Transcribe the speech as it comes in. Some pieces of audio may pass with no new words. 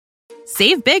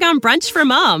Save big on brunch for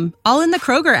mom, all in the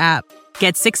Kroger app.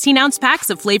 Get 16-ounce packs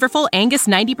of flavorful Angus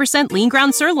 90% lean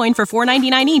ground sirloin for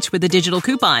 $4.99 each with a digital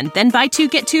coupon. Then buy 2,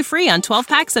 get 2 free on 12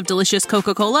 packs of delicious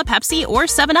Coca-Cola, Pepsi, or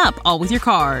 7-Up, all with your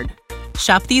card.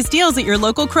 Shop these deals at your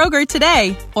local Kroger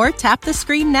today, or tap the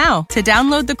screen now to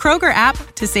download the Kroger app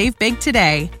to save big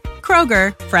today.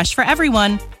 Kroger, fresh for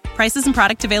everyone. Prices and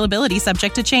product availability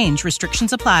subject to change.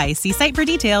 Restrictions apply. See site for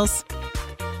details.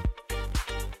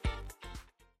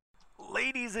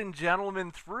 Ladies and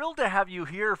gentlemen, thrilled to have you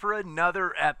here for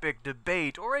another epic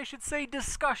debate, or I should say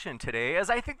discussion today, as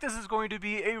I think this is going to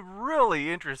be a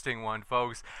really interesting one,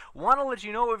 folks. Want to let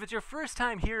you know, if it's your first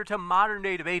time here to Modern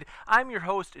Day Debate, I'm your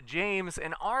host, James,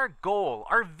 and our goal,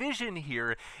 our vision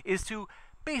here is to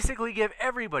basically give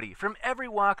everybody from every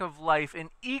walk of life an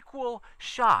equal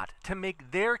shot to make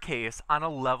their case on a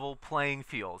level playing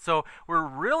field. So we're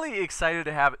really excited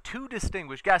to have two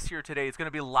distinguished guests here today. It's going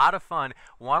to be a lot of fun.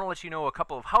 Want to let you know a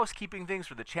couple of housekeeping things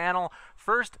for the channel.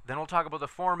 First, then we'll talk about the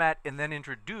format and then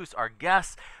introduce our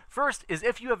guests. First is,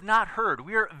 if you have not heard,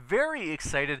 we are very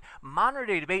excited. Modern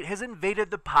Day Debate has invaded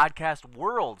the podcast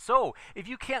world. So if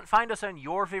you can't find us on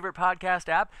your favorite podcast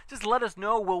app, just let us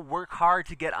know. We'll work hard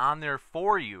to get on there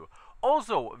for you.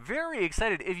 Also, very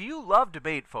excited, if you love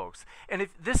debate, folks, and if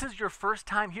this is your first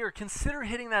time here, consider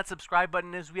hitting that subscribe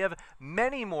button, as we have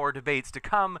many more debates to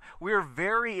come we're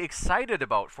very excited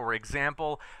about. For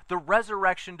example, the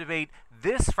resurrection debate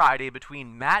this Friday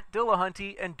between Matt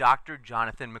Dillahunty and Dr.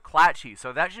 Jonathan McClatchy.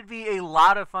 So that should be a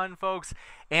lot of fun, folks.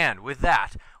 And with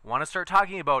that, I want to start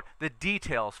talking about the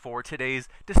details for today's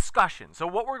discussion. So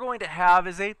what we're going to have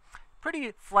is a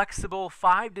pretty flexible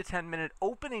 5 to 10 minute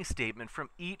opening statement from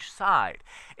each side.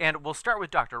 And we'll start with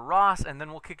Dr. Ross, and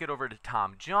then we'll kick it over to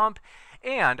Tom Jump.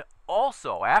 And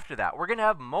also, after that, we're going to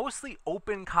have mostly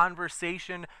open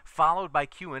conversation followed by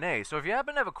Q&A. So if you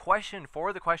happen to have a question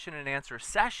for the question and answer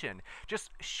session, just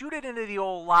shoot it into the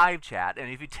old live chat.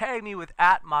 And if you tag me with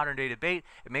 @ModernDayDebate,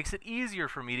 it makes it easier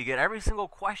for me to get every single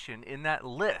question in that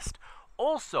list.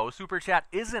 Also, Super Chat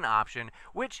is an option,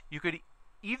 which you could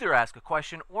either ask a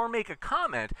question or make a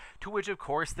comment, to which of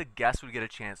course the guest would get a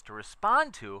chance to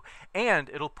respond to, and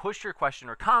it'll push your question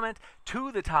or comment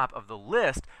to the top of the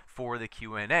list for the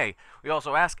Q&A. We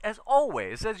also ask, as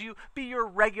always, as you be your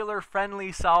regular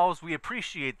friendly selves, we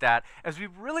appreciate that, as we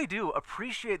really do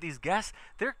appreciate these guests.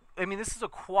 This is a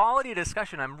quality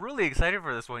discussion. I'm really excited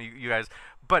for this one, you guys.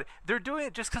 But they're doing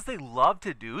it just because they love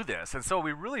to do this. And so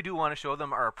we really do want to show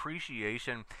them our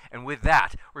appreciation. And with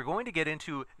that, we're going to get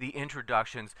into the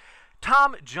introductions.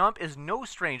 Tom Jump is no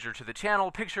stranger to the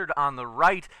channel, pictured on the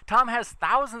right. Tom has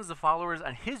thousands of followers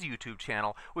on his YouTube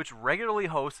channel, which regularly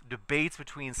hosts debates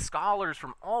between scholars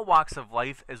from all walks of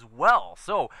life as well.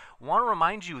 So, want to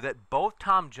remind you that both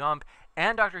Tom Jump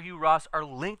and Dr. Hugh Ross are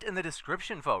linked in the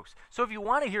description, folks. So if you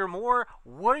want to hear more,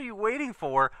 what are you waiting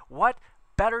for? What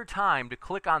better time to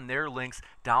click on their links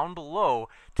down below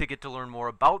to get to learn more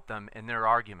about them and their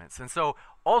arguments. And so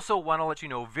also want to let you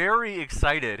know, very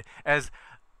excited, as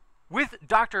with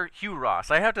Dr. Hugh Ross,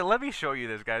 let me show you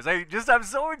this, guys. I'm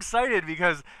so excited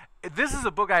because this is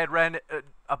a book I had read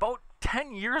about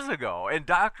 10 years ago, and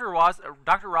Dr. Ross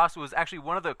was actually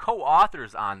one of the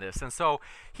co-authors on this. And so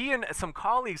he and some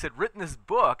colleagues had written this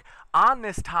book on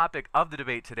this topic of the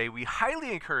debate today. We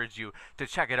highly encourage you to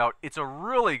check it out. It's a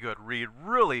really good read,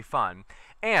 really fun,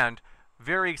 and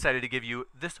very excited to give you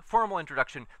this formal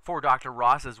introduction for Dr.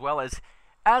 Ross,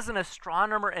 as an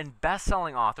astronomer and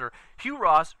best-selling author. Hugh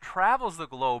Ross travels the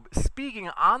globe speaking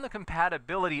on the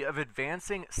compatibility of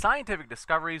advancing scientific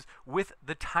discoveries with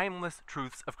the timeless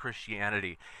truths of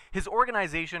Christianity. His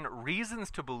organization, Reasons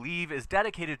to Believe, is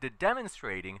dedicated to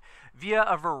demonstrating via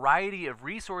a variety of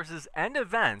resources and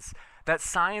events that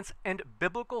science and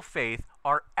biblical faith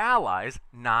are allies,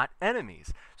 not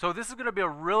enemies. So this is going to be a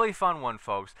really fun one,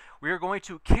 folks. We are going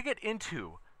to kick it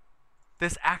into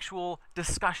this actual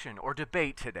discussion or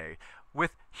debate today,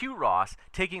 with Hugh Ross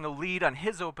taking the lead on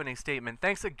his opening statement.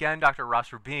 Thanks again, Dr. Ross,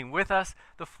 for being with us.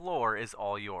 The floor is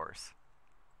all yours.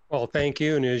 Well, thank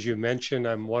you. And as you mentioned,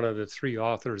 I'm one of the 3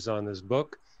 authors on this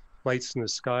book, Lights in the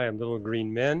Sky and Little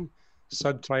Green Men,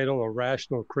 subtitle, A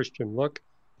Rational Christian Look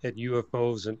at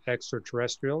UFOs and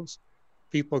Extraterrestrials.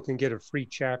 People can get a free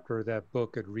chapter of that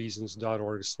book at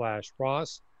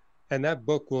reasons.org/Ross. And that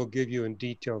book will give you in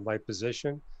detail my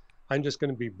position. I'm just going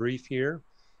to be brief here.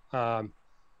 As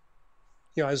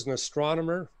an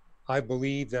astronomer, I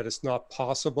believe that it's not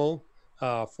possible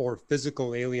for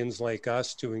physical aliens like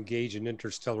us to engage in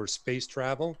interstellar space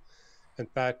travel. In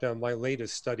fact, my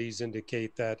latest studies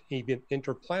indicate that even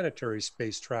interplanetary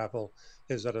space travel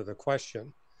is out of the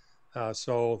question.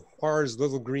 So far as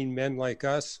little green men like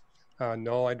us,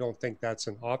 No, I don't think that's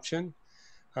an option.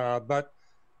 But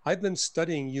I've been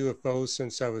studying UFOs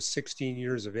since I was 16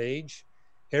 years of age.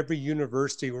 Every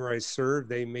university where I served,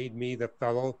 they made me the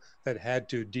fellow that had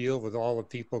to deal with all the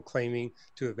people claiming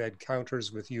to have had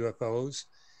encounters with UFOs.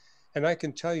 And I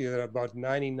can tell you that about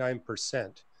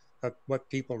 99% of what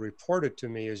people reported to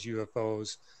me as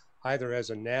UFOs, either as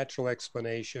a natural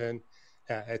explanation,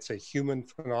 it's a human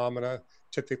phenomena,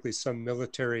 typically some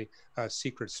military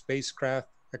secret spacecraft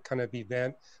kind of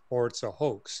event, or it's a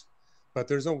hoax. But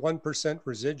there's a 1%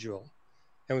 residual.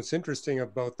 And what's interesting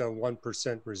about the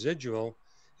 1% residual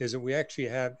is that we actually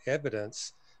have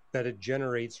evidence that it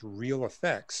generates real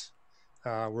effects,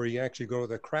 where you actually go to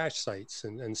the crash sites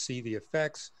and see the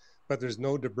effects, but there's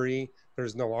no debris,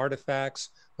 there's no artifacts.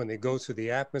 When they go through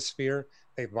the atmosphere,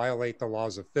 they violate the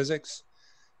laws of physics,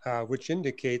 which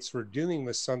indicates we're dealing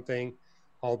with something,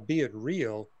 albeit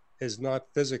real, is not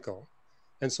physical.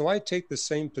 And so I take the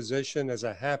same position as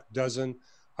a half dozen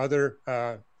other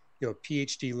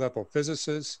PhD level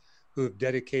physicists who have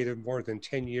dedicated more than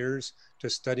 10 years to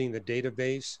studying the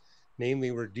database.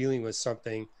 Namely, we're dealing with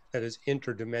something that is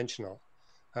interdimensional.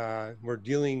 We're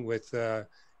dealing with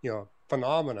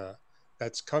phenomena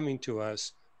that's coming to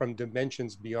us from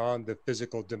dimensions beyond the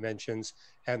physical dimensions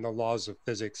and the laws of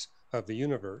physics of the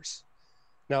universe.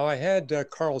 Now, I had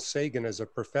Carl Sagan as a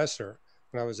professor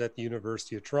when I was at the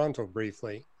University of Toronto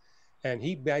briefly, and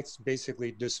he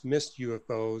basically dismissed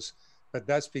UFOs, but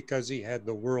that's because he had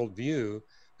the worldview.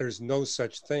 There's no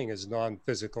such thing as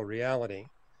non-physical reality.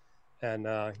 And,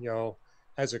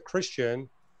 as a Christian,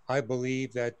 I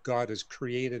believe that God is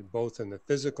created both in the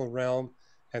physical realm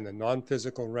and the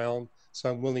non-physical realm. So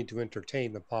I'm willing to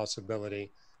entertain the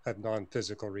possibility of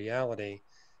non-physical reality.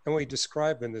 And what we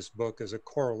describe in this book is a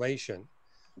correlation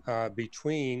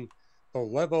between the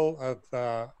level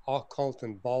of occult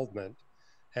involvement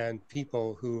and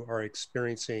people who are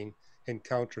experiencing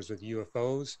encounters with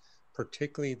UFOs,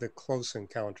 particularly the close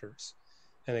encounters.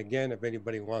 And again, if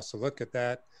anybody wants to look at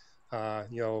that,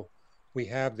 we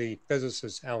have the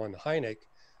physicist Alan Hynek,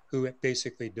 who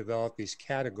basically developed these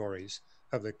categories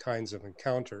of the kinds of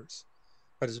encounters.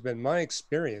 But it's been my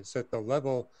experience that the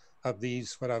level of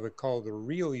these, what I would call the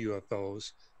real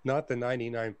UFOs, not the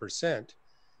 99%,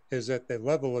 is that the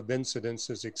level of incidence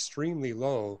is extremely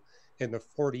low in the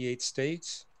 48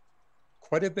 states,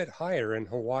 quite a bit higher in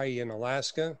Hawaii and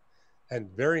Alaska,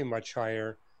 and very much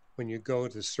higher when you go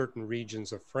to certain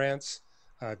regions of France,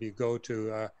 if you go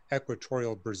to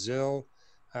equatorial Brazil,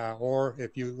 or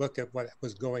if you look at what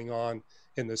was going on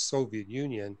in the Soviet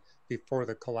Union before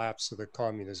the collapse of the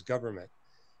communist government.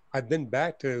 I've been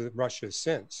back to Russia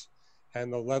since,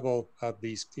 and the level of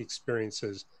these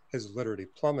experiences has literally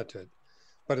plummeted,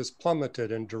 but it's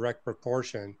plummeted in direct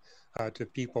proportion to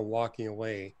people walking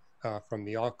away from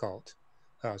the occult.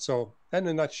 So that in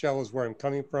a nutshell is where I'm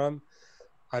coming from.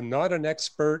 I'm not an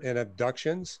expert in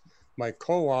abductions. My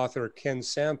co-author, Ken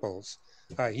Samples,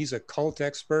 he's a cult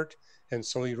expert, and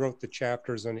so he wrote the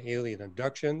chapters on alien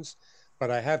abductions,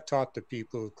 but I have talked to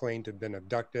people who claim to have been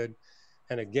abducted.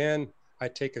 And again, I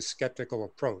take a skeptical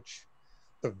approach.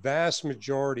 The vast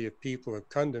majority of people have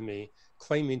come to me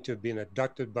claiming to have been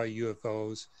abducted by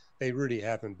UFOs. They really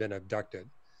haven't been abducted.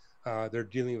 They're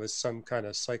dealing with some kind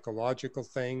of psychological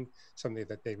thing, something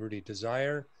that they really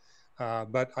desire.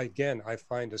 But again, I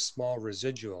find a small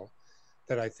residual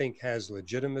that I think has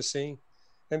legitimacy,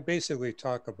 and basically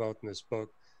talk about in this book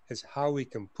is how we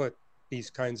can put these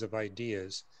kinds of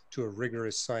ideas to a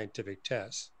rigorous scientific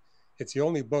test. It's the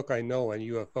only book I know on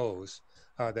UFOs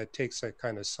that takes that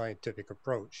kind of scientific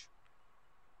approach.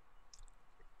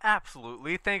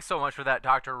 Absolutely. Thanks so much for that,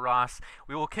 Dr. Ross.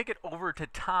 We will kick it over to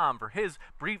Tom for his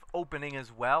brief opening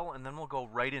as well, and then we'll go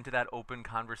right into that open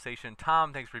conversation.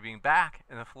 Tom, thanks for being back,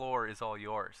 and the floor is all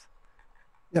yours.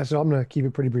 Yeah, so I'm going to keep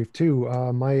it pretty brief too.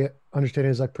 My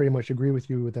understanding is I pretty much agree with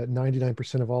you that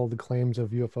 99% of all the claims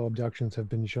of UFO abductions have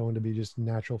been shown to be just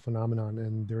natural phenomenon,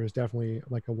 and there is definitely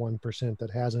like a 1%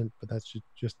 that hasn't. But that's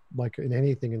just like in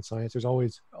anything in science, there's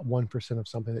always 1% of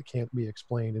something that can't be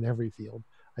explained in every field.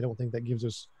 I don't think that gives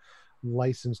us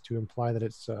license to imply that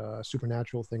it's a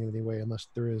supernatural thing in any way, unless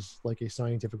there is like a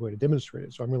scientific way to demonstrate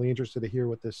it. So I'm really interested to hear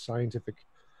what this scientific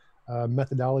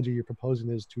methodology you're proposing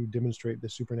is to demonstrate the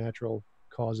supernatural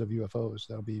cause of UFOs.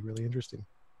 That'll be really interesting.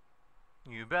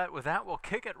 You bet. With that, we'll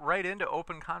kick it right into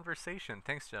open conversation.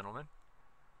 Thanks, gentlemen.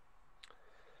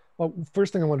 Well,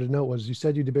 first thing I wanted to note was you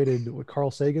said you debated with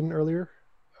Carl Sagan earlier.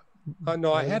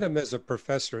 No, I had him as a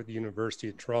professor at the University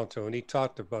of Toronto, and he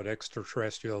talked about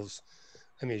extraterrestrials.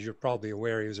 I mean, as you're probably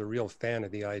aware, he was a real fan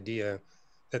of the idea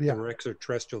that there were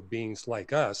extraterrestrial beings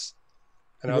like us.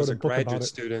 And I was a graduate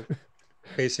student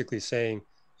basically saying,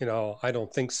 I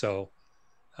don't think so.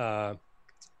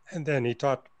 And then he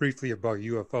talked briefly about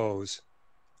UFOs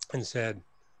and said,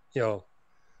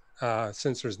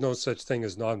 since there's no such thing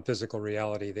as non-physical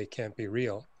reality, they can't be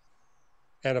real.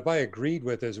 And if I agreed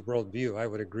with his worldview, I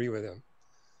would agree with him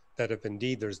that if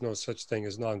indeed there's no such thing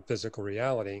as non-physical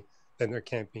reality, then there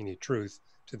can't be any truth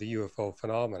to the UFO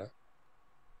phenomena.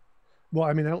 Well,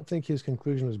 I mean, I don't think his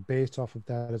conclusion was based off of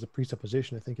that as a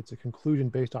presupposition. I think it's a conclusion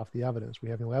based off the evidence. We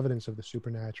have no evidence of the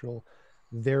supernatural.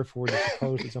 Therefore, to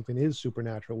suppose that something is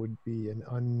supernatural would be an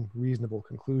unreasonable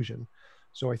conclusion.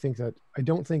 So I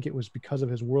don't think it was because of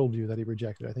his worldview that he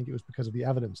rejected it. I think it was because of the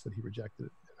evidence that he rejected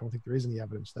it. I don't think there is any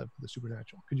evidence that the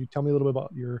supernatural. Could you tell me a little bit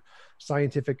about your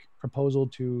scientific proposal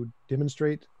to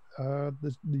demonstrate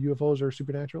the UFOs are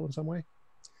supernatural in some way?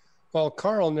 Well,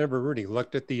 Carl never really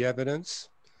looked at the evidence.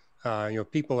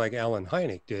 People like Alan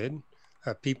Hynek did.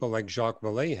 People like Jacques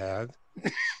Vallée have.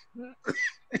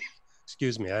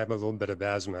 Excuse me, I have a little bit of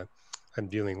asthma I'm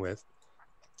dealing with.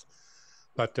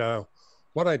 But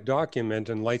what I document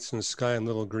in Lights in the Sky and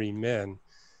Little Green Men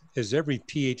is every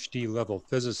PhD level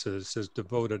physicist has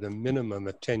devoted a minimum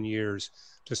of 10 years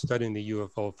to studying the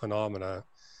UFO phenomena,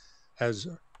 has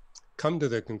come to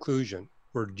the conclusion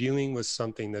we're dealing with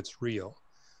something that's real,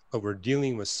 but we're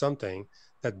dealing with something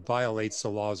that violates the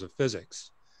laws of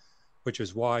physics, which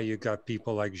is why you got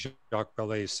people like Jacques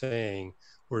Vallée saying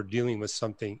we're dealing with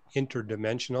something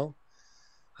interdimensional.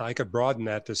 I could broaden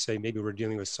that to say maybe we're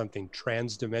dealing with something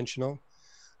transdimensional.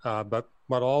 But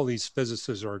what all these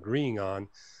physicists are agreeing on,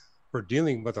 we're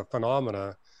dealing with a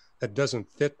phenomena that doesn't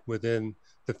fit within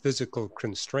the physical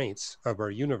constraints of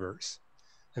our universe.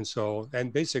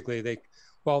 And basically the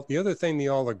other thing they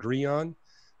all agree on,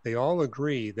 they all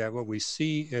agree that what we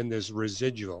see in this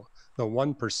residual, the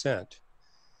 1%,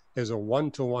 is a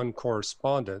one-to-one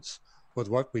correspondence with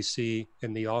what we see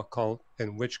in the occult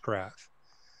and witchcraft.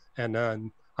 And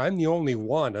I'm the only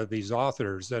one of these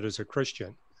authors that is a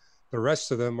Christian. The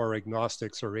rest of them are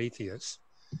agnostics or atheists.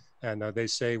 And they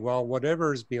say, well,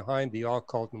 whatever is behind the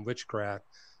occult and witchcraft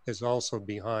is also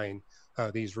behind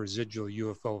these residual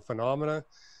UFO phenomena,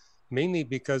 mainly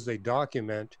because they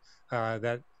document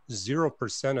that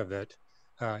 0% of it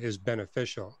is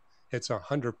beneficial. It's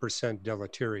 100%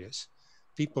 deleterious.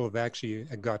 People have actually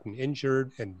gotten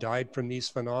injured and died from these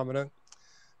phenomena.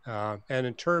 And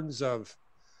in terms of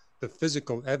the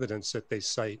physical evidence that they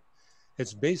cite,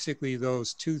 it's basically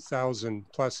those 2,000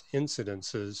 plus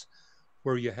incidences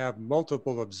where you have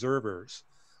multiple observers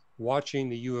watching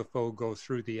the UFO go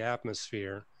through the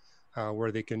atmosphere,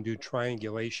 where they can do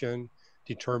triangulation,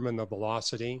 determine the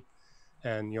velocity.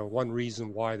 And one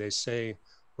reason why they say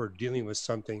we're dealing with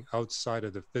something outside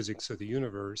of the physics of the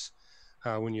universe,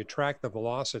 when you track the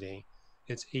velocity,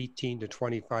 it's 18 to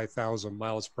 25,000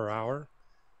 miles per hour,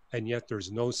 and yet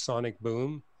there's no sonic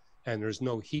boom and there's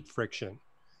no heat friction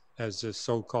as this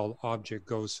so-called object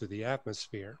goes through the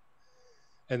atmosphere.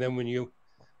 And then when you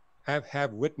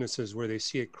have witnesses where they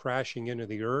see it crashing into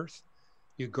the earth,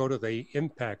 you go to the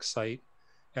impact site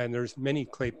and there's many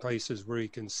places where you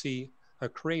can see a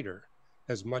crater,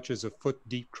 as much as a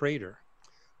foot-deep crater.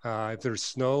 If there's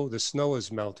snow, the snow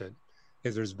is melted.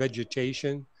 If there's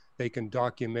vegetation, they can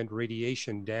document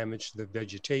radiation damage to the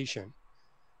vegetation.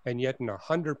 And yet in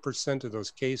 100% of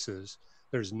those cases,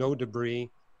 there's no debris,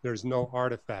 there's no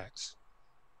artifacts.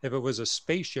 If it was a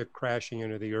spaceship crashing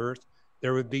into the earth,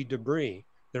 there would be debris,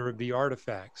 there would be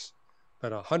artifacts.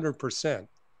 But 100%,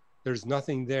 there's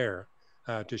nothing there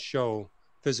to show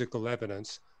physical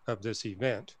evidence of this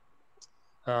event.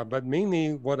 But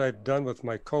mainly what I've done with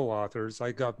my co-authors,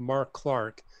 I got Mark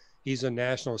Clark. He's a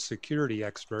national security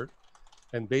expert.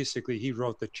 And basically he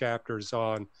wrote the chapters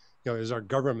on, is our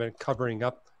government covering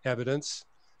up evidence?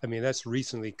 I mean, that's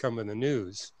recently come in the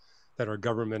news that our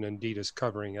government indeed is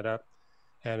covering it up.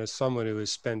 And as someone who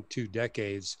has spent 2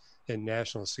 decades in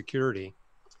national security,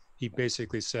 he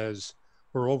basically says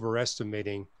we're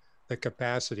overestimating the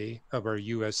capacity of our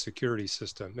U.S. security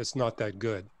system. It's not that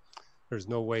good. There's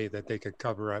no way that they could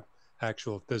cover up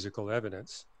actual physical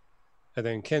evidence. And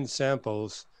then Ken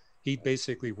Samples, he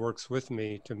basically works with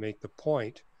me to make the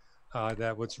point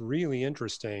that what's really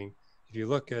interesting, if you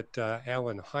look at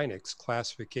Alan Hynek's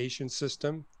classification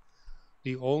system,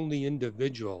 the only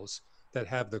individuals that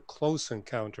have the close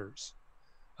encounters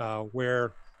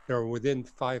where they're within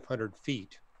 500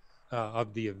 feet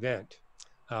of the event,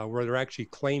 where they're actually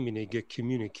claiming to get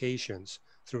communications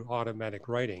through automatic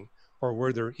writing, or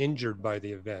where they're injured by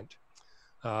the event,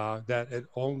 that it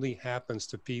only happens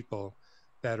to people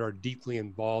that are deeply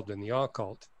involved in the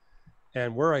occult.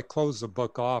 And where I close the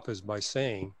book off is by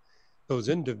saying those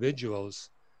individuals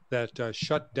that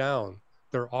shut down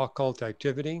their occult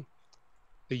activity,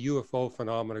 the UFO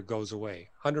phenomena goes away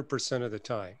 100% of the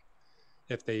time.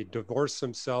 If they divorce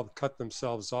themselves, cut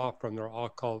themselves off from their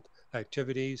occult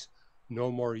activities,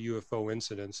 no more UFO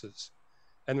incidences.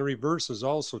 And the reverse is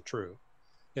also true.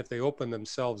 If they open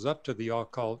themselves up to the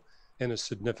occult in a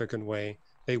significant way,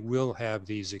 they will have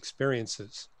these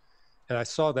experiences. And I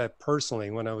saw that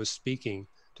personally when I was speaking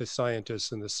to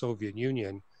scientists in the Soviet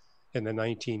Union in the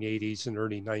 1980s and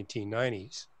early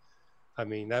 1990s. I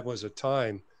mean, that was a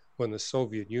time when the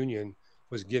Soviet Union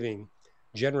was giving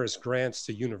generous grants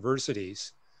to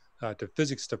universities, to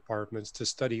physics departments to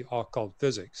study occult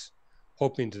physics,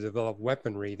 hoping to develop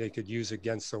weaponry they could use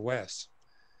against the West.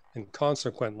 And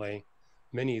consequently,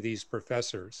 many of these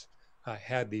professors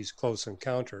had these close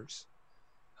encounters.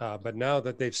 But now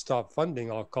that they've stopped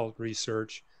funding occult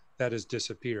research, that has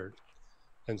disappeared.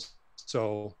 And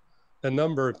so the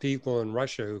number of people in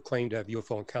Russia who claim to have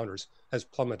UFO encounters has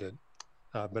plummeted,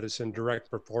 but it's in direct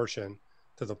proportion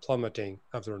to the plummeting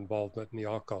of their involvement in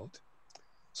the occult.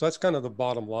 So that's kind of the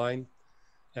bottom line.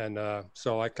 And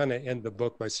so I kind of end the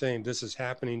book by saying, this is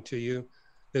happening to you.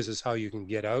 This is how you can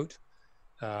get out.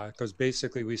 Because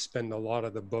basically we spend a lot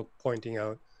of the book pointing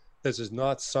out this is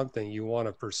not something you want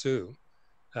to pursue.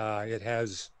 It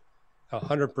has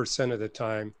 100% of the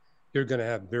time, you're going to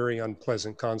have very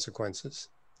unpleasant consequences.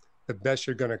 The best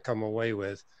you're going to come away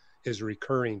with is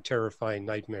recurring, terrifying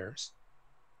nightmares.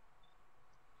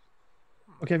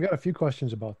 Okay, I've got a few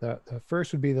questions about that. The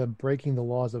first would be the breaking the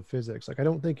laws of physics. Like, I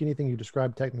don't think anything you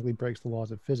described technically breaks the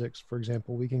laws of physics. For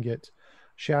example, we can get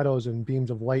shadows and beams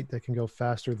of light that can go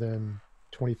faster than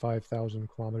 25,000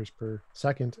 kilometers per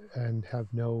second and have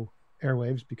no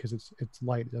airwaves because it's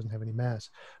light, it doesn't have any mass.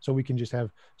 So we can just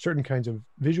have certain kinds of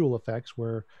visual effects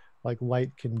where like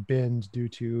light can bend due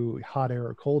to hot air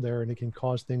or cold air, and it can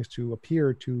cause things to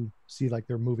appear to see like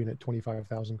they're moving at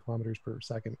 25,000 kilometers per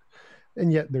second.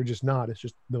 And yet they're just not, it's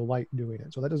just the light doing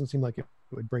it. So that doesn't seem like it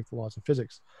would break the laws of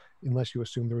physics unless you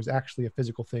assume there was actually a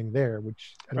physical thing there,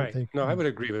 which I don't think. No, I would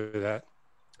agree with that.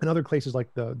 And other places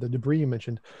like the debris you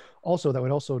mentioned, also that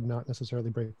would also not necessarily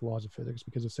break the laws of physics,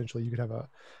 because essentially you could have a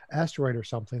asteroid or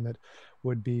something that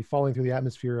would be falling through the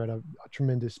atmosphere at a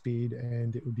tremendous speed,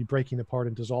 and it would be breaking apart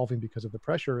and dissolving because of the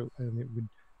pressure, and it would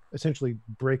essentially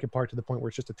break apart to the point where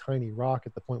it's just a tiny rock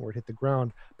at the point where it hit the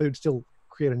ground, but it would still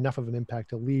create enough of an impact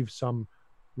to leave some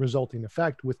resulting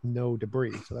effect with no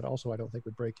debris. So that also I don't think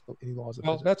would break any laws of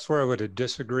physics. That's where I would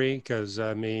disagree, because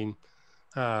I mean,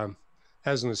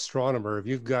 as an astronomer, if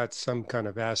you've got some kind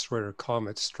of asteroid or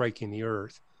comet striking the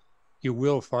Earth, you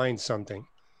will find something.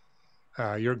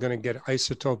 You're going to get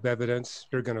isotope evidence.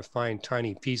 You're going to find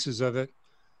tiny pieces of it.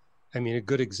 I mean, a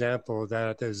good example of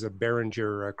that is the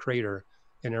Barringer crater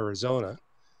in Arizona.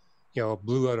 You know,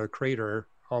 blew out a crater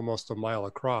almost a mile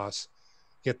across,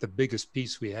 yet the biggest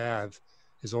piece we have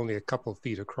is only a couple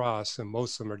feet across, and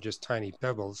most of them are just tiny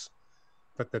pebbles.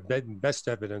 But the best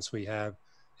evidence we have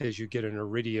is you get an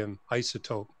iridium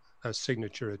isotope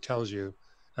signature that tells you,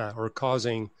 or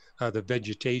causing the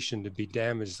vegetation to be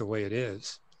damaged the way it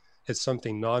is. It's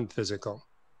something non-physical.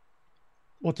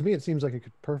 Well, to me, it seems like it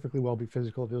could perfectly well be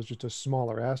physical if it was just a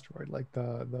smaller asteroid. Like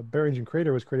the Barringer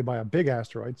crater was created by a big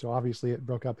asteroid, so obviously it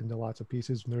broke up into lots of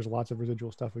pieces, and there's lots of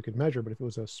residual stuff we could measure. But if it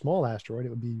was a small asteroid, it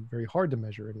would be very hard to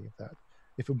measure any of that.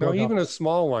 If it broke even a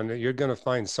small one, you're going to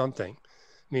find something.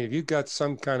 I mean, if you've got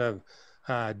some kind of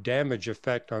damage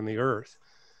effect on the Earth,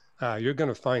 you're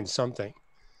going to find something.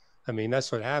 I mean,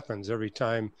 that's what happens every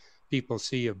time people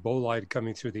see a bolide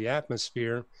coming through the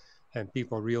atmosphere and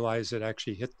people realize it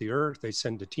actually hit the Earth. They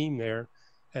send a team there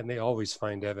and they always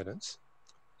find evidence,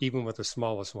 even with the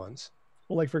smallest ones.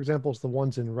 Well, like, for example, it's the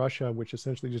ones in Russia, which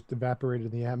essentially just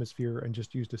evaporated in the atmosphere and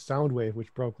just used a sound wave,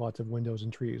 which broke lots of windows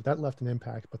and trees. That left an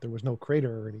impact, but there was no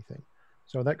crater or anything.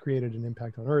 So that created an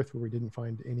impact on Earth where we didn't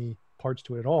find any parts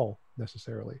to it at all,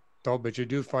 necessarily. Oh, but you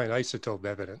do find isotope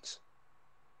evidence.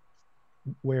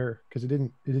 Where? Because it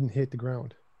didn't hit the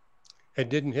ground. It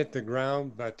didn't hit the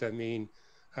ground, but I mean,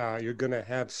 you're going to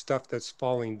have stuff that's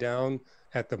falling down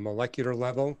at the molecular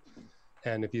level.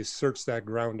 And if you search that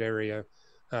ground area,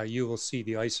 you will see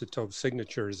the isotope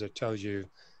signatures that tells you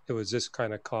it was this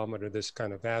kind of comet or this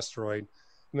kind of asteroid.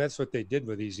 And that's what they did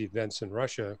with these events in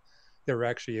Russia. They were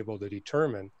actually able to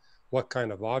determine what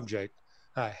kind of object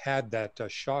had that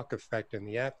shock effect in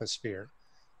the atmosphere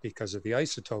because of the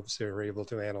isotopes they were able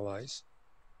to analyze.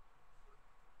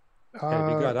 And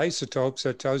if you got isotopes,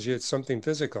 that tells you it's something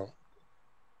physical.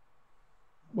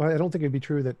 Well, I don't think it'd be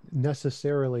true that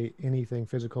necessarily anything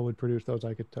physical would produce those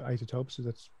isotopes.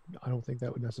 I don't think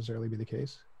that would necessarily be the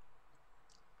case.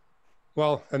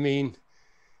 Well, I mean,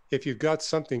 if you've got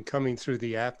something coming through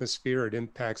the atmosphere, it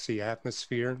impacts the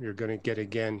atmosphere. You're going to get,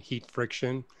 again, heat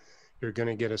friction. You're going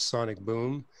to get a sonic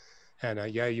boom. And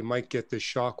yeah, you might get the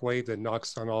shock wave that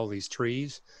knocks on all these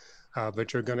trees,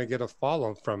 but you're going to get a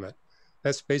follow from it.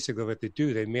 That's basically what they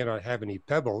do. They may not have any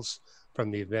pebbles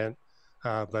from the event,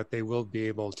 but they will be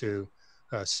able to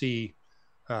see,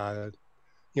 the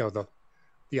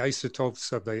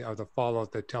isotopes of the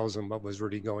fallout that tells them what was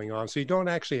really going on. So you don't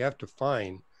actually have to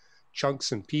find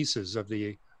chunks and pieces of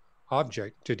the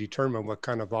object to determine what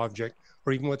kind of object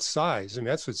or even what size. I mean,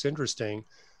 that's what's interesting.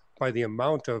 By the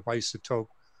amount of isotope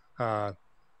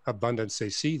abundance they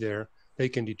see there, they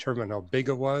can determine how big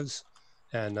it was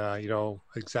and,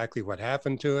 exactly what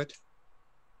happened to it.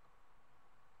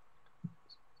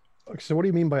 So what do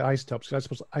you mean by isotopes? Because I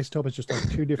suppose isotope is just like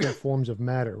two different forms of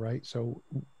matter, right? So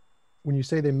when you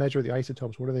say they measure the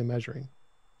isotopes, what are they measuring?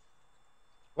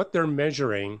 What they're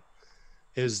measuring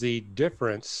is the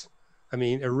difference. I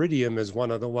mean, iridium is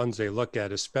one of the ones they look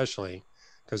at, especially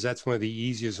because that's one of the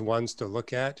easiest ones to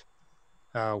look at,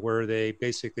 where they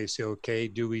basically say, okay,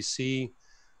 do we see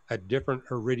a different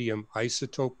iridium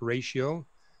isotope ratio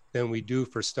than we do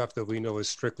for stuff that we know is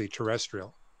strictly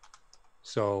terrestrial?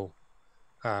 So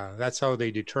that's how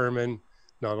they determine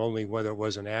not only whether it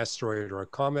was an asteroid or a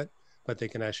comet, but they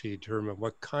can actually determine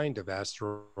what kind of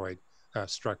asteroid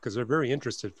struck, because they're very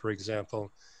interested, for example,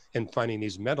 in finding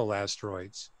these metal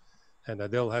asteroids, and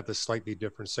they'll have a slightly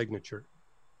different signature.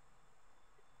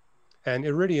 And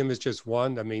iridium is just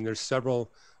one. I mean, there's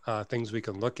several things we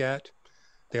can look at.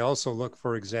 They also look,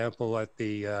 for example, at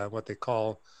the what they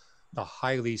call the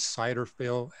highly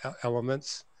Siderfield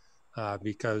elements,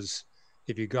 because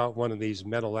if you got one of these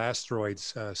metal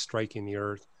asteroids striking the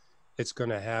Earth, it's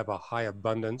going to have a high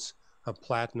abundance of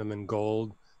platinum and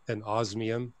gold and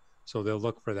osmium. So they'll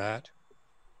look for that.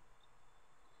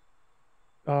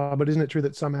 But isn't it true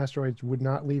that some asteroids would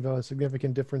not leave a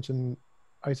significant difference in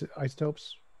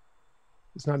isotopes?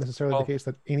 It's not necessarily the case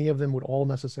that any of them would all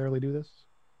necessarily do this?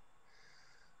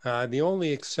 The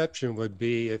only exception would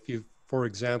be if you, for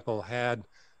example, had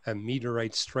a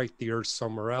meteorite strike the Earth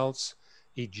somewhere else,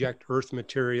 eject Earth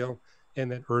material,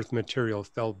 and then Earth material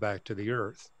fell back to the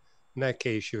Earth. In that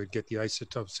case, you would get the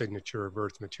isotope signature of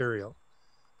Earth material.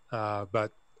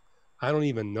 But I don't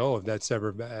even know if that's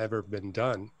ever been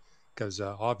done, because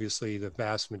obviously the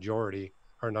vast majority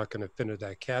are not going to fit into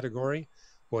that category.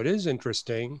 What is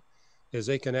interesting is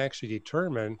they can actually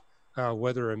determine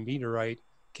whether a meteorite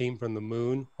came from the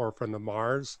moon or from the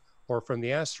Mars or from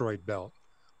the asteroid belt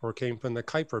or came from the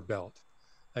Kuiper belt.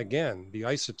 Again, the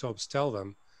isotopes tell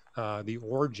them the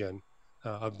origin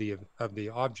of the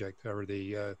object or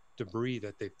the debris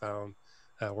that they found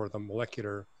or the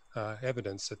molecular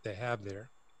evidence that they have there.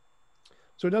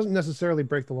 So it doesn't necessarily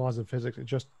break the laws of physics. It's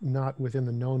just not within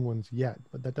the known ones yet,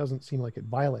 but that doesn't seem like it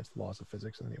violates the laws of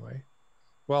physics in any way.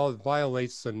 Well, it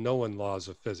violates the known laws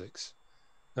of physics.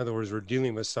 In other words, we're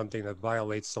dealing with something that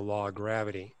violates the law of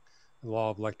gravity, the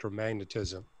law of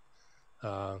electromagnetism.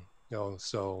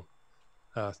 So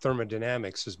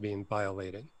thermodynamics is being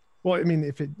violated. Well, I mean,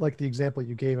 if it, like the example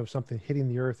you gave of something hitting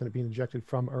the Earth and it being ejected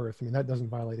from Earth, I mean, that doesn't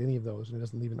violate any of those and it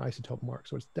doesn't leave an isotope mark.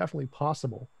 So it's definitely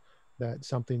possible that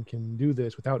something can do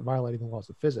this without violating the laws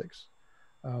of physics.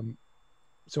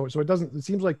 So it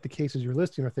seems like the cases you're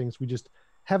listing are things we just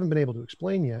haven't been able to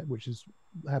explain yet, which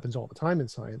happens all the time in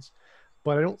science.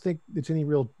 But I don't think it's any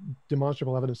real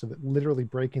demonstrable evidence of it literally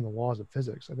breaking the laws of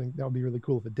physics. I think that would be really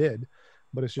cool if it did,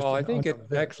 but it's just. Well, I think it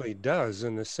actually does,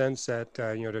 in the sense that,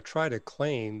 to try to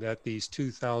claim that these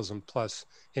 2,000 plus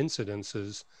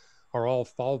incidences are all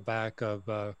fallback of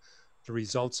the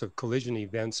results of collision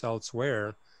events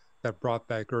elsewhere that brought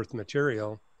back Earth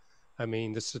material. I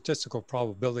mean, the statistical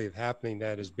probability of happening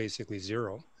that is basically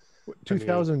zero.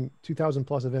 2,000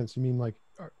 plus events. You mean like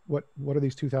what are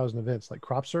these 2,000 events? Like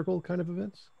crop circle kind of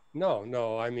events?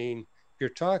 No. I mean, if you're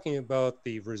talking about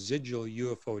the residual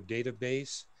UFO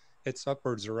database, it's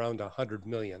upwards around 100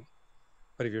 million.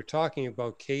 But if you're talking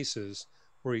about cases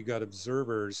where you got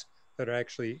observers that are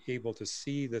actually able to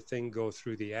see the thing go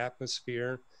through the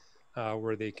atmosphere,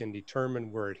 where they can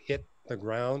determine where it hit the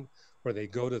ground, where they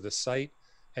go to the site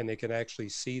and they can actually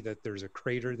see that there's a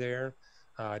crater there,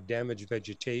 damaged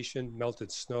vegetation,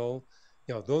 melted snow,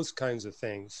 those kinds of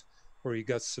things where you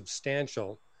got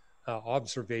substantial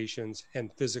observations and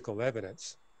physical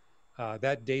evidence.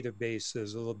 That database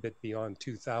is a little bit beyond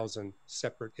 2,000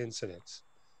 separate incidents.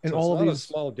 And so all it's of not these, a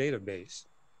small database.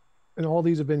 And all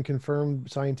these have been confirmed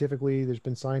scientifically. There's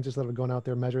been scientists that have gone out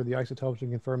there, measured the isotopes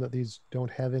and confirmed that these don't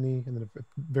have any, and then have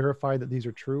verified that these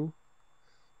are true.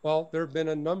 Well, there have been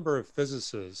a number of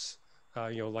physicists,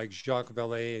 like Jacques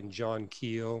Vallée and John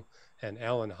Keel and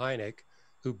Alan Hynek,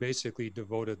 who basically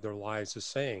devoted their lives to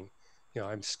saying,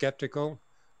 I'm skeptical.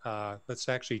 Let's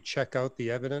actually check out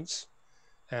the evidence.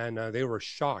 And they were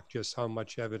shocked just how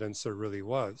much evidence there really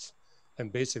was.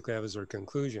 And basically, that was their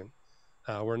conclusion.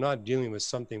 We're not dealing with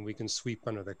something we can sweep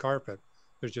under the carpet.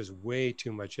 There's just way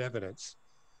too much evidence.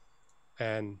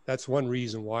 And that's one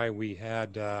reason why we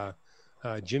had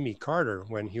Jimmy Carter,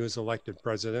 when he was elected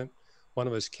president, one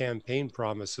of his campaign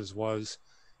promises was,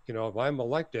 if I'm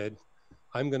elected,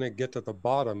 I'm going to get to the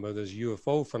bottom of this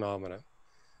UFO phenomenon.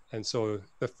 And so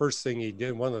the first thing he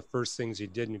did, one of the first things he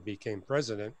did when he became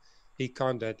president, he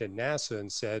contacted NASA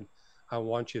and said, I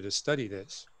want you to study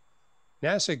this.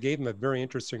 NASA gave him a very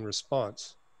interesting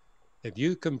response. If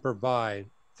you can provide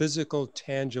physical,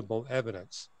 tangible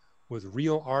evidence with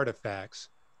real artifacts,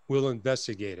 we'll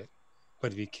investigate it.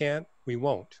 But if you can't, we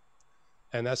won't.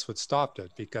 And that's what stopped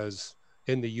it, because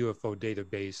in the UFO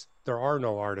database, there are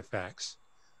no artifacts.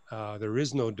 There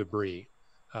is no debris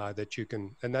that you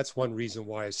can, and that's one reason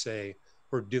why I say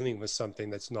we're dealing with something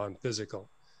that's non-physical.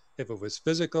 If it was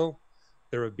physical,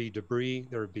 there would be debris,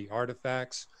 there would be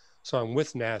artifacts. So I'm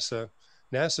with NASA.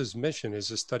 NASA's mission is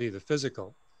to study the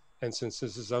physical. And since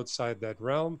this is outside that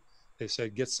realm, they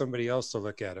said, get somebody else to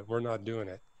look at it. We're not doing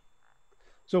it.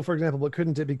 So, for example, but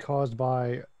couldn't it be caused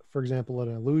by, for example,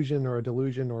 an illusion or a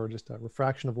delusion or just a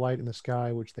refraction of light in the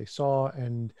sky, which they saw,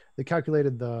 and they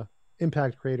calculated the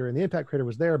impact crater, and the impact crater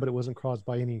was there, but it wasn't caused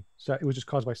by it was just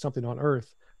caused by something on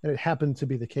Earth. And it happened to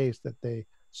be the case that they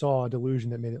saw a delusion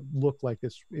that made it look like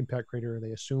this impact crater, and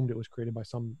they assumed it was created by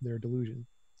their delusion.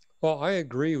 Well, I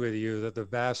agree with you that the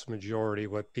vast majority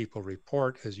of what people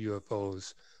report as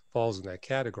UFOs falls in that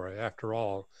category. After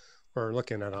all, we're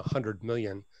looking at 100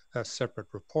 million separate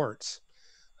reports.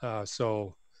 And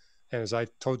as I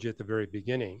told you at the very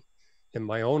beginning, in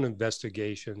my own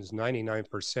investigations,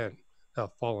 99%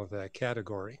 fall into that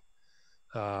category.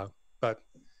 But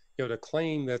to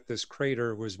claim that this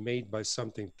crater was made by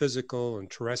something physical and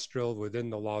terrestrial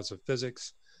within the laws of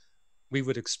physics, we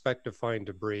would expect to find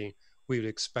debris. We would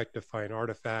expect to find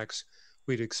artifacts.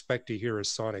 We'd expect to hear a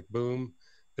sonic boom.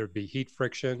 There'd be heat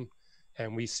friction,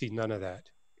 and we see none of that.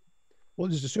 Well,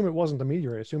 just assume it wasn't a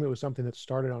meteorite. Assume it was something that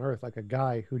started on Earth, like a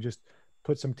guy who just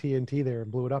put some TNT there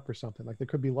and blew it up or something. Like, there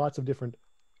could be lots of different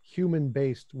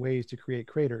human-based ways to create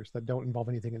craters that don't involve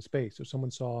anything in space. So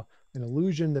someone saw an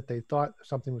illusion that they thought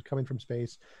something was coming from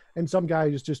space, and some guy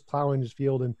just plowing his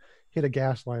field and hit a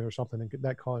gas line or something, and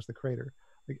that caused the crater.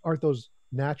 Like, aren't those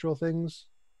natural things?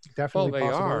 Definitely.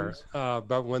 Well, they are.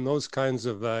 But when those kinds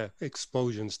of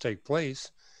explosions take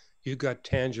place, you've got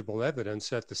tangible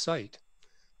evidence at the site.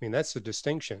 I mean, that's the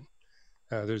distinction.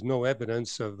 There's no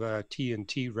evidence of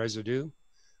TNT residue.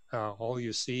 All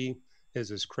you see is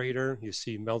this crater. You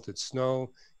see melted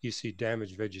snow. You see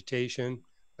damaged vegetation,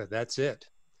 but that's it.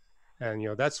 And,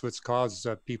 that's what's caused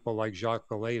people like Jacques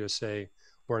Vallée to say,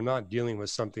 we're not dealing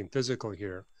with something physical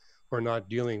here. We're not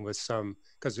dealing with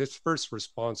because his first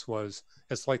response was,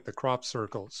 it's like the crop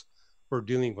circles. We're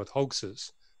dealing with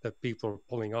hoaxes that people are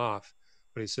pulling off.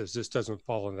 But he says this doesn't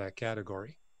fall in that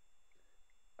category.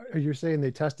 Are you saying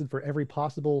they tested for every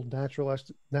possible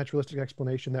naturalistic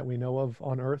explanation that we know of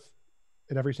on Earth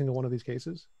in every single one of these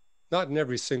cases? Not in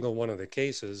every single one of the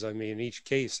cases. I mean, in each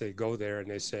case, they go there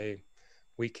and they say,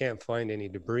 we can't find any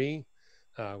debris.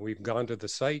 We've gone to the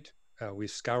site. We've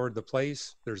scoured the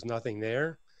place. There's nothing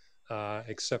there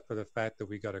except for the fact that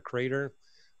we got a crater.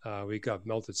 We got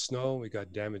melted snow. We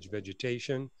got damaged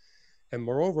vegetation. And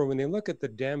moreover, when they look at the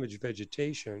damaged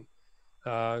vegetation,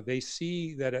 they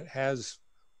see that it has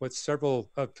what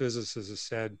several physicists have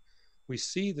said. We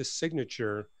see the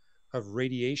signature of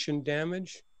radiation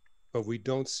damage, but we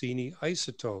don't see any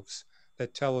isotopes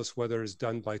that tell us whether it's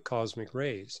done by cosmic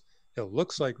rays. It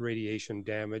looks like radiation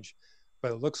damage,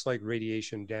 but it looks like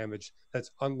radiation damage that's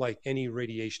unlike any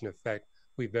radiation effect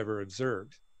we've ever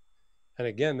observed. And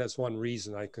again, that's one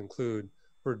reason I conclude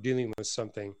we're dealing with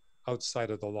something outside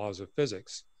of the laws of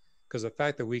physics, because the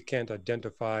fact that we can't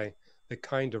identify the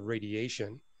kind of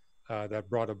radiation that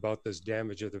brought about this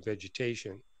damage of the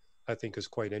vegetation, I think is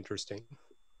quite interesting.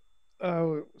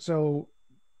 So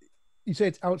you say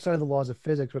it's outside of the laws of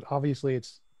physics, but obviously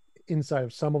it's inside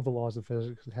of some of the laws of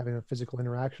physics, having a physical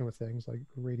interaction with things like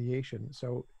radiation.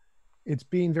 So it's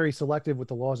being very selective with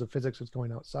the laws of physics it's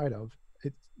going outside of.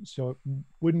 So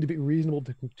wouldn't it be reasonable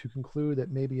to conclude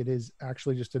that maybe it is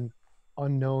actually just an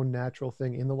unknown natural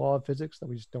thing in the law of physics that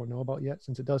we just don't know about yet,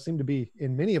 since it does seem to be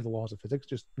in many of the laws of physics,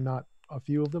 just not a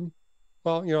few of them?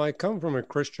 Well, I come from a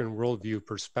Christian worldview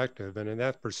perspective, and in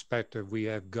that perspective, we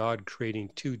have God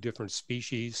creating two different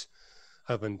species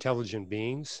of intelligent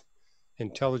beings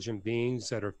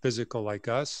that are physical like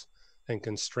us, and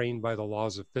constrained by the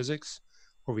laws of physics,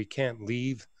 where we can't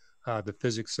leave the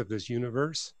physics of this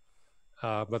universe.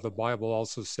 But the Bible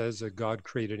also says that God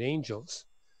created angels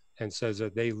and says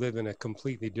that they live in a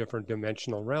completely different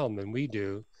dimensional realm than we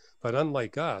do. But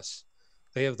unlike us,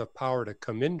 they have the power to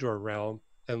come into our realm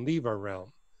and leave our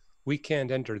realm. We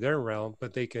can't enter their realm,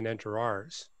 but they can enter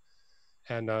ours.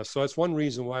 And so that's one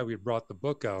reason why we brought the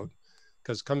book out,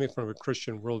 because coming from a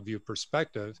Christian worldview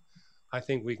perspective, I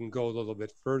think we can go a little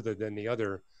bit further than the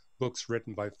other books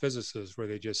written by physicists where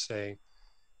they just say,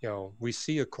 you know, we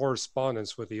see a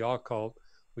correspondence with the occult,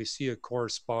 we see a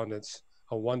correspondence,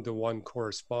 a one-to-one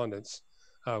correspondence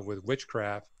with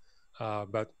witchcraft,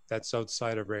 but that's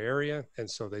outside of our area, and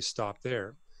so they stop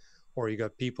there. Or you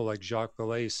got people like Jacques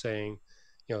Vallée saying,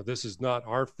 you know, this is not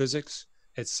our physics,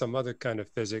 it's some other kind of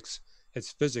physics.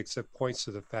 It's physics that points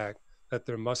to the fact that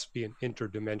there must be an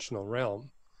interdimensional realm.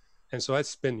 And so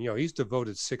that's been, you know, he's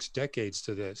devoted 6 decades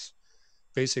to this,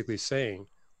 basically saying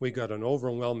we got an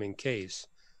overwhelming case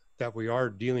that we are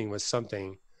dealing with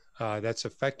something that's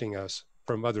affecting us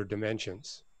from other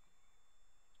dimensions.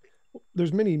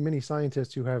 There's many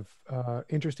scientists who have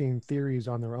interesting theories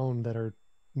on their own that are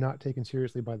not taken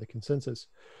seriously by the consensus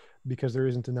because there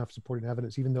isn't enough supporting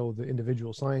evidence, even though the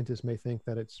individual scientists may think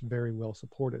that it's very well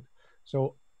supported.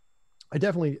 So I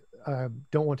definitely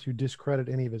don't want to discredit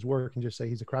any of his work and just say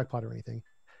he's a crackpot or anything.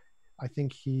 I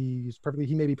think he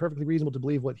may be perfectly reasonable to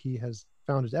believe what he has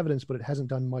found as evidence, but it hasn't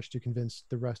done much to convince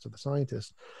the rest of the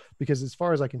scientists. Because as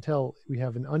far as I can tell, we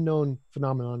have an unknown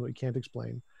phenomenon that we can't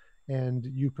explain. And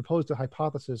you proposed a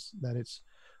hypothesis that it's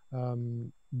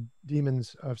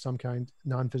demons of some kind,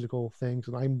 non-physical things.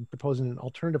 And I'm proposing an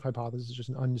alternative hypothesis, just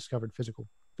an undiscovered physical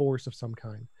force of some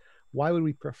kind. Why would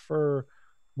we prefer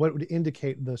what would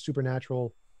indicate the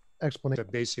supernatural explanation?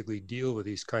 To basically deal with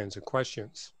these kinds of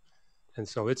questions. And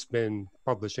so it's been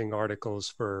publishing articles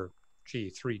for,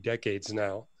 3 decades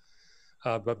now,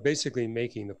 but basically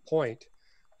making the point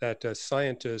that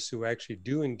scientists who actually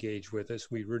do engage with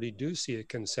us, we really do see a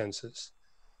consensus.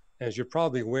 As you're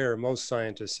probably aware, most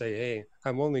scientists say, hey,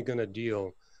 I'm only going to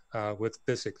deal with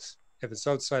physics. If it's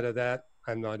outside of that,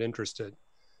 I'm not interested.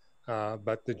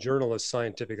 But the Journal of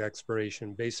Scientific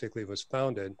Exploration basically was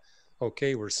founded,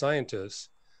 okay, we're scientists,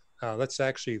 let's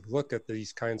actually look at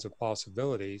these kinds of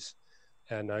possibilities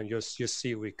and just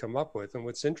see what we come up with. And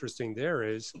what's interesting there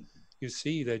is you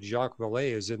see that Jacques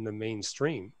Vallée is in the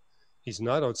mainstream. He's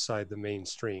not outside the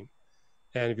mainstream.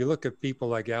 And if you look at people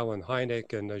like Allen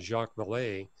Hynek and Jacques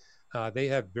Vallée, they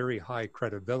have very high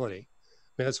credibility.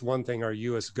 I mean, that's one thing our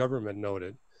US government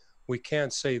noted. We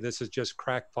can't say this is just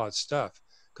crackpot stuff,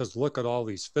 because look at all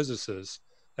these physicists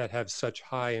that have such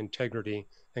high integrity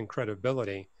and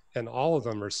credibility, and all of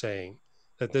them are saying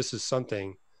that this is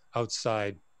something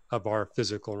outside of our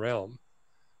physical realm.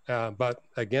 But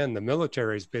again, the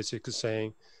military is basically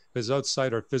saying, if it's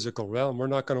outside our physical realm, we're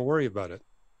not going to worry about it.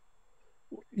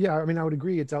 Yeah, I mean, I would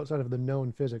agree it's outside of the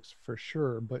known physics for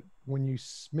sure. But when you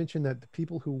mention that the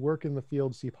people who work in the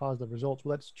field see positive results,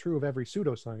 well, that's true of every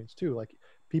pseudoscience too. Like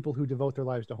people who devote their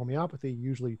lives to homeopathy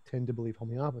usually tend to believe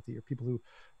homeopathy, or people who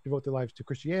devote their lives to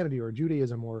Christianity or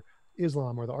Judaism or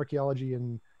Islam or the archaeology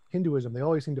and Hinduism, they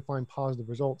always seem to find positive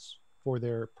results for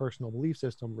their personal belief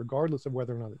system, regardless of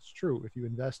whether or not it's true. If you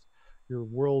invest your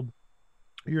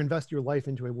life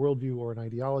into a worldview or an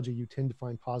ideology, you tend to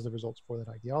find positive results for that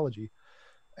ideology.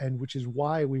 And which is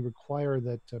why we require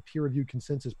that peer-reviewed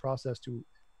consensus process to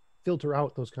filter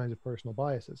out those kinds of personal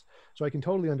biases. So I can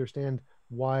totally understand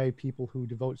why people who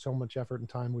devote so much effort and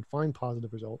time would find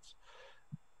positive results,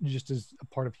 just as a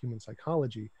part of human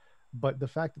psychology. But the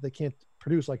fact that they can't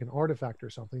produce like an artifact or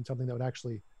something that would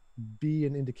actually be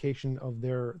an indication of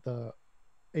the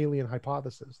alien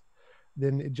hypothesis,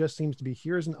 then it just seems to be,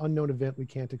 here's an unknown event we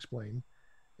can't explain,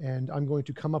 and I'm going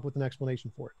to come up with an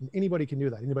explanation for it. And anybody can do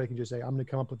that. Anybody can just say, I'm going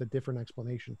to come up with a different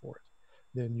explanation for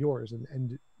it than yours.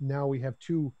 And now we have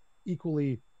two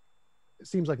equally, it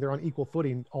seems like they're on equal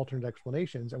footing, alternate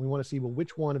explanations. And we want to see, well,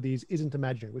 which one of these isn't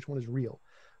imaginary? Which one is real?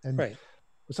 And right.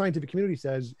 The scientific community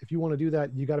says, if you want to do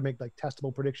that, you got to make like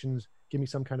testable predictions, give me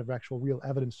some kind of actual real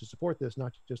evidence to support this,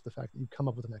 not just the fact that you come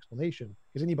up with an explanation,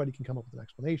 because anybody can come up with an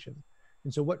explanation.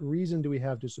 And so what reason do we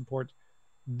have to support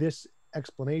this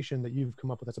explanation that you've come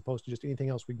up with as opposed to just anything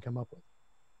else we can come up with?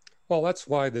 Well, that's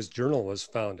why this journal was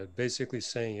founded, basically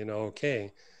saying,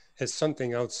 okay, it's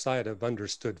something outside of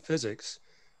understood physics.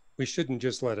 We shouldn't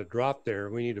just let it drop there.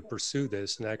 We need to pursue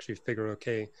this and actually figure,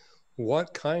 okay,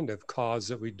 what kind of cause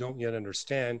that we don't yet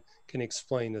understand can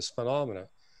explain this phenomena?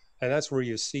 And that's where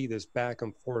you see this back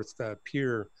and forth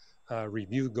peer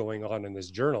review going on in this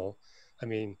journal. I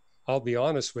mean, I'll be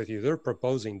honest with you, they're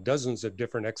proposing dozens of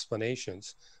different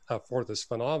explanations for this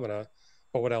phenomena.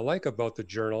 But what I like about the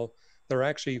journal, they're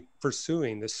actually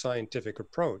pursuing this scientific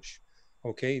approach.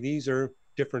 Okay, these are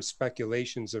different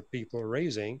speculations that people are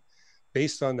raising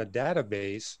based on the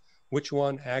database, which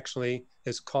one actually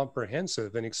is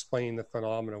comprehensive in explaining the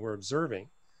phenomena we're observing.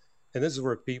 And this is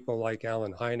where people like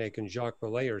Alan Hynek and Jacques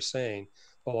Vallée are saying,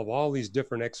 well, of all these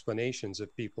different explanations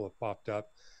that people have popped up,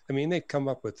 I mean, they come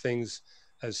up with things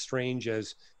as strange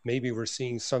as maybe we're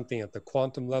seeing something at the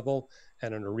quantum level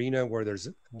and an arena where there's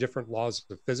different laws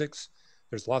of physics.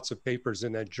 There's lots of papers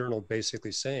in that journal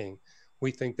basically saying,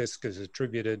 we think this is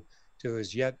attributed to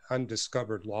as yet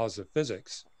undiscovered laws of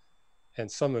physics. And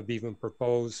some have even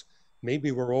proposed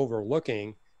maybe we're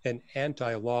overlooking an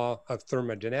anti-law of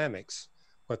thermodynamics,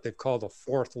 what they've called the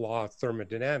fourth law of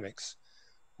thermodynamics,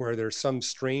 where there's some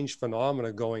strange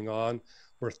phenomena going on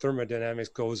where thermodynamics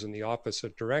goes in the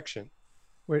opposite direction.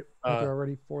 Wait, are there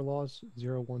already 4 laws?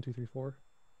 0, 1, 2, 3, 4?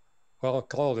 Well, I'll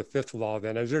call it a fifth law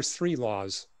then. There's 3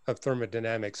 laws of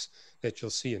thermodynamics that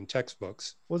you'll see in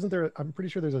textbooks. Wasn't there, I'm pretty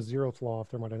sure there's a 0th law of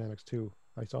thermodynamics too.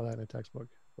 I saw that in a textbook.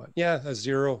 But yeah, a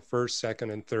 0, first,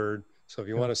 second, and third. So if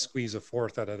you want to squeeze a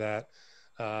 4th out of that.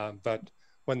 But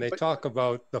when they talk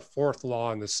about the 4th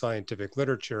law in the scientific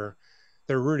literature,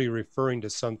 they're really referring to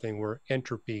something where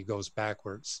entropy goes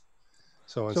backwards.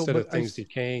 So instead of things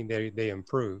decaying, they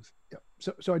improve. Yeah.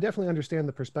 So I definitely understand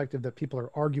the perspective that people are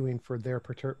arguing for their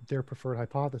preferred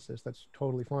hypothesis. That's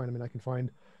totally fine. I mean, I can find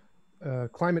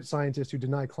climate scientists who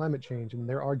deny climate change, and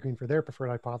they're arguing for their preferred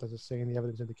hypothesis, saying the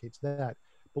evidence indicates that.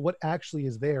 But what actually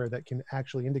is there that can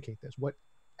actually indicate this? What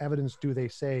evidence do they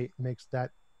say makes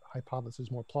that hypothesis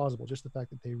more plausible? Just the fact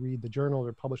that they read the journal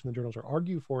or publish in the journals or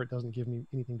argue for it doesn't give me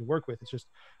anything to work with. It's just,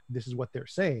 this is what they're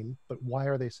saying, but why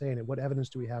are they saying it? What evidence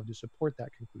do we have to support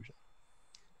that conclusion?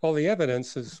 Well, the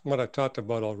evidence is what I've talked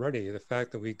about already. The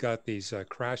fact that we got these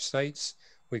crash sites,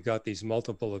 we got these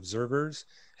multiple observers.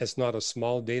 It's not a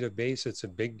small database, it's a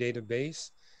big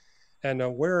database.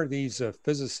 And where these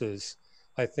physicists,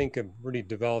 I think, have really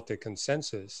developed a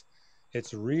consensus,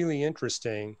 it's really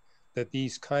interesting that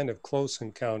these kind of close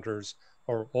encounters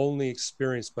are only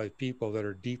experienced by people that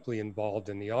are deeply involved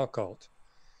in the occult.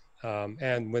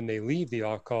 And when they leave the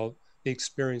occult, the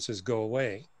experiences go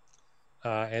away.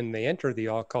 And they enter the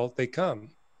occult, they come.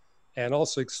 And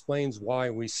also explains why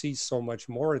we see so much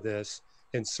more of this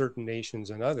in certain nations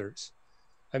and others.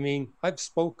 I mean, I've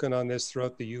spoken on this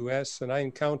throughout the US, and I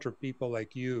encounter people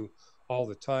like you all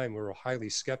the time who are highly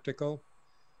skeptical.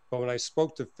 But when I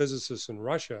spoke to physicists in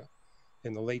Russia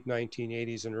in the late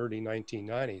 1980s and early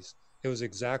 1990s, it was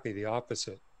exactly the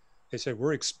opposite. They said,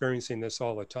 we're experiencing this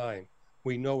all the time.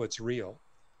 We know it's real.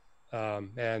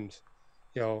 And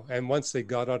once they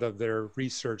got out of their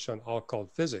research on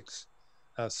occult physics,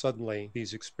 suddenly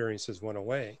these experiences went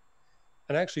away.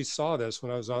 And I actually saw this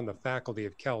when I was on the faculty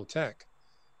of Caltech.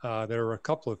 There were a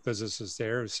couple of physicists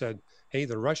there who said, hey,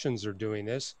 the Russians are doing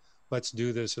this, let's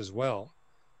do this as well.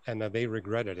 And they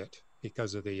regretted it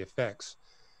because of the effects.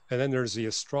 And then there's the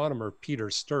astronomer Peter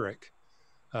Sturrock.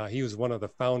 He was one of the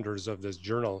founders of this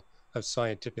journal of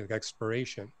scientific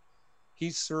exploration. He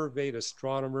surveyed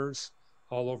astronomers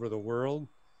all over the world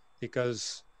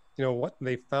because, what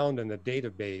they found in the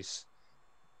database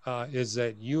is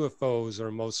that UFOs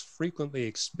are most frequently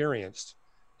experienced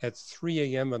at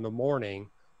 3 a.m. in the morning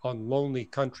on lonely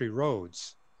country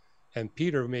roads. And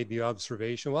Peter made the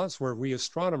observation, well, that's where we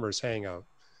astronomers hang out.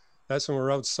 That's when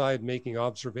we're outside making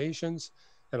observations,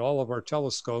 and all of our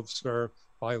telescopes are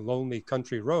by lonely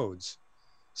country roads.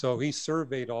 So he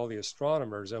surveyed all the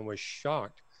astronomers and was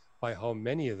shocked by how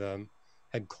many of them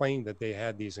had claimed that they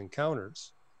had these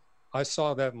encounters. I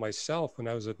saw that myself when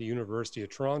I was at the University of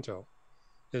Toronto,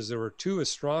 is there were 2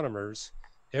 astronomers,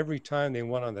 every time they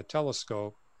went on the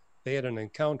telescope, they had an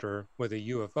encounter with a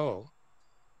UFO.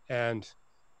 And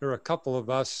there were a couple of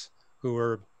us who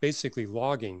were basically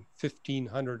logging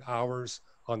 1,500 hours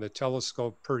on the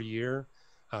telescope per year,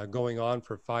 going on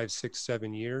for 5, 6,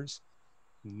 7 years.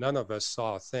 None of us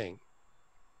saw a thing.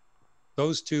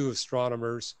 Those 2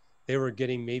 astronomers, they were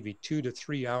getting maybe 2 to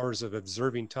 3 hours of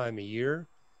observing time a year.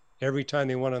 Every time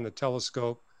they went on the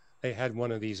telescope, they had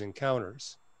one of these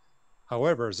encounters.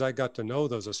 However, as I got to know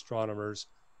those astronomers,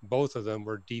 both of them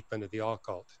were deep into the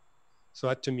occult. So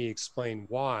that to me explained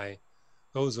why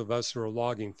those of us who are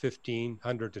logging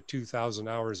 1,500 to 2,000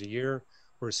 hours a year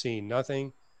were seeing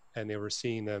nothing, and they were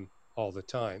seeing them all the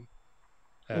time.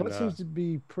 And what seems to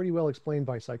be pretty well explained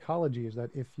by psychology is that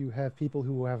if you have people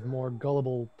who have more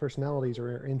gullible personalities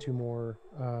or are into more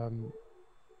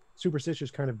superstitious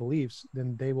kind of beliefs,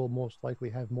 then they will most likely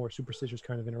have more superstitious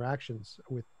kind of interactions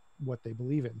with what they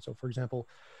believe in. So, for example,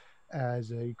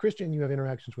 as a Christian, you have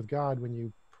interactions with God when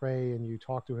you pray and you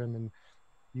talk to him and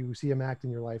you see him act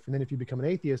in your life. And then if you become an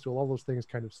atheist, well, all those things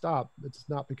kind of stop. It's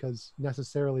not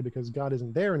necessarily because God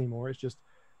isn't there anymore. It's just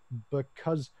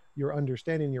because your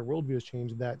understanding, your worldview has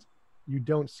changed, that you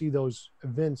don't see those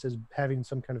events as having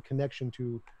some kind of connection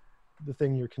to the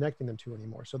thing you're connecting them to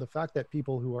anymore. So the fact that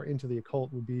people who are into the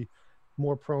occult would be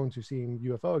more prone to seeing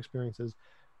UFO experiences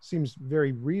seems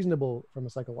very reasonable from a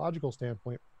psychological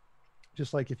standpoint.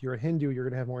 Just like if you're a Hindu, you're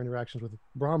going to have more interactions with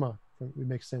Brahma. It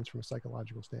makes sense from a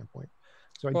psychological standpoint.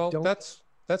 So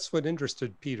that's what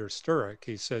interested Peter Sturrock.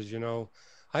 He says,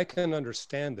 I can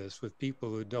understand this with people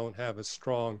who don't have a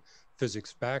strong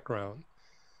physics background,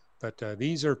 but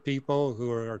these are people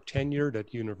who are tenured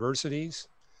at universities,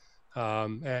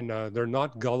 and they're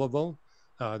not gullible.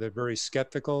 They're very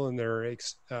skeptical in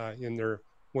their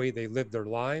way they live their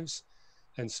lives.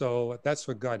 And so that's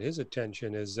what got his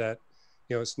attention, is that,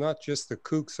 it's not just the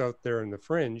kooks out there in the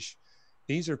fringe.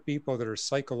 These are people that are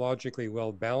psychologically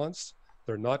well balanced.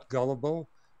 They're not gullible.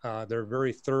 They're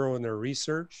very thorough in their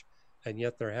research, and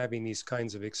yet they're having these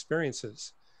kinds of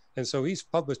experiences. And so he's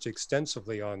published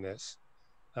extensively on this.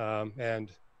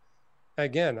 And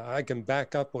again, I can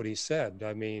back up what he said.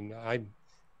 I mean,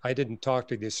 I didn't talk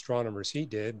to the astronomers he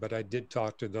did, but I did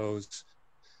talk to those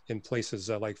in places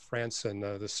like France and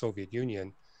the Soviet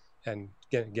Union, and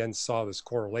again saw this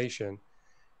correlation.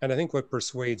 And I think what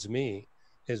persuades me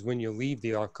is when you leave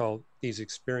the occult, these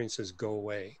experiences go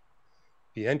away.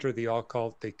 If you enter the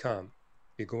occult, they come.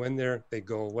 You go in there, they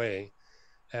go away.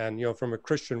 And, from a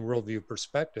Christian worldview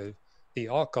perspective, the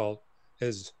occult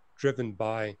is driven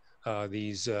by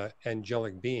these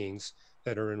angelic beings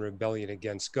that are in rebellion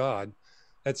against God.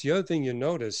 That's the other thing you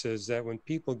notice, is that when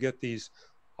people get these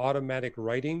automatic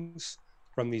writings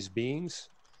from these beings,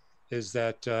 is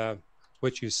that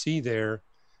what you see there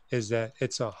is that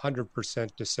it's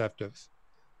 100% deceptive.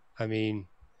 I mean,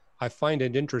 I find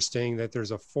it interesting that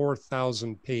there's a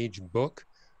 4,000-page book,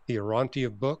 the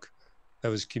Urantia book, that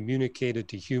was communicated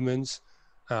to humans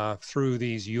through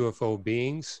these UFO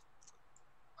beings.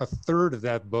 A third of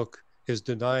that book is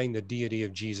denying the deity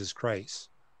of Jesus Christ.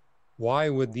 Why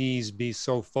would these be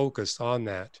so focused on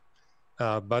that?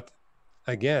 But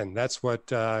again, that's what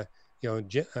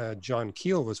John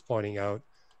Keel was pointing out,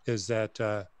 is that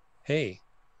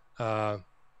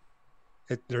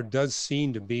there does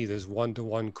seem to be this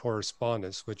one-to-one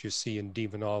correspondence, which you see in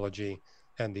demonology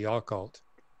and the occult.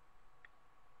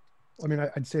 I mean,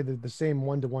 I'd say that the same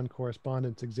one-to-one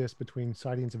correspondence exists between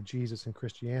sightings of Jesus and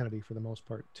Christianity for the most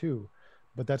part too.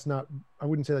 But I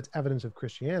wouldn't say that's evidence of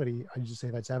Christianity. I just say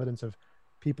that's evidence of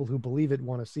people who believe it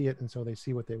want to see it, and so they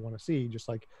see what they want to see. Just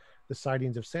like the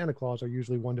sightings of Santa Claus are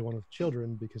usually one-to-one with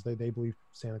children because they believe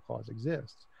Santa Claus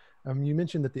exists. You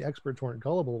mentioned that the experts weren't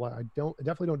gullible. I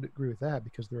definitely don't agree with that,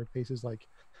 because there are cases like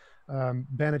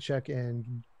Banachek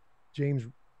and James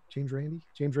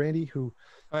Randi, who,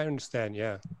 I understand,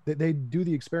 yeah. They do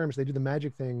the experiments, they do the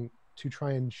magic thing to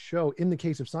try and show, in the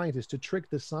case of scientists, to trick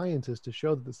the scientists, to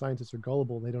show that the scientists are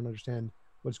gullible. They don't understand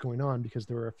what's going on, because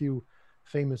there are a few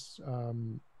famous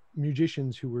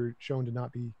musicians who were shown to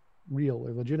not be real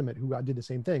or legitimate, who did the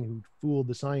same thing, who fooled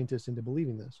the scientists into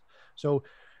believing this. So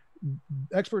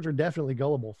experts are definitely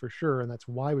gullible for sure, and that's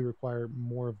why we require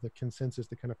more of the consensus,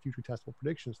 the kind of future testable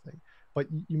predictions thing. But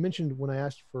you mentioned, when I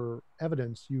asked for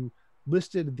evidence, you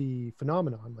listed the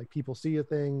phenomenon, like people see a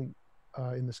thing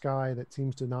in the sky that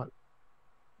seems to not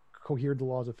cohere the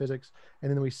laws of physics,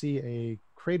 and then we see a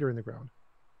crater in the ground.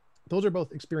 Those are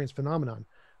both experienced phenomenon,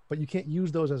 but you can't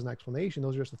use those as an explanation.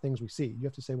 Those are just the things we see. You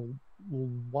have to say, well,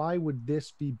 why would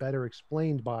this be better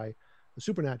explained by the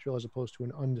supernatural as opposed to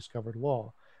an undiscovered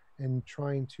law? And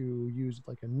trying to use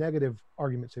like a negative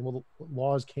argument, saying, well, the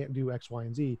laws can't do X, Y,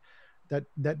 and Z,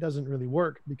 that doesn't really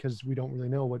work, because we don't really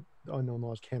know what the unknown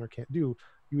laws can or can't do.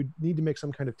 You would need to make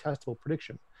some kind of testable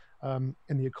prediction. And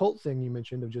the occult thing you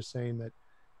mentioned, of just saying that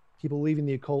people leaving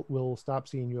the occult will stop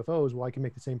seeing UFOs. Well, I can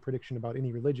make the same prediction about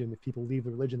any religion. If people leave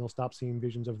the religion, they'll stop seeing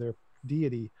visions of their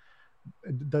deity.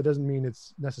 That doesn't mean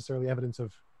it's necessarily evidence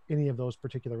of any of those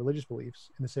particular religious beliefs.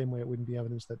 In the same way, it wouldn't be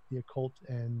evidence that the occult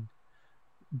and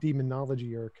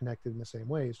demonology are connected in the same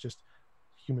way. It's just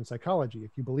human psychology.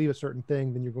 If you believe a certain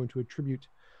thing, then you're going to attribute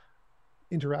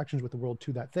interactions with the world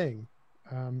to that thing.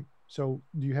 So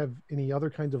do you have any other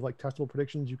kinds of like testable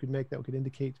predictions you could make that could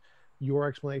indicate your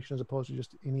explanation as opposed to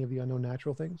just any of the unknown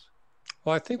natural things?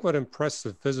 Well, I think what impressed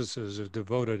the physicists who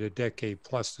devoted a decade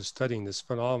plus to studying this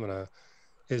phenomena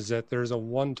is that there's a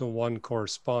one-to-one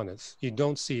correspondence. You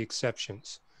don't see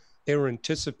exceptions. They were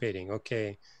anticipating,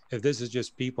 okay, if this is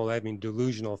just people having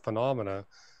delusional phenomena,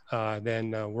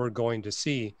 then we're going to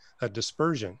see a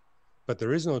dispersion. but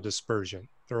there is no dispersion.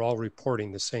 They're all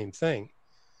reporting the same thing.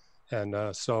 And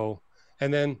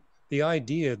and then the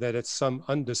idea that it's some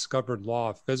undiscovered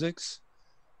law of physics,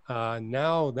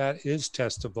 now that is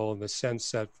testable in the sense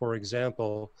that, for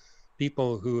example,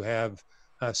 people who have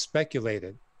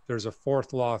speculated there's a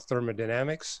fourth law of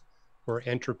thermodynamics where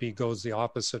entropy goes the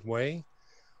opposite way.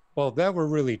 Well, if that were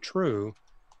really true,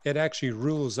 it actually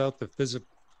rules out the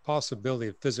possibility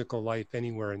of physical life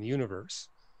anywhere in the universe.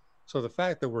 So the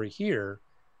fact that we're here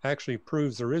actually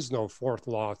proves there is no fourth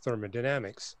law of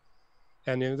thermodynamics.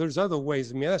 And there's other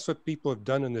ways. I mean, that's what people have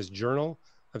done in this journal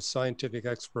of scientific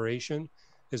exploration,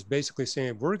 is basically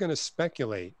saying, if we're going to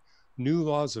speculate new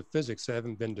laws of physics that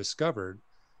haven't been discovered,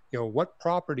 what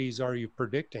properties are you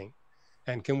predicting?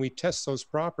 And can we test those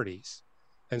properties?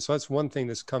 And so that's one thing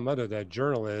that's come out of that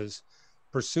journal, is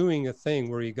pursuing a thing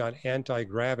where you got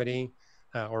anti-gravity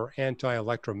or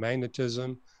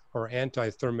anti-electromagnetism or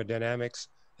anti-thermodynamics.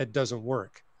 That doesn't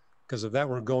work, because if that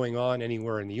were going on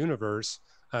anywhere in the universe,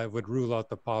 it would rule out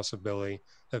the possibility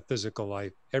of physical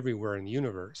life everywhere in the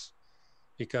universe.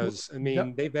 Because, I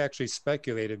mean, they've actually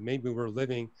speculated maybe we're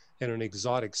living in an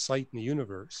exotic site in the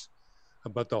universe,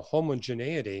 but the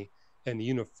homogeneity and the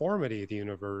uniformity of the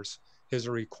universe is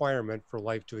a requirement for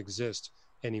life to exist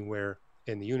anywhere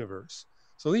in the universe.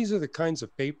 So these are the kinds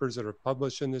of papers that are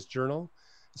published in this journal.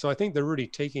 So I think they're really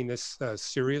taking this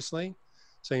seriously,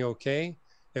 saying, okay,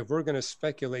 if we're going to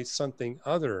speculate something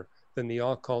other than the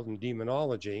occult and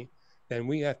demonology, then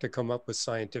we have to come up with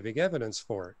scientific evidence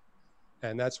for it.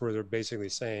 And that's where they're basically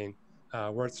saying,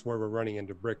 that's where we're running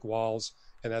into brick walls.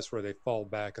 And that's where they fall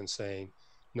back and saying,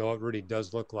 no, it really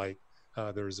does look like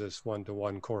there's this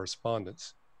one-to-one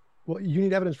correspondence. Well, you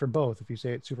need evidence for both. If you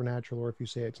say it's supernatural or if you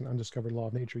say it's an undiscovered law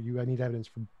of nature, you need evidence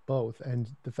for both. And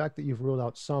the fact that you've ruled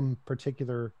out some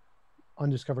particular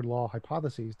undiscovered law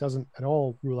hypotheses doesn't at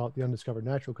all rule out the undiscovered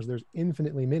natural, because there's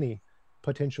infinitely many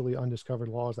potentially undiscovered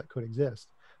laws that could exist.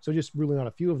 So just ruling out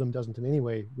a few of them doesn't in any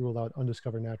way rule out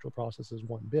undiscovered natural processes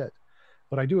one bit.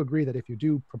 But I do agree that if you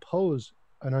do propose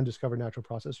an undiscovered natural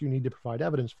process, you need to provide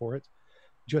evidence for it.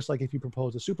 Just like if you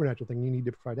propose a supernatural thing, you need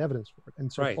to provide evidence for it.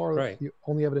 And so far, the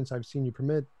only evidence I've seen you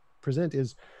present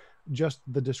is just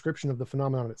the description of the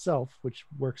phenomenon itself, which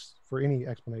works for any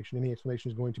explanation. Any explanation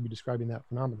is going to be describing that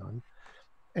phenomenon,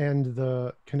 and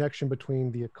the connection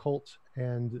between the occult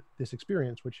and this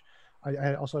experience, which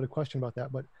I also had a question about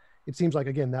that, but it seems like,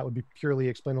 again, that would be purely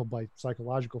explainable by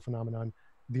psychological phenomenon.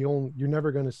 You're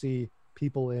never going to see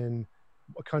people in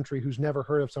a country who's never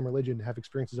heard of some religion have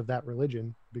experiences of that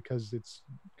religion, because it's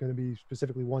going to be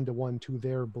specifically one-to-one to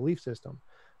their belief system.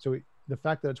 So the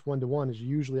fact that it's one-to-one is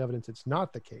usually evidence it's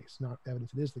not the case, not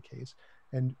evidence it is the case.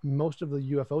 And most of the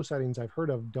UFO sightings I've heard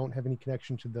of don't have any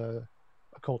connection to the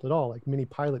occult at all. Like, many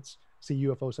pilots see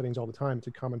UFO sightings all the time. It's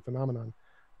a common phenomenon.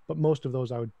 But most of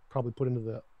those I would probably put into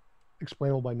the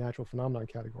explainable by natural phenomenon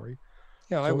category.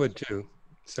 Yeah, I would too.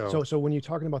 So when you're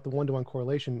talking about the one-to-one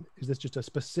correlation, is this just a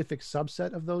specific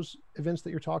subset of those events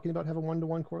that you're talking about have a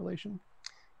one-to-one correlation?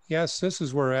 Yes, this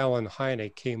is where Alan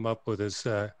Hynek came up with his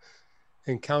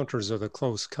encounters of the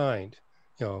close kind,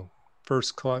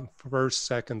 first,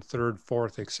 second, third,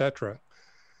 fourth, etc.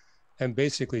 And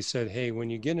basically said, hey, when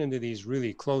you get into these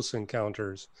really close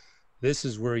encounters, this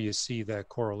is where you see that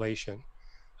correlation.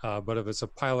 But if it's a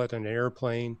pilot in an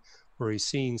airplane where he's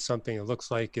seeing something that looks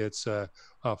like it's 4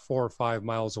 or 5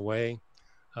 miles away,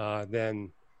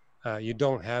 then you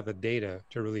don't have the data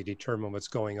to really determine what's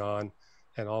going on.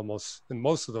 And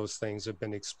most of those things have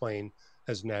been explained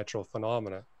as natural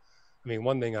phenomena. I mean,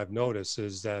 one thing I've noticed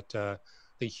is that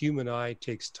the human eye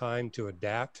takes time to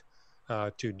adapt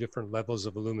to different levels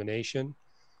of illumination.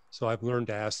 So I've learned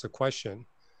to ask the question,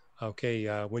 okay,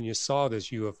 when you saw this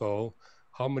UFO,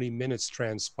 how many minutes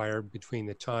transpired between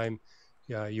the time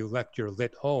you left your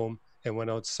lit home and went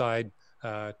outside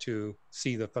to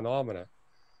see the phenomena?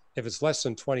 If it's less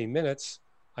than 20 minutes,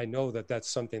 I know that that's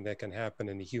something that can happen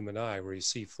in the human eye, where you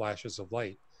see flashes of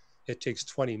light. It takes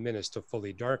 20 minutes to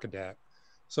fully dark adapt.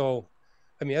 So,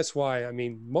 I mean, that's why, I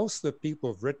mean, most of the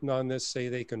people who've written on this say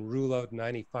they can rule out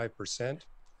 95%.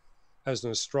 As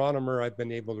an astronomer, I've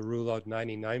been able to rule out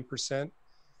 99%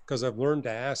 because I've learned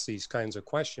to ask these kinds of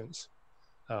questions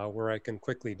where I can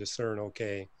quickly discern,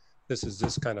 okay, this is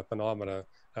this kind of phenomena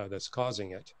that's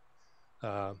causing it.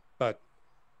 But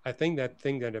I think that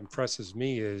thing that impresses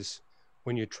me is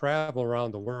when you travel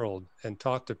around the world and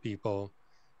talk to people,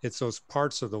 it's those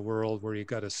parts of the world where you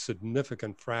got a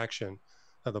significant fraction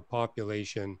of the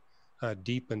population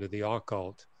deep into the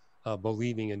occult,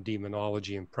 believing in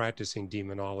demonology and practicing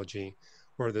demonology,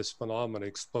 where this phenomena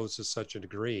explodes to such a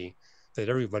degree that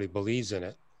everybody believes in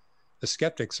it. The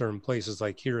skeptics are in places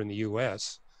like here in the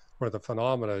US, where the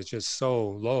phenomena is just so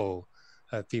low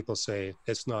that people say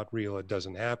it's not real, it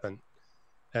doesn't happen.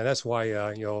 And that's why,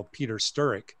 Peter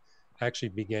Sturrock actually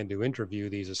began to interview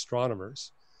these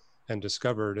astronomers and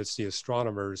discovered it's the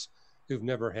astronomers who've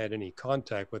never had any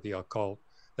contact with the occult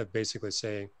that basically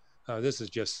say, this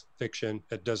is just fiction,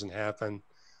 it doesn't happen.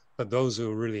 But those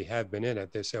who really have been in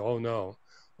it, they say, oh no,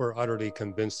 we're utterly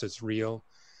convinced it's real.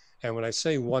 And when I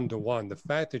say one-to-one, the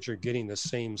fact that you're getting the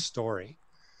same story,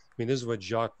 I mean, this is what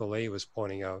Jacques Vallée was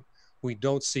pointing out. We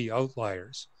don't see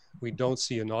outliers. We don't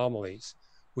see anomalies.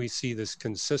 We see this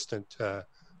consistent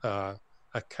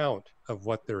account of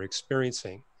what they're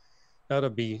experiencing. Now, to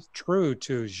be true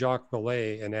to Jacques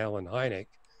Vallée and Allen Hynek,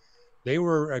 they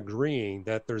were agreeing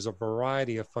that there's a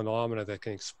variety of phenomena that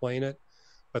can explain it,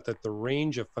 but that the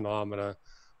range of phenomena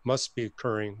must be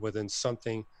occurring within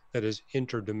something that is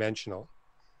interdimensional.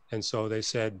 And so they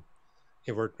said,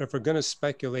 if we're going to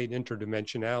speculate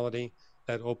interdimensionality,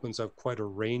 that opens up quite a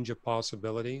range of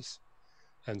possibilities.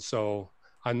 And so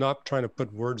I'm not trying to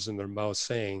put words in their mouth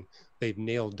saying they've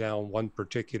nailed down one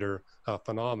particular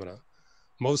phenomena.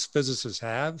 Most physicists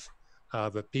have,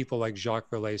 but people like Jacques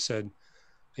Vallée said,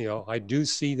 I do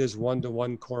see this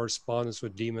one-to-one correspondence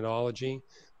with demonology,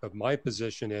 but my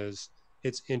position is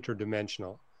it's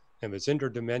interdimensional. And if it's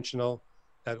interdimensional,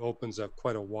 that opens up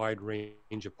quite a wide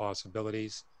range of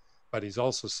possibilities. But he's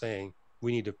also saying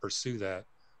we need to pursue that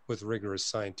with rigorous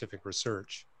scientific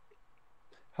research.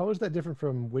 How is that different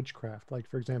from witchcraft? Like,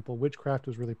 for example, witchcraft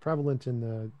was really prevalent in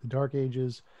the Dark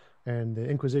Ages and the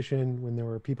Inquisition, when there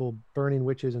were people burning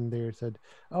witches and they said,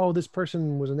 oh, this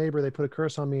person was a neighbor, they put a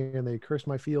curse on me and they cursed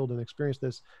my field and experienced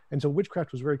this. And so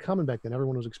witchcraft was very common back then.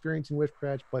 Everyone was experiencing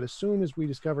witchcraft. But as soon as we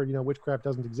discovered, witchcraft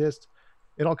doesn't exist,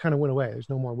 it all kind of went away. There's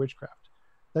no more witchcraft.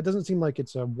 That doesn't seem like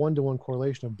it's a one-to-one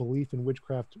correlation of belief in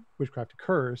witchcraft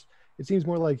occurs. It seems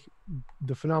more like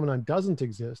the phenomenon doesn't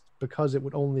exist because it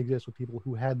would only exist with people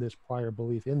who had this prior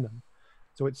belief in them.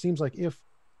 So it seems like if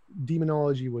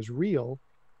demonology was real,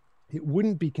 it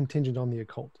wouldn't be contingent on the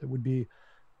occult. It would be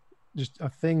just a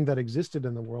thing that existed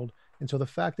in the world. And so the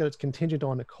fact that it's contingent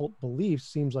on occult beliefs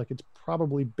seems like it's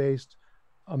probably based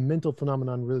a mental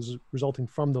phenomenon resulting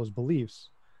from those beliefs,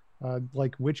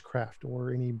 like witchcraft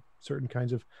or any certain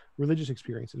kinds of religious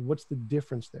experiences. What's the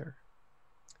difference there?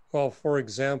 Well, for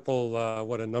example,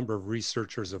 what a number of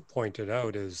researchers have pointed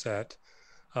out is that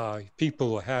people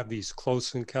who have these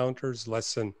close encounters,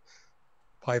 less than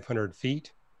 500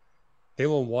 feet, they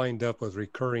will wind up with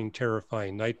recurring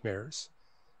terrifying nightmares.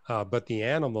 But the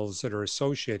animals that are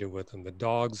associated with them, the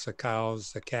dogs, the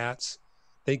cows, the cats,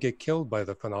 they get killed by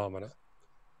the phenomena.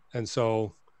 And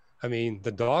so, I mean,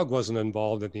 the dog wasn't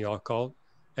involved in the occult,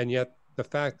 and yet the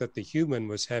fact that the human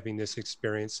was having this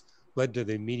experience led to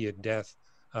the immediate death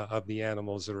of the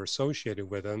animals that are associated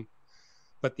with them.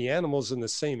 But the animals in the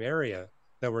same area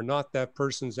that were not that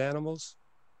person's animals,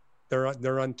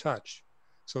 they're untouched.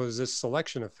 So there's this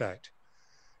selection effect.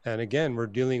 And again, we're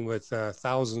dealing with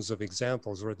thousands of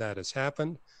examples where that has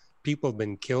happened. People have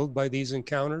been killed by these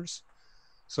encounters.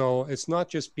 So it's not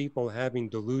just people having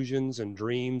delusions and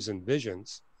dreams and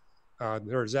visions.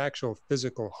 There's actual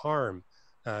physical harm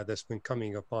that's been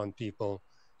coming upon people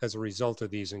as a result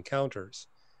of these encounters.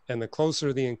 And the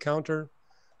closer the encounter,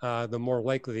 the more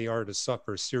likely they are to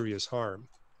suffer serious harm.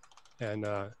 And,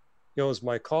 as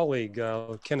my colleague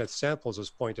Kenneth Samples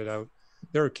has pointed out,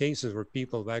 there are cases where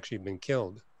people have actually been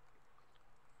killed.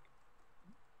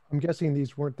 I'm guessing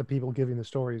these weren't the people giving the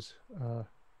stories.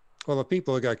 Well, the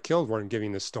people who got killed weren't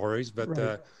giving the stories, but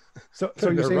right. So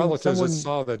their you're relatives that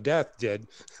saw the death did.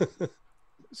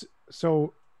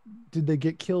 So did they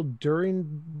get killed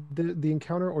during the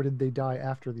encounter, or did they die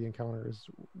after the encounter?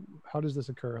 How does this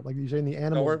occur? Like you're saying, the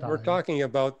animals we're talking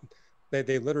about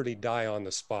they literally die on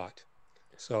the spot.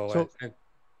 So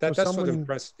that's what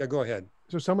impressed. Yeah, go ahead.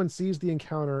 So someone sees the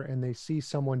encounter and they see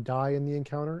someone die in the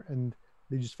encounter, and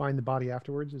they just find the body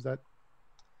afterwards. Is that?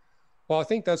 Well, I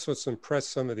think that's what's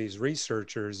impressed some of these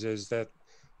researchers is that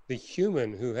the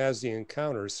human who has the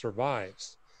encounter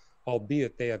survives,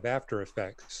 albeit they have after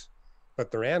effects.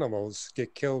 But their animals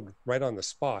get killed right on the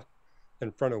spot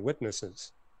in front of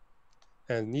witnesses.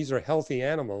 And these are healthy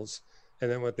animals. And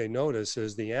then what they notice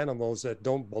is the animals that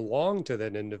don't belong to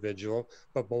that individual,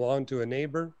 but belong to a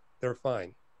neighbor, they're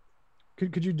fine.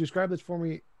 Could you describe this for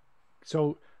me?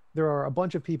 So there are a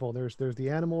bunch of people. There's the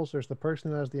animals, there's the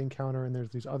person who has the encounter, and there's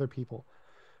these other people.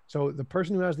 So the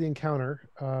person who has the encounter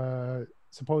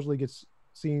supposedly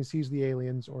sees the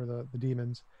aliens or the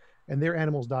demons, and their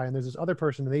animals die. And there's this other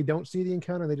person, and they don't see the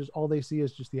encounter. And all they see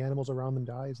is just the animals around them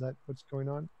die. Is that what's going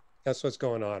on? That's what's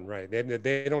going on, right?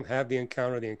 They don't have the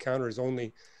encounter. The encounter is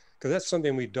only because that's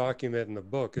something we document in the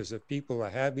book, is that people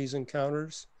that have these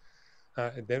encounters,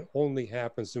 that only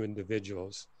happens to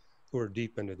individuals who are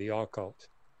deep into the occult.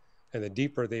 And the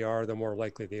deeper they are, the more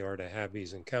likely they are to have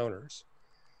these encounters.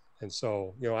 And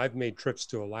so, you know, I've made trips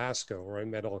to Alaska where I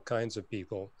met all kinds of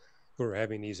people who are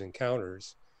having these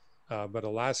encounters. But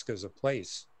Alaska is a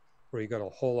place where you got a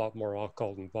whole lot more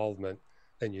occult involvement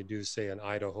than you do, say, in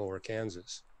Idaho or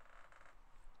Kansas.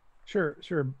 Sure,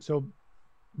 sure. So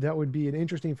that would be an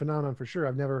interesting phenomenon for sure.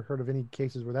 I've never heard of any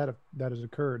cases where that has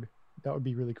occurred. That would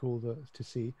be really cool to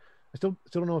see. I still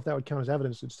don't know if that would count as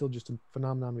evidence. It's still just a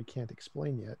phenomenon we can't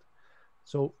explain yet.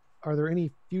 So are there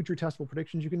any future testable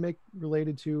predictions you can make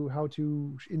related to how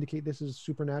to indicate this is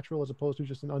supernatural as opposed to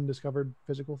just an undiscovered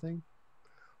physical thing?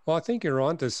 Well, I think you're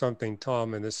onto something,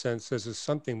 Tom, in the sense this is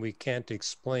something we can't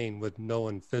explain with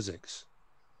known physics.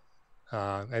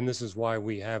 And this is why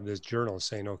we have this journal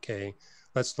saying, okay,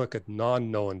 let's look at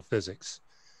non-known physics.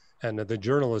 And the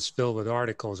journal is filled with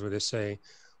articles where they say,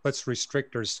 let's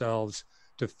restrict ourselves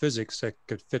to physics that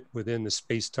could fit within the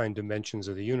space-time dimensions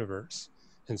of the universe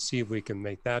and see if we can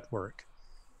make that work.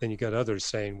 Then you got others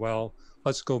saying, well,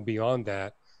 let's go beyond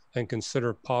that and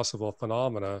consider possible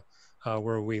phenomena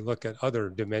where we look at other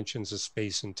dimensions of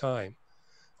space and time,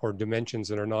 or dimensions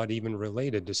that are not even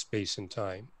related to space and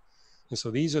time. And so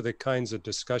these are the kinds of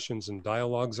discussions and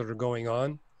dialogues that are going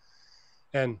on.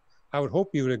 And I would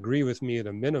hope you would agree with me at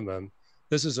a minimum,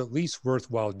 this is at least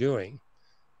worthwhile doing,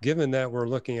 given that we're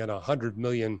looking at 100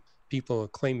 million people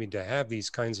claiming to have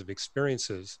these kinds of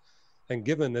experiences. And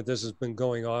given that this has been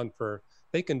going on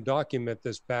they can document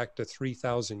this back to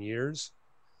 3,000 years.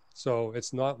 So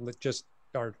it's not just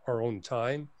our own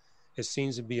time. It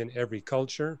seems to be in every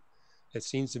culture. It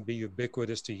seems to be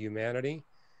ubiquitous to humanity.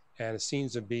 And it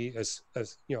seems to be as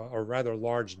you know, a rather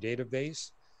large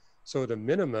database. So at a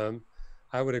minimum,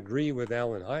 I would agree with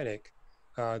Alan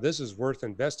Hynek. This is worth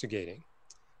investigating.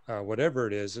 Whatever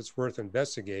it is, it's worth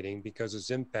investigating because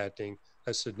it's impacting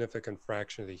a significant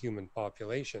fraction of the human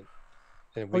population.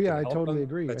 And if we can I help totally them,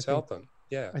 agree. let's help them.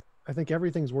 Yeah. I think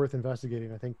everything's worth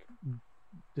investigating. I think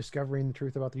discovering the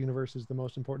truth about the universe is the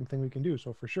most important thing we can do.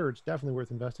 So for sure, it's definitely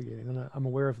worth investigating. And I'm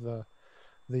aware of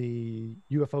the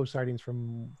UFO sightings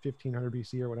from 1500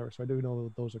 BC or whatever. So I do know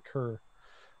that those occur.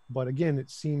 But again, it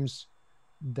seems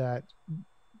that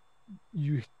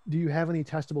do you have any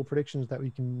testable predictions that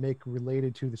we can make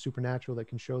related to the supernatural that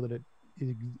can show that it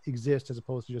exists, as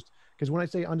opposed to just, because when I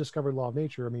say undiscovered law of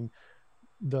nature, I mean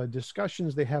the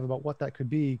discussions they have about what that could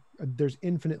be, there's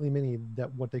infinitely many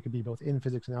that what they could be, both in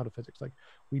physics and out of physics. Like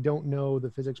we don't know the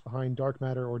physics behind dark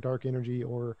matter or dark energy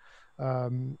or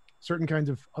certain kinds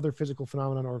of other physical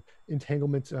phenomena or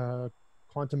entanglement,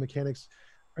 quantum mechanics,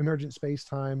 emergent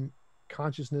space-time,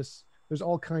 consciousness. There's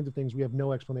all kinds of things we have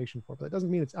no explanation for, but that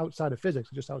doesn't mean it's outside of physics.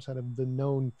 It's just outside of the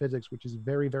known physics, which is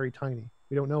very, very tiny.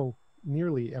 We don't know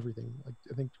nearly everything. Like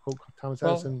I think, quote Thomas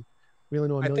Edison, we only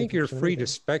know a million. I think you're free to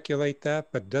speculate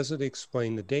that, but does it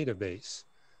explain the database?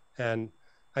 And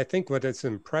I think what is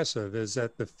impressive is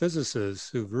that the physicists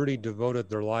who've really devoted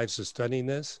their lives to studying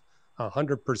this,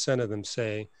 100% of them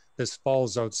say this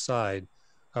falls outside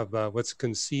of what's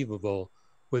conceivable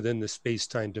within the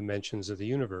space-time dimensions of the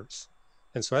universe.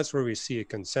 And so that's where we see a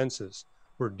consensus.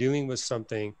 We're dealing with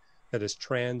something that is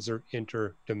trans or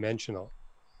interdimensional.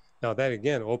 Now that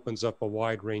again opens up a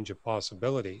wide range of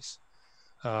possibilities.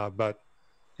 But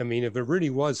I mean, if it really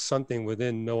was something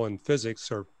within known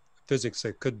physics or physics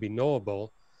that could be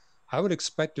knowable, I would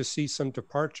expect to see some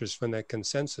departures from that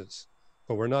consensus,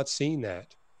 but we're not seeing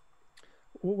that.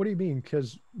 What do you mean?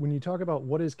 Because when you talk about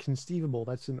what is conceivable,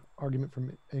 that's an argument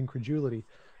from incredulity.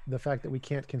 The fact that we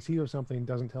can't conceive of something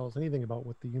doesn't tell us anything about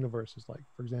what the universe is like.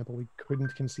 For example, we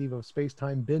couldn't conceive of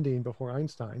space-time bending before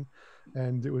Einstein,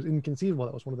 and it was inconceivable.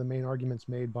 That was one of the main arguments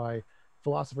made by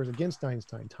philosophers against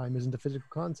Einstein. Time isn't a physical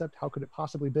concept. How could it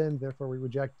possibly bend? Therefore, we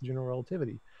reject general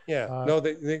relativity. Yeah, no,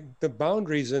 the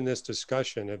boundaries in this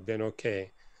discussion have been, okay,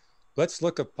 let's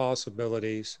look at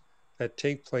possibilities that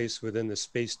take place within the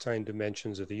space-time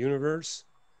dimensions of the universe,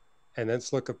 and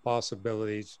let's look at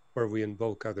possibilities where we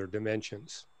invoke other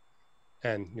dimensions.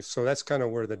 And so that's kind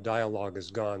of where the dialogue has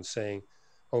gone, saying,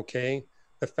 okay,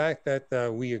 the fact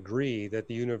that we agree that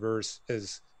the universe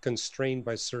is constrained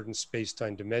by certain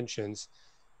space-time dimensions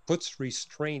puts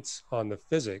restraints on the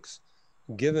physics,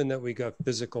 given that we got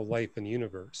physical life in the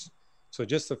universe. So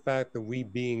just the fact that we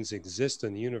beings exist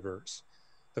in the universe,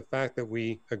 the fact that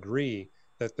we agree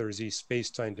that there's these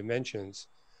space-time dimensions,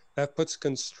 that puts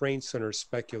constraints on our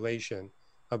speculation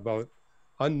about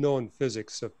unknown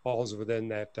physics that falls within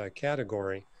that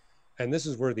category. And this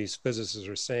is where these physicists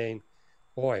are saying,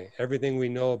 boy, everything we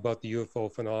know about the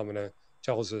UFO phenomena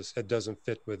tells us it doesn't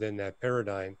fit within that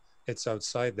paradigm. It's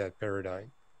outside that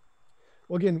paradigm.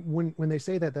 Well, again, when they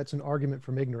say that, that's an argument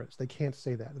from ignorance. They can't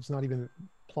say that. It's not even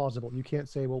plausible. You can't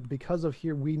say, well, because of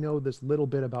here, we know this little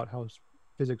bit about how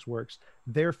physics works.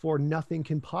 Therefore, nothing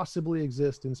can possibly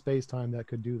exist in space-time that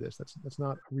could do this. That's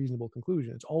not a reasonable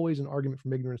conclusion. It's always an argument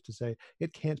from ignorance to say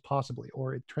it can't possibly,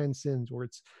 or it transcends, or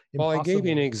it's impossible. Well, I gave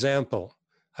you an example.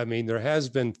 I mean, there has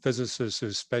been physicists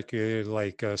who speculated,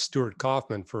 like Stuart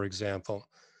Kauffman, for example,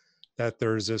 that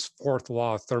there's this fourth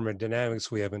law of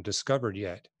thermodynamics we haven't discovered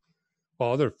yet.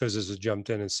 Well, other physicists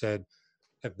jumped in and said,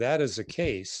 if that is the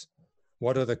case,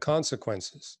 what are the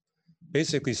consequences?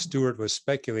 Basically, Stuart was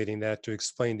speculating that to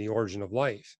explain the origin of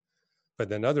life. But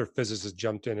then other physicists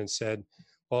jumped in and said,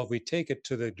 well, if we take it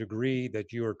to the degree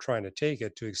that you are trying to take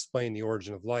it to explain the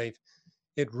origin of life,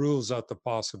 it rules out the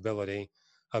possibility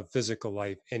of physical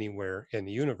life anywhere in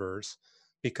the universe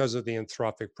because of the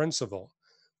anthropic principle.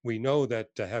 We know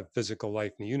that to have physical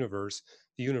life in the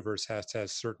universe has to have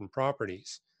certain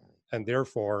properties. And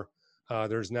therefore,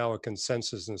 there's now a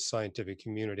consensus in the scientific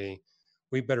community.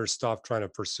 We better stop trying to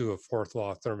pursue a fourth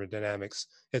law of thermodynamics.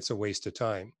 It's a waste of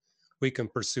time. We can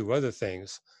pursue other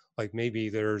things, like maybe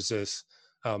there's this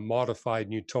modified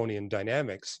Newtonian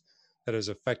dynamics that is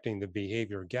affecting the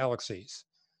behavior of galaxies.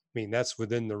 I mean, that's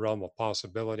within the realm of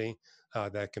possibility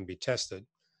that can be tested.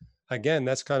 Again,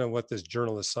 that's kind of what this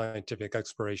journal of scientific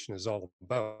exploration is all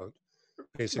about.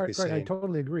 Basically saying, I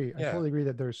totally agree. Yeah. I totally agree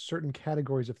that there's certain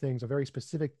categories of things, a very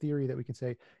specific theory that we can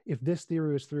say, if this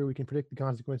theory is through, we can predict the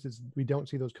consequences. We don't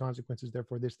see those consequences,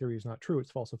 therefore this theory is not true.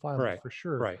 It's falsifiable for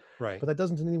sure. Right. But that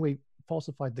doesn't in any way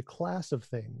falsify the class of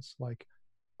things, like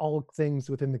all things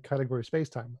within the category of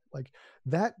space-time. Like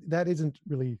that isn't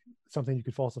really something you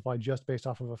could falsify just based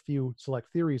off of a few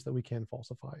select theories that we can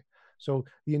falsify. So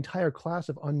the entire class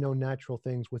of unknown natural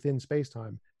things within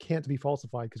space-time can't be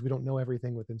falsified because we don't know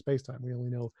everything within space-time. We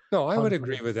only know. No, I would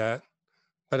agree with that.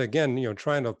 But again,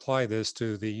 trying to apply this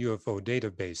to the UFO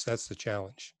database, that's the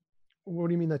challenge. What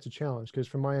do you mean that's a challenge? Because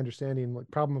from my understanding, like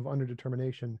problem of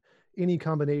underdetermination, any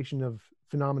combination of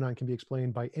phenomenon can be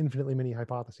explained by infinitely many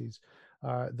hypotheses.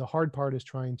 The hard part is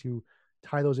trying to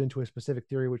tie those into a specific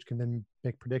theory, which can then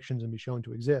make predictions and be shown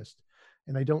to exist.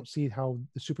 And I don't see how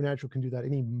the supernatural can do that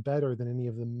any better than any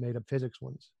of the made-up physics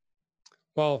ones.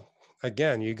 Well,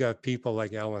 again, you got people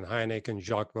like Alan Hynek and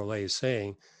Jacques Vallée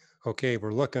saying, okay,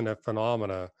 we're looking at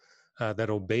phenomena that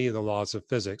obey the laws of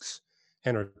physics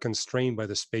and are constrained by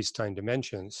the space-time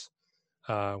dimensions.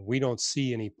 We don't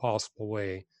see any possible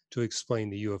way to explain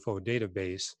the UFO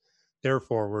database.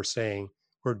 Therefore, we're saying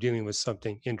we're dealing with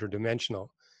something interdimensional.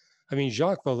 I mean,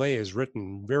 Jacques Vallée has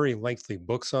written very lengthy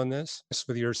books on this.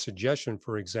 With your suggestion,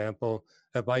 for example,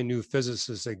 if I knew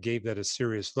physicists that gave that a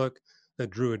serious look, that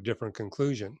drew a different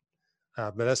conclusion.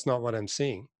 But that's not what I'm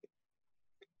seeing.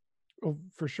 Oh,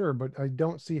 for sure, but I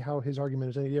don't see how his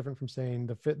argument is any different from saying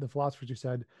the philosophers who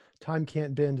said time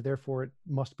can't bend, therefore it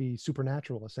must be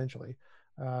supernatural, essentially.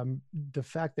 The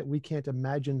fact that we can't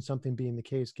imagine something being the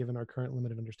case, given our current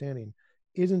limited understanding,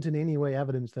 isn't in any way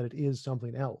evidence that it is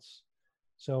something else.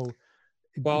 So,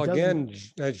 well, again,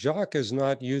 Jacques is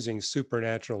not using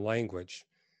supernatural language.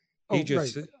 He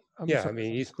just, right. I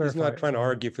mean, he's not trying to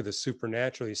argue for the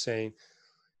supernatural. He's saying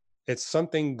it's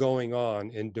something going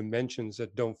on in dimensions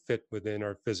that don't fit within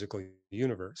our physical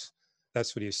universe.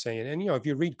 That's what he's saying. And, if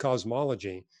you read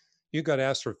cosmology, you got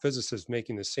astrophysicists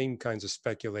making the same kinds of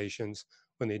speculations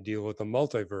when they deal with the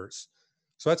multiverse.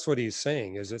 So that's what he's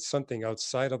saying, is it's something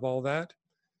outside of all that.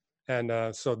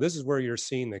 And so this is where you're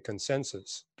seeing the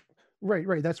consensus.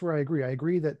 Right. That's where I agree. I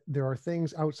agree that there are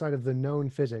things outside of the known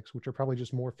physics, which are probably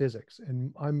just more physics.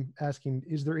 And I'm asking,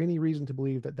 is there any reason to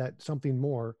believe that something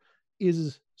more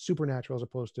is supernatural as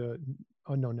opposed to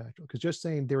unknown natural? Because just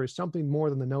saying there is something more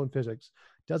than the known physics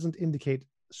doesn't indicate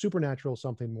supernatural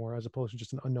something more as opposed to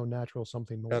just an unknown natural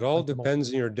something more. That all depends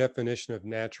on your definition of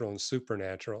natural and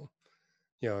supernatural.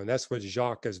 And that's what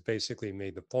Jacques has basically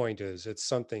made the point, is it's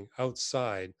something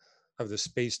outside of the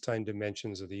space-time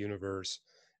dimensions of the universe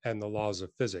and the laws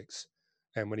of physics.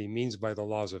 And what he means by the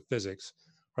laws of physics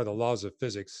are the laws of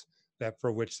physics that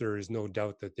for which there is no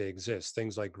doubt that they exist.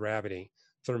 Things like gravity,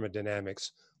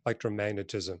 thermodynamics,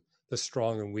 electromagnetism, the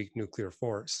strong and weak nuclear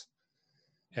force.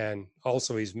 And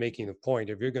also he's making the point,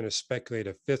 if you're going to speculate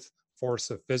a fifth force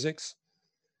of physics,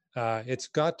 it's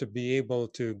got to be able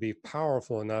to be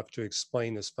powerful enough to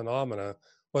explain this phenomena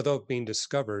without being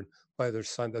discovered by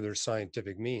other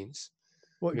scientific means.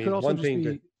 Well, it could also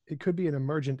it could be an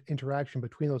emergent interaction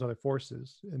between those other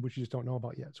forces, which you just don't know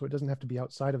about yet. So it doesn't have to be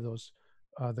outside of those,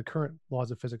 the current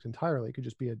laws of physics entirely. It could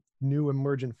just be a new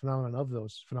emergent phenomenon of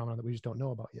those phenomena that we just don't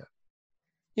know about yet.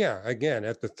 Yeah, again,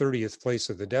 at the 30th place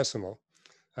of the decimal.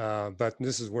 But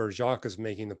this is where Jacques is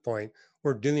making the point.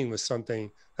 We're dealing with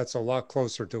something that's a lot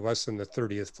closer to us than the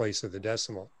 30th place of the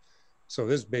decimal. So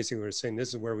this is basically, we're saying this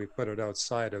is where we put it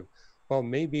outside of, well,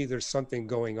 maybe there's something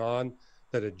going on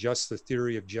that adjusts the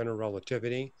theory of general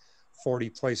relativity 40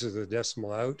 places of the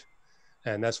decimal out.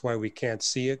 And that's why we can't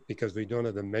see it, because we don't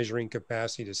have the measuring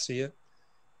capacity to see it.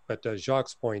 But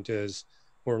Jacques' point is,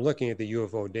 we're looking at the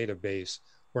UFO database.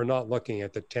 We're not looking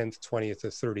at the 10th, 20th, or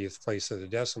 30th place of the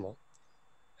decimal.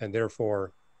 And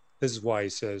therefore, this is why he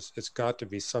says it's got to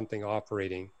be something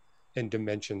operating in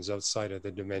dimensions outside of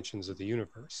the dimensions of the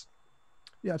universe.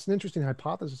 Yeah, it's an interesting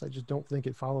hypothesis. I just don't think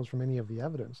it follows from any of the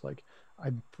evidence. Like,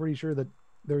 I'm pretty sure that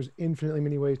there's infinitely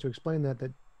many ways to explain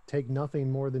that take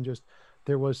nothing more than just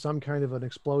there was some kind of an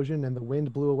explosion and the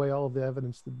wind blew away all of the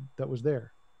evidence that was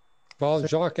there. Well,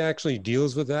 Jacques actually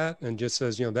deals with that and just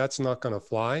says, that's not going to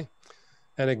fly.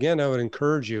 And again, I would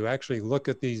encourage you actually look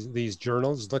at these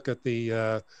journals, look at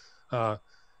the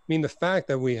fact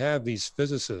that we have these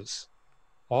physicists,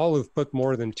 all who've put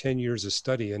more than 10 years of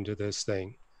study into this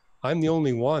thing. I'm the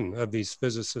only one of these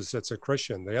physicists that's a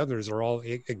Christian. The others are all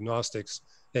agnostics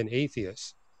and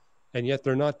atheists, and yet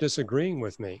they're not disagreeing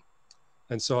with me.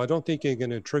 And so I don't think you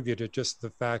can attribute it just to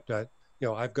the fact that,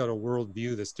 I've got a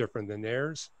worldview that's different than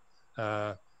theirs.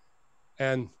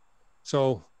 And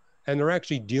they're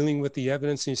actually dealing with the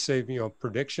evidence. And you say,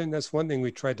 prediction, that's one thing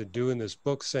we tried to do in this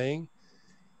book, saying,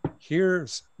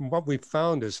 here's what we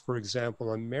found is, for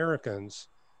example, Americans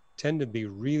tend to be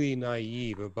really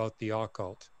naive about the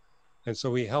occult. And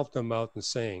so we helped them out in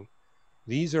saying,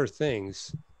 these are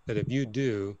things that if you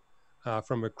do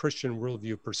from a Christian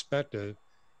worldview perspective,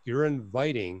 you're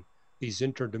inviting these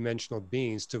interdimensional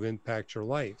beings to impact your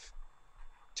life.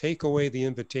 Take away the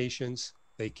invitations,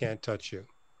 they can't touch you.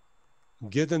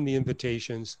 Give them the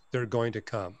invitations, they're going to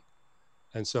come.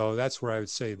 And so that's where I would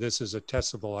say this is a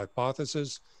testable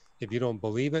hypothesis. If you don't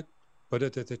believe it, put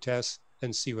it to the test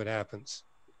and see what happens.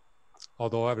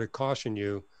 Although I would caution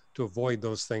you to avoid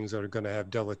those things that are going to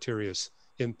have deleterious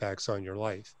impacts on your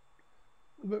life.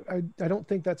 But I don't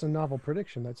think that's a novel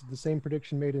prediction. That's the same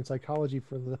prediction made in psychology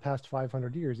for the past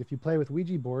 500 years. If you play with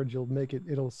Ouija boards,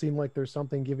 it'll seem like there's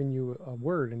something giving you a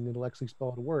word, and it'll actually spell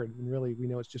out a word. And really, we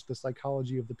know it's just the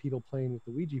psychology of the people playing with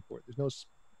the Ouija board. There's no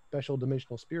special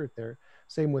dimensional spirit there.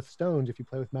 Same with stones. If you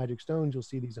play with magic stones, you'll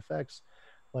see these effects.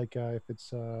 Like if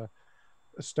it's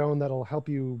a stone that'll help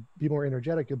you be more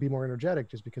energetic, you'll be more energetic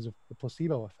just because of the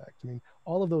placebo effect. I mean,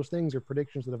 all of those things are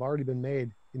predictions that have already been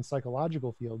made in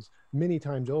psychological fields many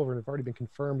times over and have already been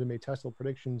confirmed and made testable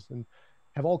predictions and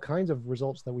have all kinds of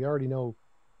results that we already know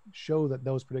show that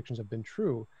those predictions have been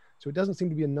true. So it doesn't seem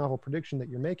to be a novel prediction that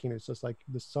you're making. It's just like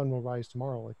the sun will rise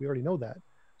tomorrow. Like, we already know that.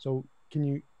 So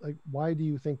why do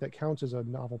you think that counts as a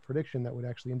novel prediction that would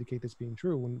actually indicate this being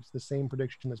true when it's the same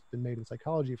prediction that's been made in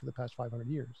psychology for the past 500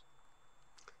 years?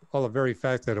 Well, the very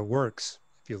fact that it works.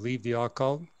 If you leave the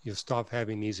occult, you stop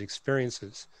having these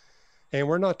experiences. And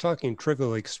we're not talking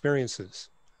trivial experiences.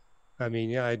 I mean,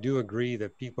 yeah, I do agree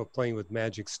that people playing with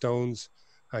magic stones,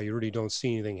 you really don't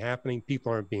see anything happening.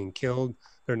 People aren't being killed.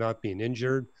 They're not being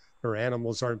injured. Their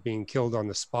animals aren't being killed on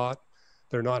the spot.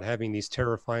 They're not having these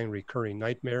terrifying recurring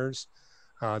nightmares.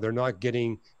 They're not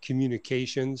getting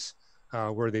communications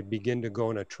where they begin to go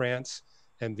in a trance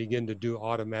and begin to do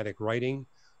automatic writing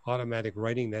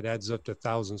that adds up to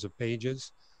thousands of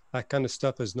pages. That kind of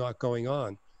stuff is not going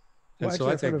on. And well, so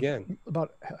actually, I think, again,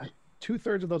 about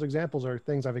 2/3 of those examples are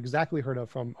things I've exactly heard of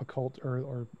from occult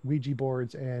or Ouija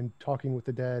boards and talking with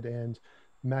the dead and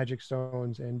magic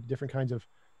stones and different kinds of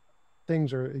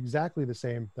things are exactly the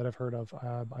same that I've heard of.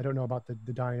 I don't know about the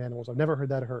dying animals. I've never heard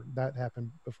that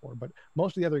happen before, but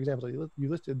most of the other examples that you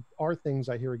listed are things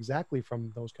I hear exactly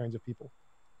from those kinds of people.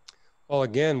 Well,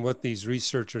 again, what these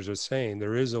researchers are saying,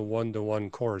 there is a one-to-one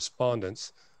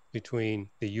correspondence between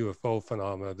the UFO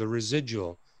phenomena, the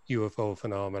residual UFO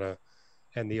phenomena,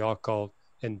 and the occult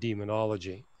and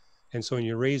demonology. And so when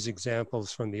you raise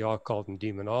examples from the occult and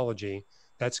demonology,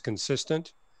 that's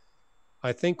consistent.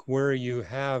 I think where you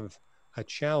have a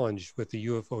challenge with the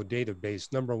UFO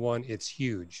database, number one, it's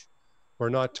huge. We're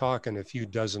not talking a few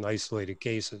dozen isolated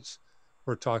cases.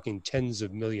 We're talking tens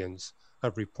of millions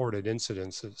of reported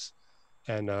incidences.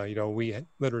 And, we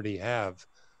literally have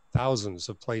thousands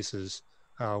of places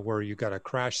where you got a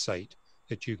crash site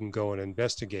that you can go and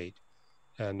investigate.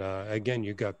 And again,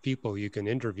 you got people you can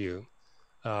interview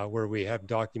where we have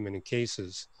documented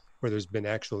cases where there's been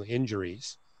actual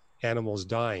injuries, animals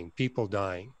dying, people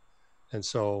dying. And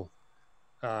so,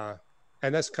 and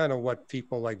that's kind of what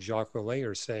people like Jacques Vallée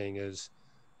are saying is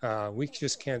we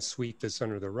just can't sweep this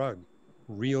under the rug.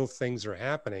 real things are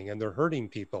happening and they're hurting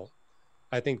people.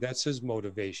 I think that's his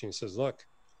motivation. He says, look,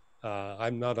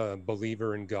 I'm not a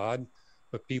believer in God,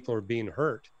 but people are being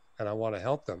hurt and I want to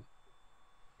help them.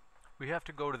 We have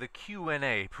to go to the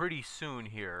Q&A pretty soon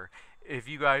here. If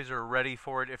you guys are ready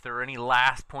for it, if there are any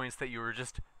last points that you were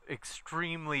just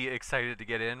extremely excited to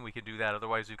get in, we can do that.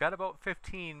 Otherwise, we've got about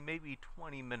 15, maybe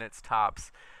 20 minutes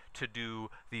tops to do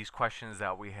these questions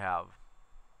that we have.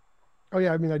 Oh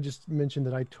yeah, I mean, I just mentioned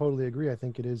that I totally agree. I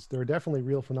think there are definitely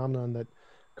real phenomenon that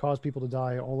cause people to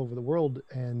die all over the world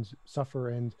and suffer,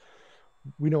 and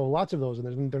we know lots of those,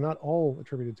 and they're not all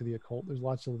attributed to the occult. There's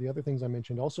lots of the other things I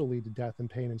mentioned also lead to death and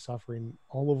pain and suffering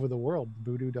all over the world.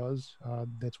 Voodoo does.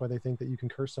 That's why they think that you can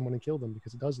curse someone and kill them,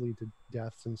 because it does lead to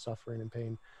deaths and suffering and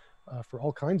pain for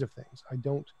all kinds of things.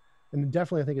 And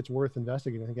definitely I think it's worth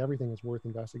investigating. I think everything is worth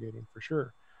investigating for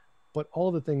sure. But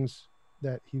all the things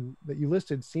that you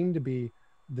listed seem to be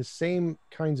the same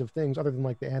kinds of things, other than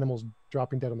like the animals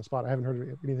dropping dead on the spot. I haven't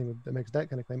heard of anything that makes that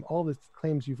kind of claim. All the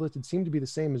claims you've listed seem to be the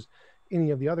same as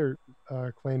any of the other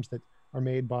claims that are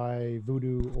made by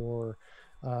voodoo or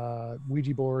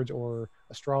Ouija boards or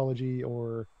astrology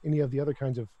or any of the other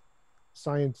kinds of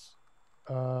science,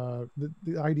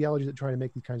 the ideologies that try to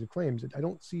make these kinds of claims. I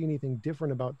don't see anything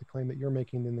different about the claim that you're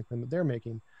making than the claim that they're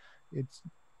making. It's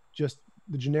just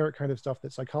the generic kind of stuff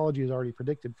that psychology has already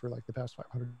predicted for like the past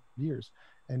 500 years.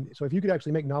 And so if you could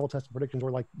actually make novel tested predictions,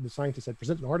 or like the scientist said,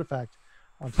 present an artifact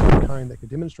of some kind that could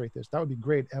demonstrate this, that would be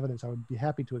great evidence. I would be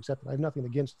happy to accept it. I have nothing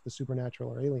against the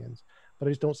supernatural or aliens, but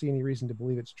I just don't see any reason to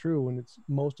believe it's true when it's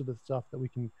most of the stuff that we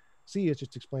can see is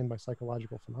just explained by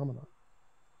psychological phenomena.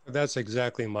 That's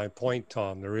exactly my point,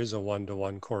 Tom. There is a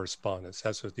one-to-one correspondence.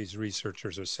 That's what these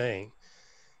researchers are saying.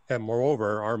 And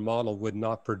moreover, our model would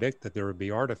not predict that there would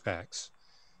be artifacts.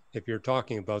 If you're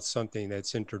talking about something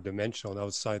that's interdimensional and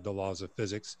outside the laws of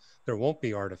physics, there won't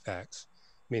be artifacts.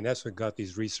 I mean, that's what got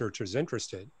these researchers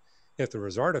interested. If there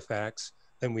was artifacts,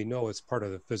 then we know it's part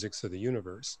of the physics of the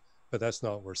universe, but that's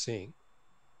not what we're seeing.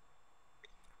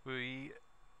 We,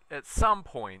 at some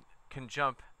point, can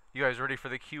jump. You guys ready for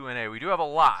the Q&A? We do have a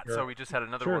lot, so we just had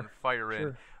another one fire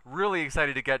in. Really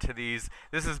excited to get to these.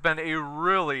 This has been a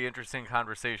really interesting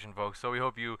conversation, folks, so we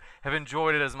hope you have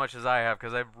enjoyed it as much as I have,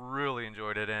 because I've really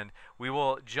enjoyed it, and we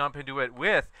will jump into it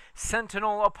with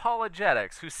Sentinel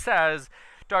Apologetics, who says,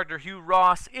 Dr. Hugh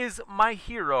Ross is my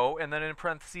hero, and then in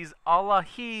parentheses,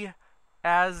 Allahi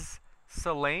as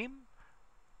Salam?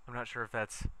 I'm not sure if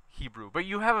that's Hebrew, but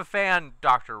you have a fan,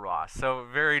 Dr. Ross, so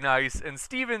very nice. And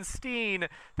Steven Steen,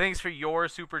 thanks for your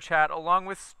super chat, along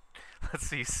with, let's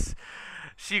see,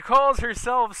 she calls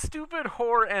herself Stupid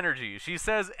Whore Energy. She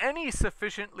says any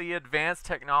sufficiently advanced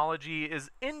technology is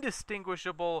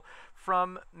indistinguishable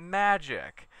from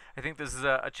magic. I think this is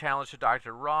a challenge to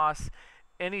Dr. Ross.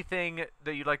 Anything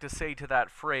that you'd like to say to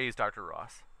that phrase, Dr.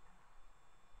 Ross?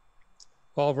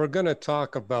 Well, we're going to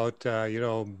talk about,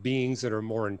 beings that are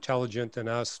more intelligent than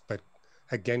us, but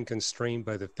again, constrained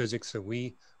by the physics that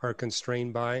we are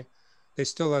constrained by. They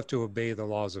still have to obey the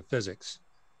laws of physics.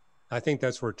 I think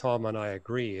that's where Tom and I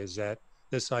agree, is that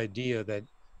this idea that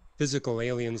physical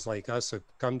aliens like us have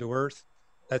come to Earth,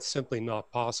 that's simply not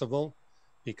possible,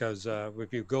 because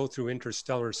if you go through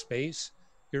interstellar space,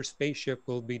 your spaceship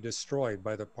will be destroyed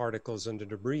by the particles and the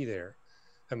debris there.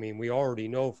 I mean, we already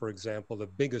know, for example, the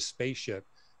biggest spaceship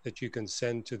that you can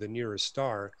send to the nearest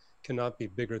star cannot be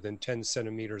bigger than 10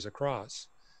 centimeters across,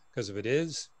 because if it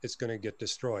is, it's going to get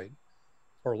destroyed.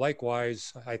 Or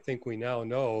likewise, I think we now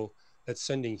know that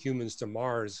sending humans to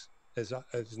Mars is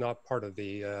not part of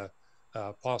the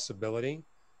possibility,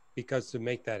 because to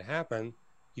make that happen,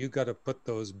 you got to put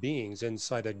those beings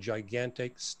inside a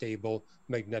gigantic, stable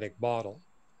magnetic bottle.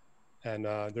 And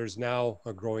there's now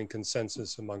a growing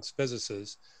consensus amongst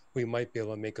physicists. We might be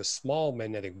able to make a small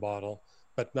magnetic bottle,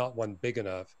 but not one big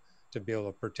enough to be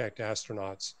able to protect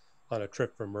astronauts on a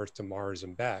trip from Earth to Mars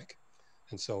and back.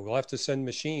 And so we'll have to send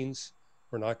machines.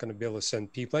 We're not going to be able to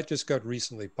send people. That just got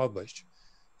recently published,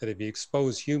 that if you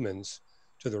expose humans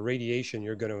to the radiation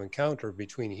you're going to encounter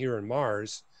between here and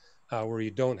Mars, where you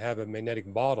don't have a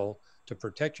magnetic bottle to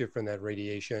protect you from that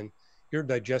radiation, your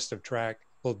digestive tract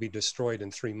will be destroyed in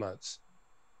 3 months.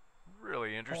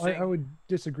 Really interesting. I would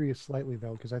disagree slightly,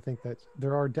 though, because I think that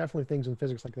there are definitely things in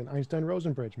physics like the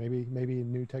Einstein-Rosen bridge. Maybe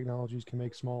new technologies can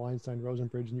make small Einstein-Rosen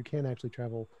bridge, and you can actually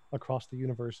travel across the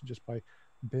universe just by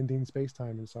bending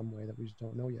space-time in some way that we just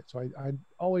don't know yet. So I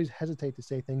always hesitate to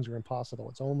say things are impossible.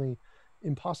 It's only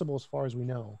impossible as far as we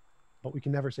know, but we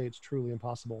can never say it's truly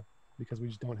impossible because we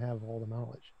just don't have all the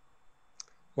knowledge.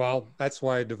 Well, that's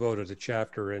why I devoted a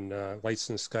chapter in Lights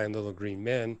in the Sky and Little Green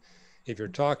Men. If you're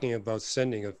talking about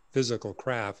sending a physical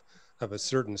craft of a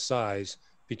certain size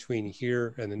between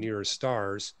here and the nearest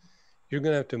stars, you're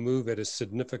going to have to move at a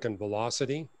significant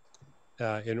velocity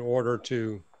in order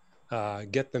to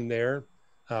get them there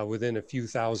within a few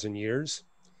thousand years.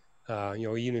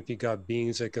 Even if you got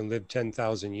beings that can live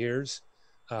 10,000 years,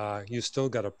 you still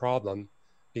got a problem,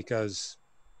 because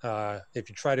if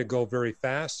you try to go very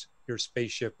fast, your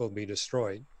spaceship will be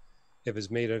destroyed if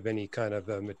it's made of any kind of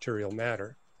material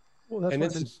matter. Well, that's and why I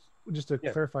mentioned, just to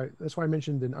clarify, that's why I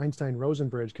mentioned an Einstein-Rosen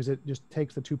bridge, because it just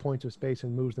takes the 2 points of space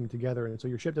and moves them together. And so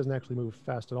your ship doesn't actually move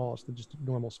fast at all. It's just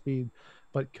normal speed.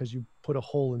 But because you put a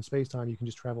hole in space-time, you can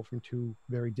just travel from two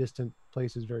very distant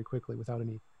places very quickly without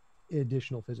any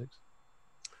additional physics.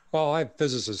 Well, I have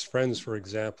physicist friends, for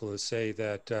example, who say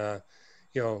that,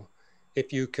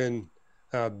 if you can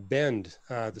bend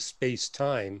the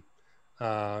space-time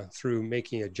through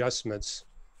making adjustments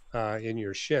in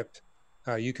your ship,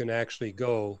 you can actually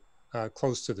go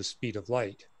close to the speed of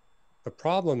light. The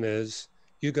problem is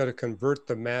you got to convert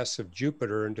the mass of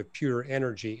Jupiter into pure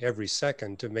energy every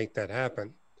second to make that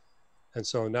happen. And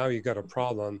so now you got a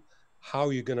problem. How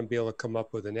are you going to be able to come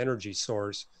up with an energy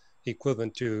source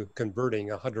equivalent to converting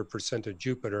 100% of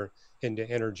Jupiter into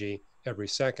energy every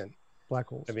second? Black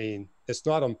holes. I mean, it's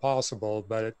not impossible,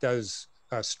 but it does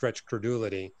stretch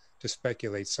credulity to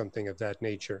speculate something of that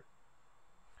nature.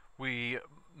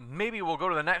 Maybe we'll go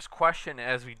to the next question,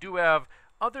 as we do have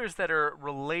others that are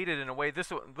related in a way.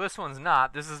 This one's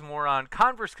not. This is more on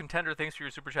Converse Contender. Thanks for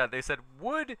your super chat. They said,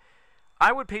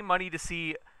 I would pay money to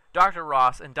see Dr.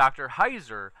 Ross and Dr.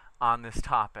 Heiser on this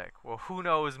topic. Well, who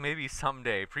knows? Maybe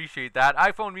someday. Appreciate that.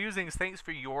 iPhone Musings, thanks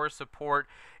for your support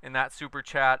in that super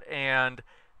chat. And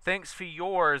thanks for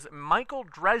yours, Michael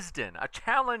Dresden. A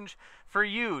challenge for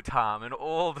you, Tom, an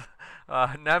old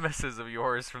nemesis of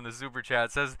yours from the super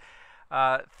chat. Says,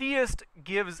 theist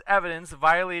gives evidence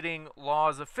violating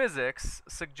laws of physics,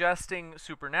 suggesting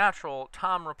supernatural.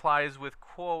 Tom replies with,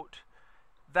 quote,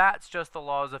 that's just the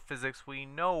laws of physics we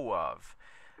know of.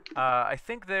 I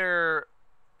think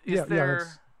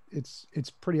it's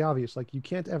pretty obvious. Like, you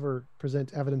can't ever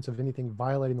present evidence of anything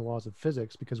violating the laws of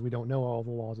physics because we don't know all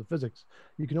the laws of physics.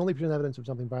 You can only present evidence of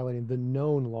something violating the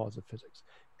known laws of physics.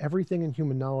 Everything in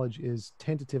human knowledge is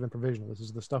tentative and provisional. This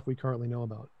is the stuff we currently know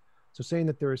about. So saying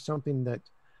that there is something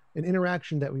an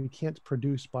interaction that we can't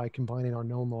produce by combining our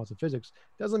known laws of physics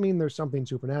doesn't mean there's something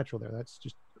supernatural there. That's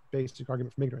just a basic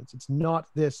argument from ignorance. It's not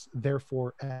this,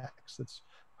 therefore X. That's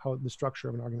how the structure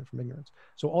of an argument from ignorance.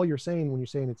 So all you're saying when you're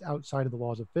saying it's outside of the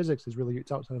laws of physics is really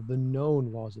it's outside of the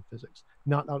known laws of physics,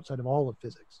 not outside of all of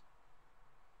physics.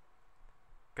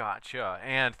 Gotcha.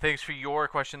 And thanks for your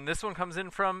question. This one comes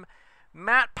in from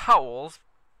Matt Powell's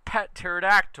Pet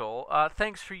Pterodactyl.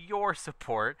 Thanks for your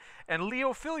support. And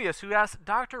Leo Filius, who asked,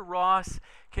 Dr. Ross,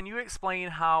 can you explain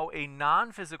how a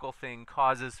non-physical thing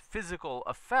causes physical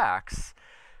effects?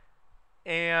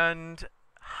 And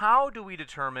how do we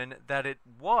determine that it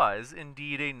was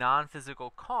indeed a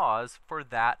non-physical cause for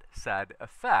that said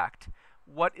effect?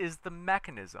 What is the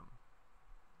mechanism?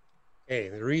 Okay,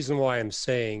 the reason why I'm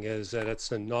saying is that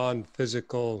it's a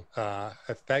non-physical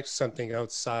effect, something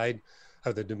outside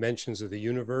of the dimensions of the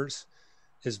universe,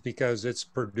 is because it's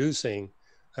producing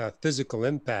physical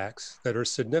impacts that are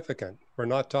significant. We're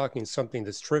not talking something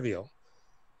that's trivial.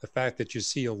 The fact that you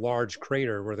see a large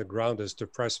crater where the ground is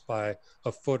depressed by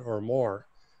a foot or more,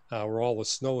 where all the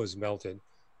snow is melted,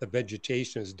 the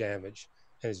vegetation is damaged,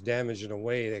 and it's damaged in a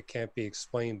way that can't be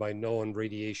explained by known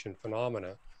radiation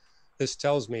phenomena. This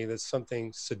tells me that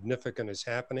something significant is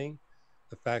happening,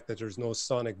 the fact that there's no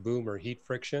sonic boom or heat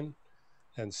friction.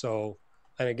 And so,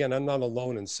 and again, I'm not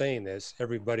alone in saying this.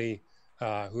 Everybody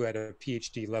who had a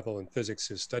PhD level in physics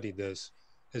who studied this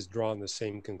has drawn the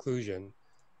same conclusion.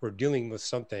 We're dealing with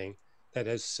something that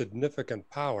has significant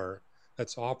power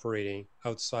that's operating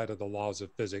outside of the laws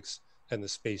of physics and the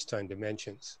space-time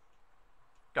dimensions.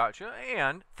 Gotcha.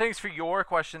 And thanks for your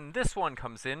question. This one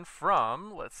comes in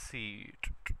from, let's see,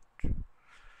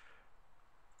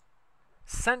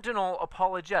 Sentinel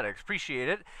Apologetics. Appreciate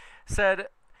it. Said,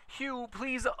 Hugh,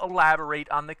 please elaborate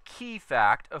on the key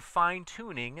fact of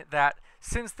fine-tuning that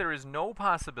since there is no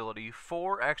possibility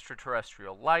for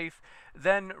extraterrestrial life,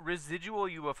 then residual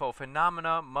UFO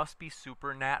phenomena must be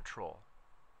supernatural.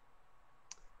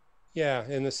 Yeah,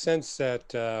 in the sense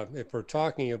that if we're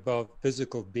talking about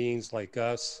physical beings like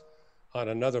us on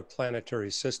another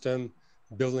planetary system,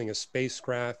 building a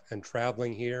spacecraft and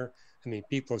traveling here, I mean,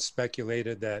 people have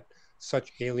speculated that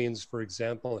such aliens, for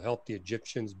example, helped the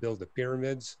Egyptians build the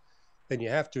pyramids, then you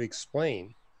have to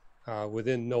explain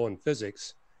within known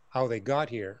physics how they got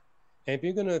here. And if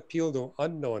you're going to appeal to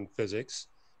unknown physics,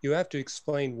 you have to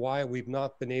explain why we've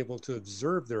not been able to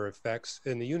observe their effects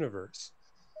in the universe.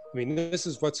 I mean, this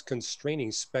is what's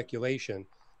constraining speculation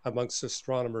amongst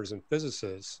astronomers and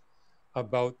physicists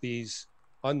about these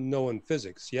unknown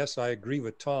physics. Yes, I agree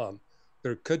with Tom.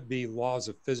 There could be laws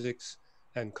of physics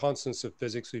and constants of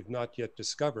physics we've not yet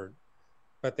discovered,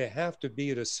 but they have to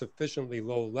be at a sufficiently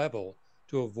low level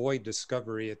to avoid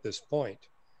discovery at this point,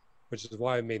 which is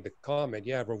why I made the comment,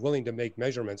 yeah, we're willing to make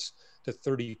measurements to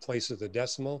 30 places of the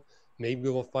decimal. Maybe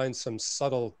we'll find some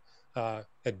subtle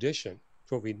addition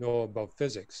to what we know about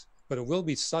physics, but it will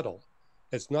be subtle.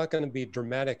 It's not going to be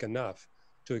dramatic enough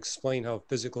to explain how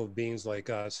physical beings like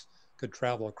us could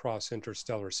travel across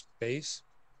interstellar space.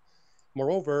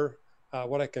 Moreover,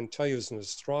 what I can tell you as an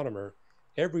astronomer,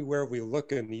 everywhere we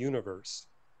look in the universe,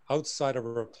 outside of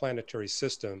our planetary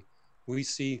system, we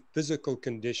see physical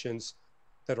conditions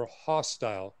that are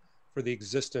hostile for the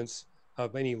existence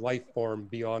of any life form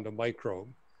beyond a microbe.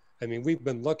 I mean, we've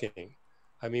been looking.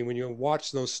 I mean, when you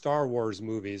watch those Star Wars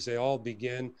movies, they all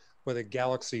begin with a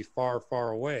galaxy far,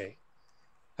 far away.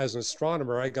 As an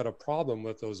astronomer, I got a problem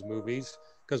with those movies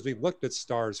because we've looked at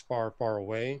stars far, far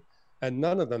away, and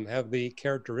none of them have the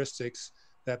characteristics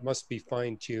that must be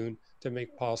fine-tuned to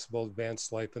make possible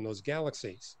advanced life in those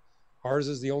galaxies. Ours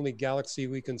is the only galaxy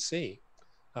we can see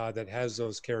that has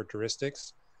those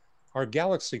characteristics. Our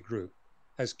galaxy group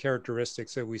has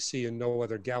characteristics that we see in no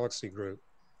other galaxy group,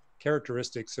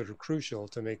 characteristics that are crucial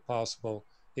to make possible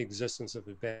the existence of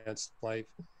advanced life.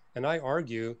 And I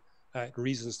argue,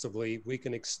 reasons to believe, we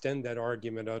can extend that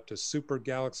argument out to super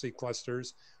galaxy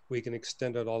clusters. We can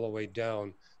extend it all the way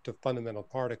down to fundamental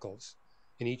particles.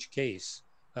 In each case,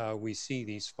 we see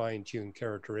these fine-tuned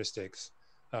characteristics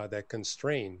that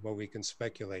constrain what we can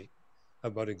speculate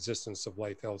about existence of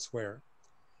life elsewhere.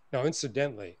 Now,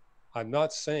 incidentally, I'm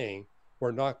not saying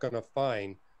we're not going to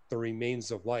find the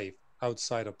remains of life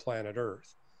outside of planet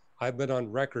Earth. I've been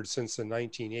on record since the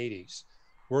 1980s.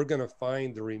 We're going to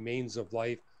find the remains of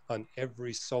life on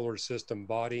every solar system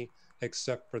body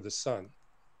except for the sun.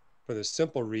 For the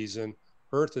simple reason,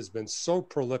 Earth has been so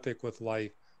prolific with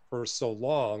life for so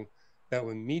long that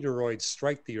when meteoroids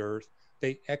strike the Earth,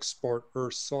 they export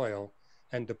Earth's soil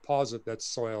and deposit that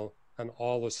soil on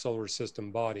all the solar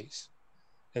system bodies.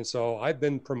 And so I've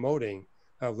been promoting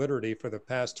literally for the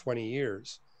past 20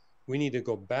 years. We need to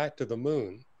go back to the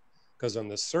moon because on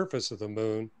the surface of the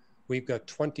moon, we've got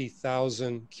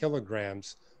 20,000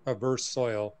 kilograms of Earth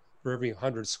soil for every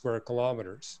 100 square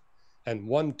kilometers. And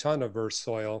 1 ton of Earth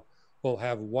soil will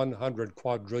have 100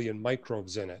 quadrillion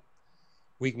microbes in it.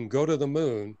 We can go to the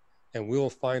moon and we'll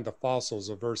find the fossils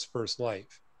of Earth's first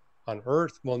life. On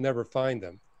Earth, we'll never find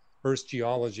them. Earth's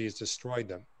geology has destroyed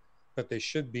them, but they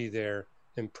should be there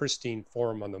in pristine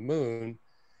form on the moon.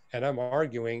 And I'm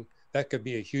arguing that could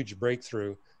be a huge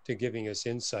breakthrough to giving us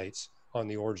insights on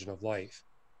the origin of life.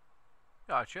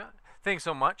 Gotcha. Thanks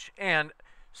so much. And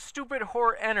Stupid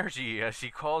Whore Energy, as she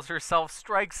calls herself,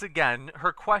 strikes again.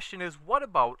 Her question is, what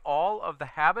about all of the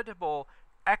habitable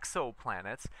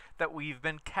exoplanets that we've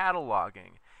been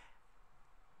cataloging?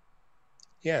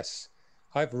 Yes,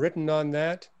 I've written on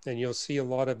that, and you'll see a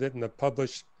lot of it in the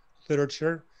published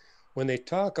literature. When they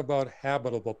talk about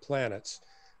habitable planets,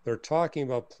 they're talking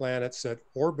about planets that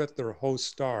orbit their host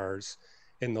stars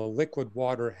in the liquid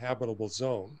water habitable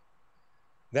zone.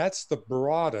 That's the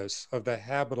broadest of the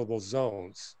habitable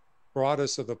zones,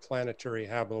 broadest of the planetary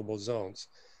habitable zones.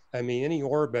 I mean, any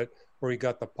orbit where you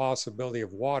got the possibility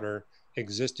of water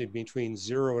existing between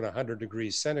 0 and 100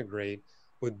 degrees centigrade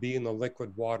would be in the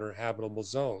liquid water habitable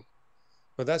zone.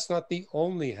 But that's not the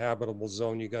only habitable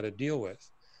zone you got to deal with.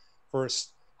 For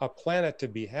a planet to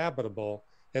be habitable,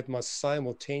 it must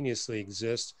simultaneously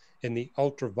exist in the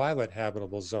ultraviolet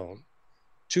habitable zone.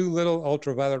 Too little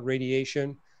ultraviolet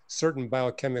radiation, certain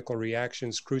biochemical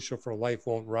reactions crucial for life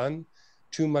won't run.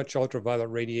 Too much ultraviolet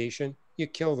radiation, you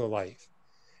kill the life.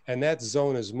 And that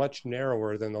zone is much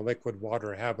narrower than the liquid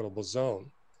water habitable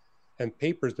zone. And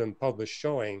papers been published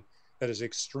showing that it's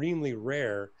extremely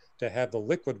rare to have the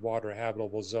liquid water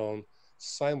habitable zone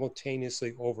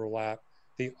simultaneously overlap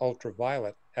the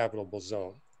ultraviolet habitable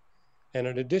zone. And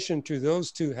in addition to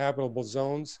those 2 habitable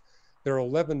zones, there are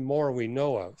 11 more we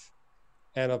know of.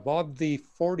 And of the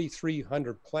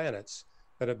 4,300 planets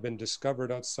that have been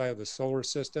discovered outside of the solar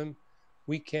system,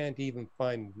 we can't even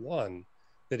find one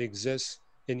that exists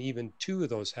in even 2 of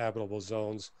those habitable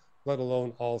zones, let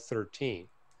alone all 13.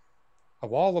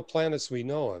 Of all the planets we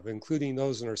know of, including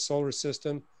those in our solar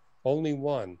system, only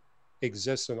one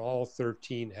exists in all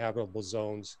 13 habitable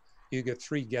zones. You get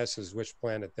 3 guesses which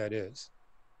planet that is.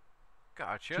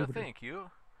 Gotcha, thank you.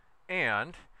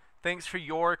 And Thanks for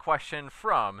your question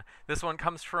this one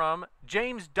comes from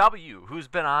James W., who's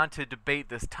been on to debate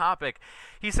this topic.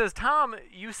 He says, Tom,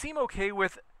 you seem okay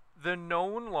with the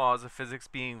known laws of physics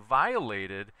being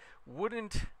violated. Let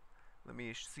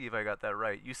me see if I got that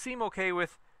right. You seem okay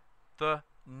with the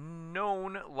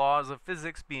known laws of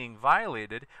physics being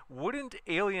violated. Wouldn't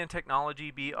alien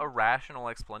technology be a rational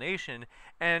explanation,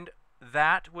 and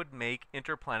that would make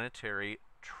interplanetary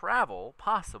travel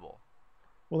possible?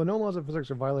 Well, the known laws of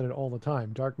physics are violated all the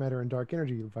time. Dark matter and dark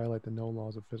energy violate the known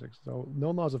laws of physics. So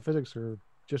known laws of physics are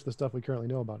just the stuff we currently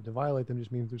know about. To violate them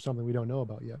just means there's something we don't know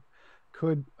about yet.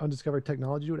 Could undiscovered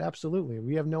technology do it? Absolutely.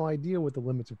 We have no idea what the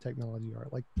limits of technology are.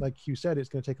 Like Hugh said, it's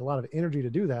going to take a lot of energy to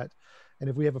do that. And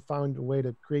if we ever found a way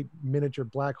to create miniature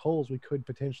black holes, we could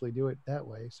potentially do it that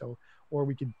way. So, or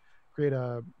we could create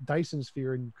a Dyson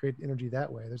sphere and create energy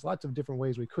that way. There's lots of different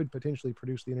ways we could potentially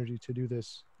produce the energy to do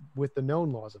this with the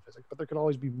known laws of physics, but there could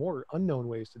always be more unknown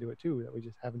ways to do it too that we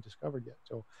just haven't discovered yet.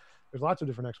 So there's lots of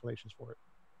different explanations for it.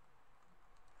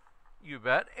 You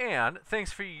bet. And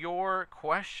thanks for your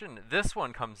question. This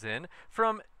one comes in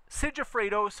from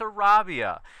Sigifredo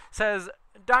Sarabia. Says,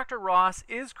 Dr. Ross,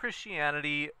 is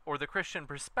Christianity or the Christian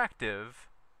perspective,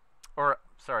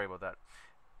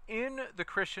 in the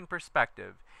Christian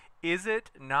perspective, is it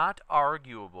not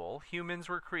arguable humans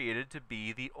were created to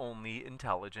be the only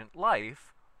intelligent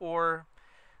life, or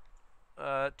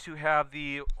to have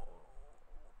the,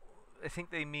 I think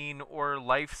they mean, or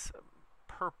life's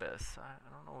purpose?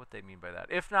 I don't know what they mean by that.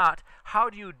 If not,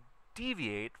 how do you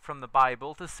deviate from the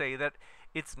Bible to say that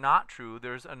it's not true,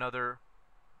 there's another,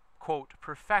 quote,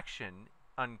 perfection,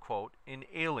 unquote, in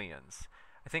aliens?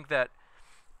 I think that...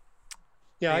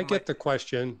 Yeah, I get the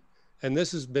question. And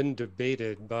this has been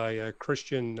debated by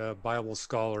Christian Bible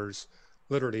scholars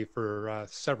literally for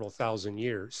several thousand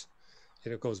years.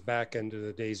 And it goes back into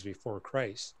the days before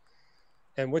Christ.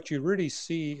 And what you really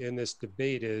see in this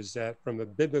debate is that from a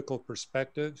biblical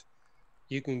perspective,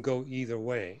 you can go either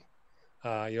way.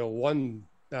 One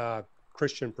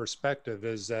Christian perspective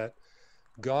is that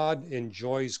God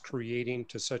enjoys creating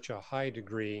to such a high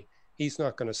degree, he's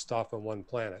not going to stop on one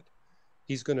planet.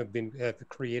 He's going to have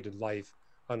created life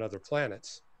on other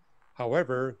planets.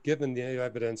 However, given the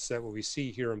evidence that what we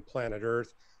see here on planet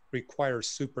Earth requires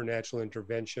supernatural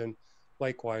intervention,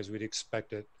 likewise we'd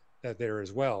expect it there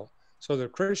as well. So there are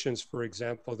Christians, for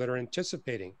example, that are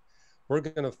anticipating we're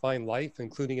going to find life,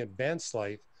 including advanced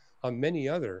life, on many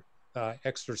other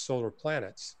extrasolar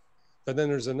planets. But then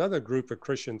there's another group of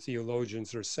Christian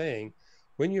theologians that are saying,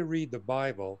 when you read the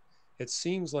Bible, it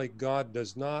seems like God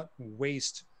does not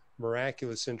waste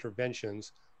miraculous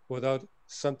interventions without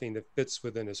something that fits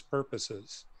within his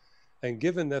purposes. And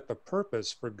given that the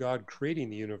purpose for God creating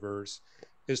the universe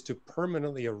is to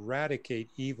permanently eradicate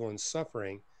evil and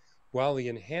suffering, while he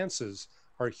enhances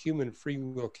our human free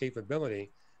will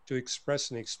capability to express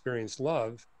and experience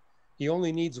love, he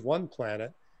only needs one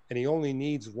planet and he only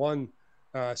needs one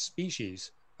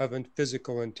species of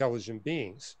physical intelligent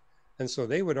beings. And so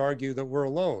they would argue that we're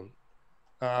alone.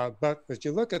 But as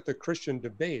you look at the Christian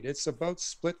debate, it's about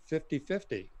split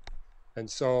 50-50. And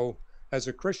so as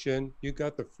a Christian, you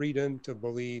got the freedom to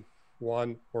believe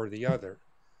one or the other.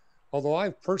 Although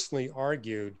I've personally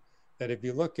argued that if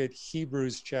you look at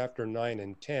Hebrews chapter 9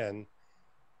 and 10,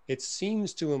 it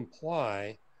seems to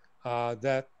imply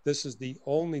that this is the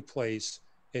only place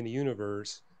in the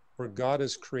universe where God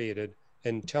has created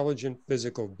intelligent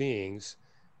physical beings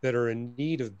that are in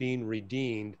need of being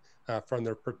redeemed from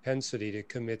their propensity to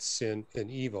commit sin and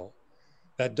evil.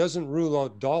 That doesn't rule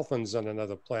out dolphins on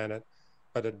another planet,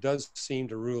 but it does seem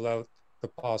to rule out the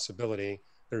possibility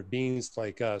there are beings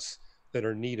like us that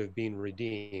are in need of being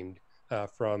redeemed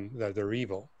from their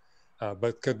evil.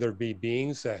 But could there be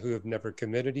beings who have never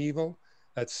committed evil?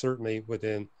 That's certainly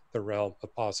within the realm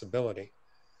of possibility.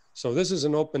 So this is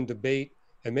an open debate.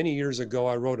 And many years ago,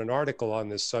 I wrote an article on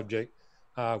this subject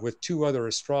with two other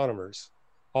astronomers.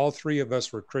 All three of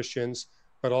us were Christians,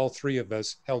 but all three of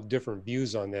us held different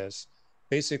views on this,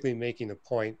 basically making the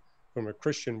point from a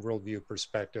Christian worldview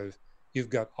perspective, you've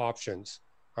got options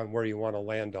on where you want to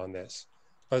land on this.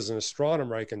 As an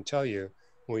astronomer, I can tell you,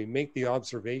 when we make the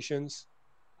observations,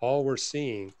 all we're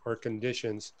seeing are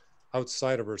conditions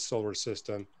outside of our solar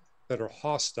system that are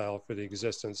hostile for the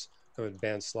existence of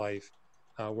advanced life.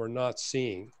 We're not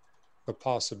seeing the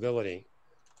possibility,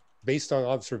 based on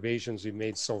observations we've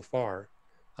made so far,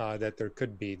 that there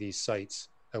could be these sites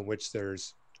in which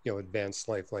there's advanced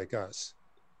life like us.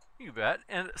 You bet.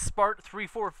 And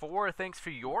Spart344, thanks for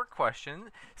your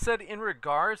question, said in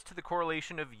regards to the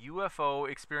correlation of UFO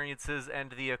experiences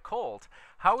and the occult,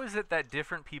 how is that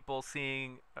different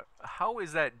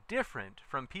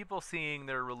from people seeing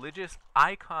their religious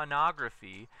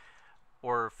iconography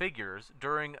or figures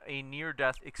during a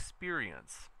near-death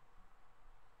experience?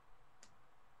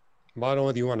 Well, I don't know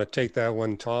whether you want to take that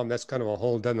one, Tom. That's kind of a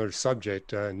whole other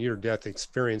subject, near-death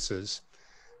experiences.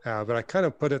 But I kind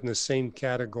of put it in the same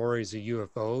category as the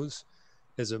UFOs,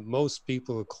 is that most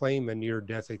people who claim a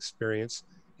near-death experience,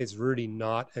 it's really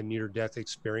not a near-death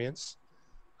experience.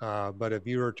 But if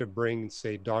you were to bring,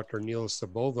 say, Dr. Neil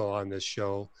Sabovo on this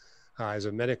show as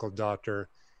a medical doctor,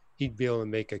 he'd be able to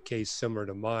make a case similar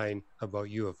to mine about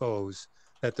UFOs,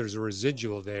 that there's a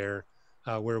residual there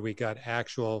where we got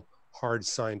actual hard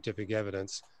scientific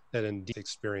evidence that indeed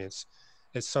experience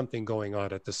is something going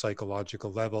on at the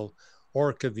psychological level, or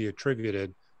it could be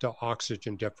attributed to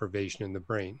oxygen deprivation in the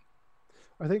brain.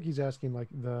 I think he's asking, like,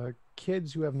 the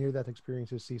kids who have near-death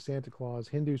experiences see Santa Claus,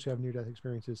 Hindus who have near-death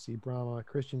experiences see Brahma,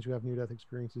 Christians who have near-death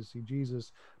experiences see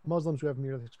Jesus, Muslims who have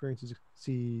near-death experiences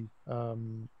see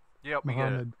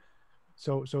Muhammad.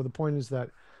 So the point is that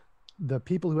the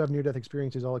people who have near-death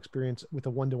experiences all experience with a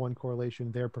one-to-one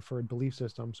correlation their preferred belief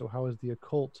system. So how is the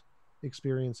occult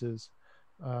experiences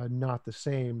not the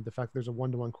same? The fact there's a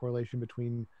one-to-one correlation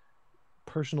between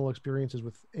personal experiences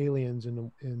with aliens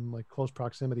in like close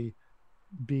proximity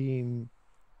being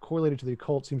correlated to the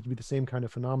occult seems to be the same kind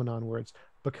of phenomenon, where it's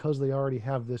because they already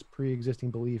have this pre-existing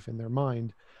belief in their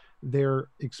mind, their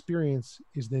experience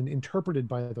is then interpreted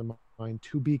by their mind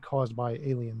to be caused by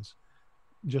aliens,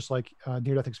 just like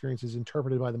near-death experience is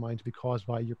interpreted by the mind to be caused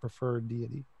by your preferred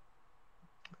deity.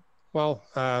 Well,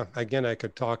 again, I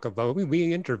could talk about,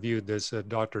 we interviewed this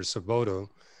Dr. Saboto,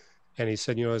 and he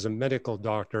said, as a medical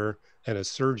doctor and a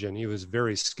surgeon, he was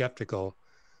very skeptical.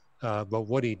 But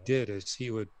what he did is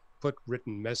he would put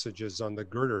written messages on the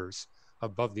girders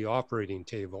above the operating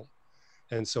table.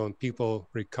 And so when people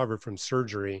recovered from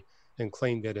surgery and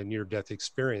claimed they had a near-death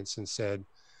experience and said,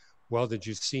 well, did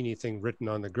you see anything written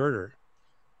on the girder?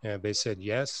 And they said,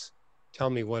 yes. Tell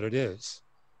me what it is.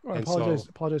 Well, I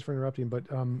apologize for interrupting, but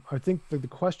I think the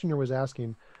questioner was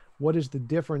asking, what is the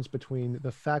difference between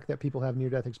the fact that people have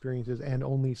near-death experiences and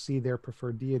only see their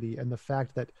preferred deity, and the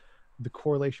fact that the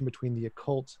correlation between the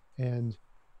occult and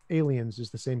aliens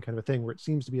is the same kind of a thing, where it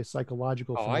seems to be a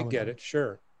psychological phenomenon? I get it,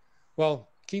 sure. Well,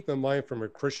 keep in mind, from a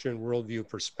Christian worldview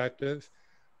perspective,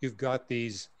 you've got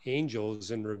these angels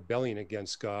in rebellion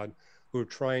against God who are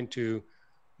trying to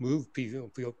move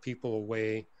people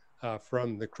away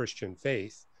from the Christian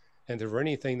faith. And if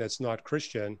anything that's not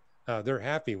Christian, they're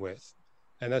happy with.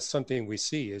 And that's something we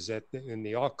see, is that in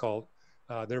the occult,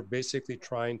 they're basically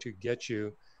trying to get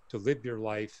you to live your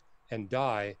life and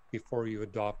die before you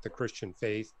adopt the Christian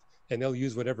faith. And they'll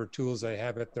use whatever tools they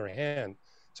have at their hand.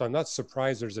 So I'm not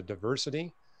surprised there's a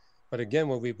diversity. But again,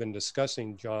 what we've been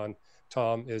discussing, Tom,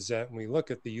 is that when we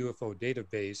look at the UFO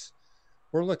database,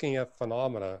 we're looking at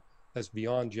phenomena that's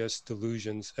beyond just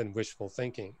delusions and wishful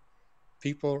thinking.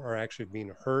 People are actually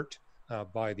being hurt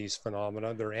by these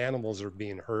phenomena. Their animals are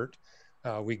being hurt.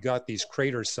 We got these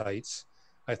crater sites.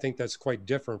 I think that's quite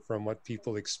different from what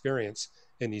people experience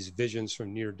in these visions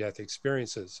from near-death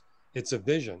experiences. It's a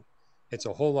vision. It's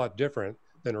a whole lot different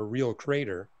than a real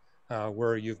crater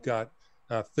where you've got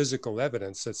physical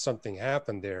evidence that something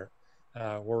happened there,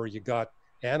 where you got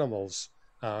animals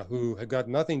who have got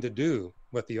nothing to do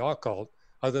with the occult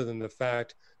other than the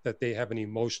fact that they have an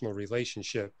emotional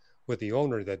relationship with the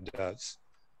owner that does,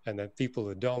 and that people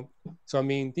who don't. So, I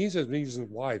mean, these are the reasons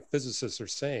why physicists are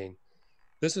saying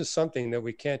this is something that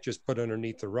we can't just put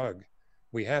underneath the rug.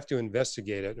 We have to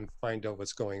investigate it and find out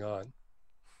what's going on.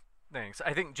 Thanks.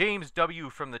 I think James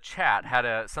W. from the chat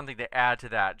had something to add to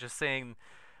that, just saying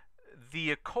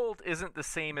the occult isn't the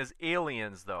same as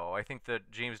aliens, though. I think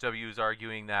that James W. is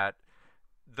arguing that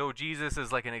though Jesus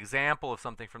is like an example of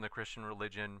something from the Christian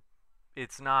religion,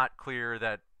 it's not clear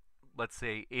that, let's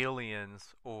say,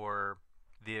 aliens or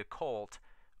the occult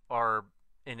are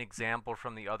an example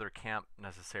from the other camp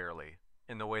necessarily,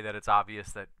 in the way that it's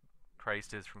obvious that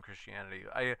Christ is from Christianity.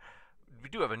 We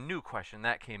do have a new question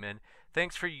that came in.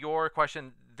 Thanks for your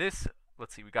question. Let's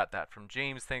see, we got that from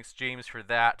James. Thanks, James, for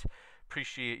that.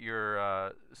 Appreciate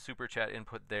your super chat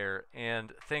input there.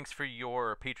 And thanks for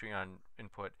your Patreon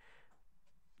input.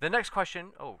 The next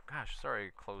question, oh gosh, sorry, I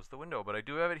closed the window, but I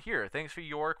do have it here. Thanks for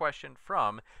your question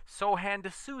from Sohan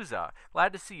D'Souza.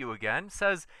 Glad to see you again.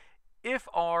 Says, if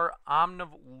our omnivalent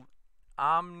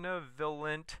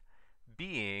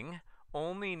being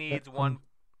only needs one...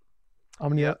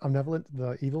 Omnivalent,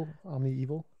 the evil?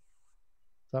 Omni-evil?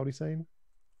 Is that what he's saying?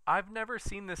 I've never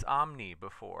seen this Omni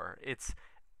before. It's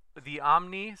the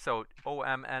Omni, so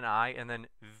OMNI, and then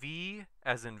V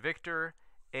as in Victor,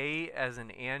 A as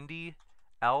in Andy,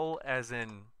 L as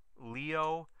in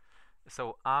Leo.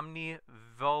 So omnivalent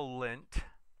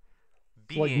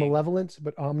So like being. malevolent,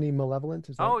 but omni-malevolent.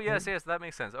 Is that Oh, right? yes, yes, that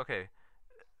makes sense. Okay.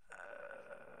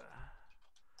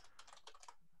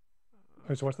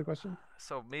 So what's the question?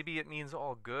 So maybe it means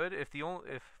all good if the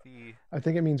I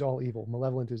think it means all evil.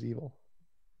 Malevolent is evil.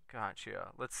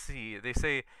 Gotcha. Let's see. They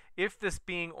say if this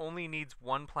being only needs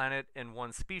one planet and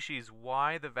one species,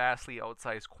 why the vastly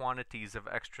outsized quantities of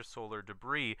extrasolar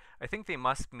debris? I think they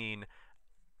must mean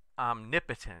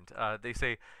omnipotent. They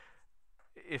say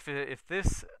if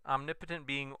this omnipotent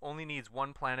being only needs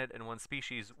one planet and one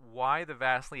species, why the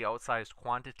vastly outsized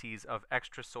quantities of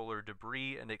extrasolar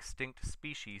debris and extinct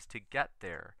species to get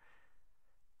there?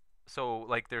 So,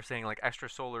 like, they're saying, like,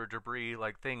 extrasolar debris,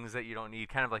 like things that you don't need,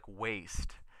 kind of like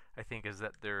waste, I think is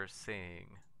that they're saying.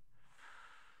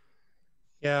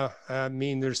 Yeah, I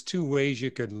mean, there's two ways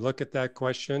you could look at that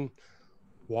question.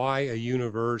 Why a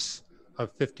universe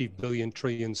of 50 billion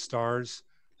trillion stars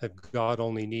if God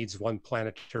only needs one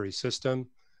planetary system?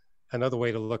 Another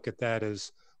way to look at that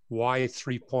is why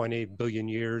 3.8 billion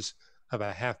years of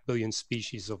a half billion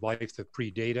species of life that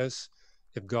predate us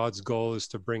if God's goal is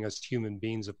to bring us human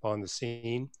beings upon the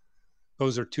scene?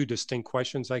 Those are two distinct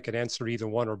questions. I could answer either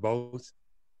one or both.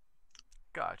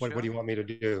 Gotcha. What do you want me to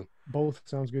do? Both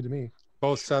sounds good to me.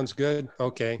 Both sounds good?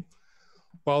 Okay.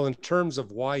 Well, in terms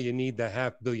of why you need the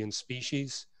half billion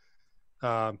species,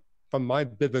 from my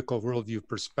biblical worldview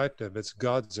perspective, it's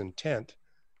God's intent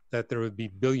that there would be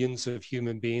billions of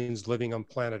human beings living on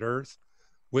planet Earth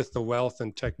with the wealth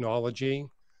and technology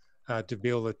to be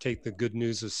able to take the good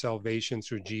news of salvation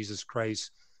through Jesus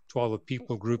Christ to all the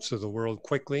people groups of the world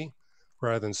quickly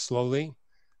rather than slowly.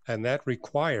 And that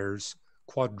requires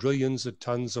quadrillions of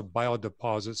tons of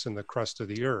biodeposits in the crust of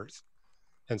the Earth.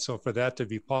 And so for that to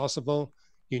be possible,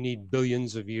 you need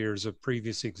billions of years of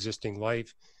previous existing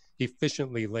life,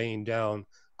 efficiently laying down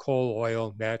coal,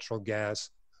 oil, natural gas,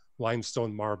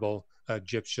 limestone, marble,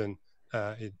 gypsum,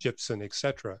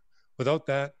 etc. Without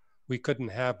that, we couldn't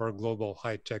have our global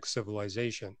high-tech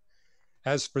civilization.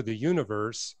 As for the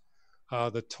universe,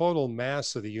 the total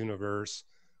mass of the universe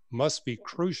must be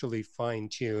crucially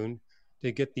fine-tuned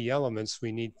to get the elements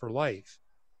we need for life.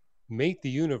 Make the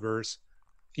universe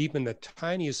even the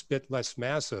tiniest bit less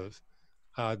massive,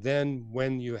 then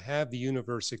when you have the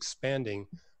universe expanding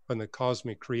from the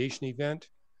cosmic creation event,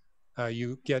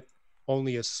 you get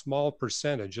only a small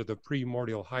percentage of the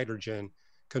primordial hydrogen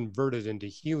converted into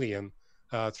helium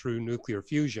through nuclear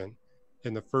fusion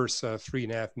in the first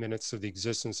 3.5 minutes of the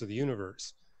existence of the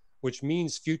universe, which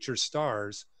means future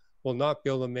stars will not be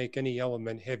able to make any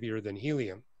element heavier than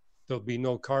helium. There'll be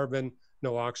no carbon,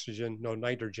 no oxygen, no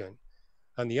nitrogen.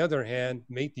 On the other hand,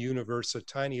 make the universe the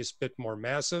tiniest bit more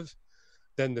massive,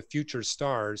 then the future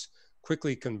stars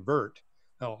quickly convert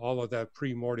all of that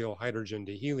primordial hydrogen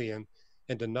to helium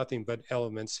into nothing but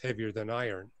elements heavier than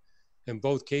iron. In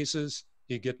both cases,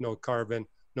 you get no carbon,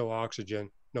 no oxygen,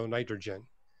 no nitrogen.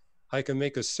 I can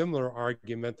make a similar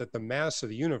argument that the mass of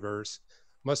the universe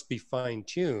must be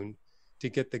fine-tuned to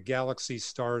get the galaxies,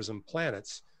 stars, and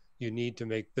planets you need to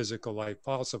make physical life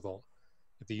possible.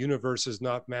 If the universe is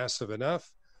not massive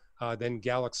enough, then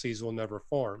galaxies will never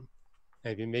form.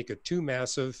 And if you make it too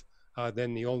massive,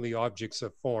 then the only objects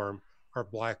that form are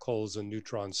black holes and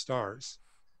neutron stars.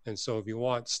 And so if you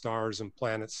want stars and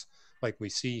planets like we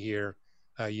see here,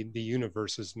 the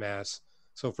universe's mass.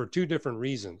 So for two different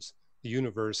reasons, the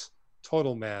universe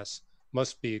total mass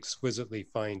must be exquisitely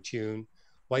fine-tuned.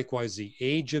 Likewise, the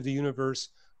age of the universe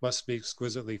must be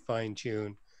exquisitely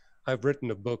fine-tuned. I've written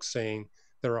a book saying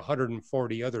there are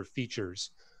 140 other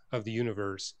features of the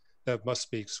universe that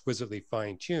must be exquisitely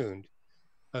fine-tuned,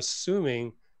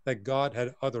 assuming that God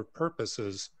had other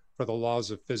purposes for the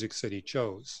laws of physics that he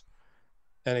chose.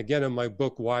 And again, in my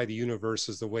book, Why the Universe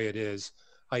is the Way It Is,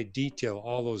 I detail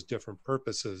all those different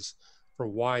purposes for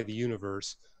why the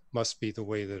universe must be the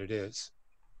way that it is.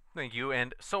 Thank you.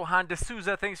 And Sohan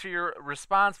D'Souza, thanks for your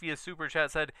response via Super Chat,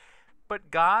 said, but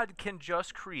God can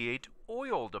just create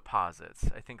oil deposits.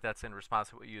 I think that's in response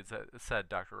to what you had said,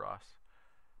 Dr. Ross.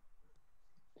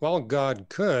 Well, God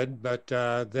could, but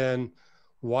then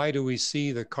why do we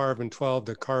see the carbon-12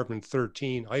 to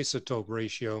carbon-13 isotope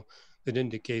ratio that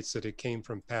indicates that it came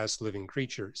from past living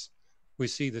creatures? We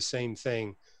see the same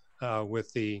thing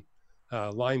with the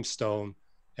limestone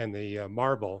and the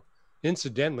marble.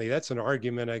 Incidentally, that's an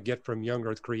argument I get from young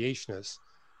earth creationists.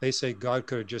 They say God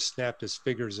could have just snapped his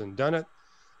fingers and done it,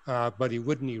 but he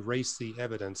wouldn't erase the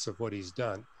evidence of what he's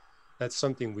done. That's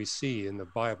something we see in the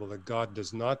Bible, that God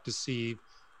does not deceive,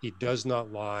 he does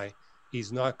not lie,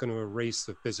 he's not going to erase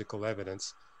the physical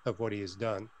evidence of what he has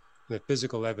done. And the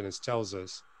physical evidence tells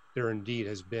us there indeed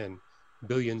has been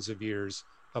billions of years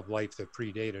of life that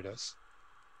predated us.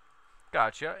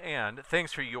 Gotcha, and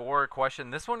thanks for your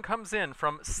question. This one comes in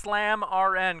from Slam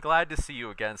RN. Glad to see you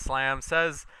again. Slam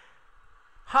says,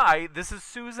 "Hi, this is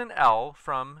Susan L.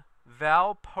 from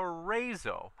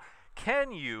Valparaiso.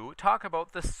 Can you talk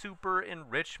about the super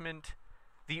enrichment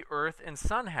the Earth and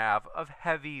Sun have of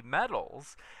heavy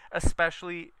metals,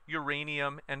 especially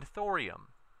uranium and thorium?"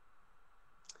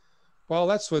 Well,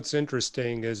 that's what's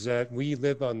interesting, is that we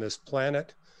live on this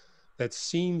planet that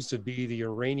seems to be the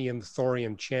uranium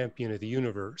thorium champion of the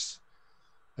universe.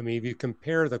 I mean, if you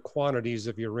compare the quantities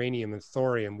of uranium and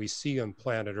thorium we see on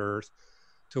planet Earth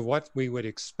to what we would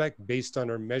expect based on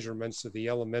our measurements of the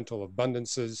elemental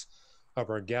abundances of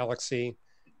our galaxy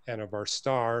and of our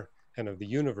star and of the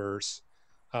universe,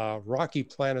 rocky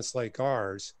planets like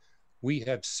ours, we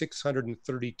have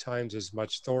 630 times as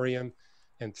much thorium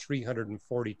and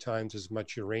 340 times as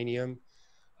much uranium.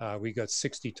 We got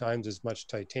 60 times as much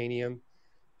titanium.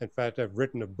 In fact, I've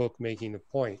written a book making the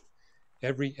point.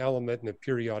 Every element in the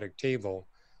periodic table,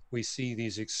 we see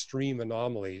these extreme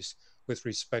anomalies with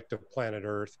respect to planet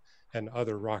Earth and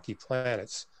other rocky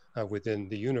planets within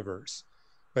the universe.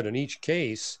 But in each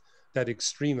case, that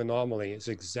extreme anomaly is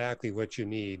exactly what you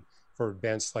need for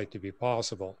advanced light to be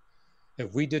possible.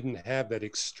 If we didn't have that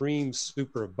extreme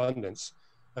superabundance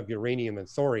of uranium and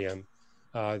thorium,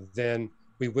 then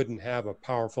we wouldn't have a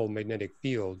powerful magnetic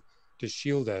field to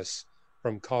shield us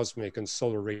from cosmic and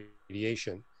solar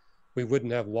radiation. We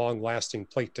wouldn't have long-lasting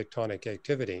plate tectonic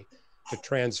activity to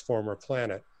transform our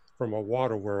planet from a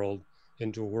water world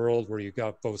into a world where you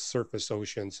got both surface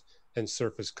oceans and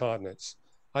surface continents.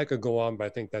 I could go on, but I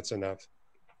think that's enough.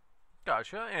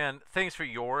 Gotcha, and thanks for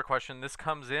your question. This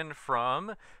comes in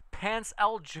from Pants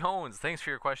L. Jones. Thanks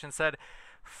for your question. Said,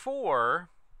 Hugh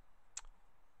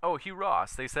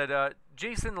Ross. They said,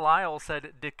 Jason Lyle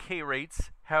said decay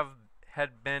rates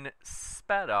had been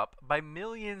sped up by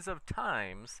millions of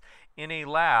times in a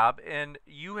lab, and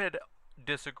you had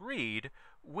disagreed.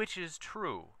 Which is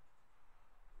true?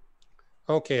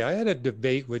 Okay, I had a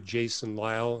debate with Jason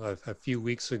Lyle a few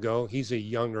weeks ago. He's a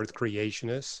young Earth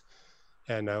creationist,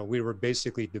 and we were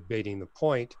basically debating the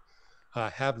point,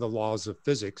 have the laws of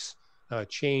physics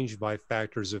changed by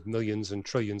factors of millions and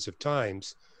trillions of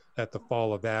times at the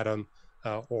fall of Adam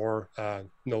or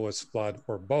Noah's flood,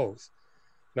 or both?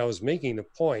 And I was making the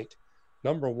point,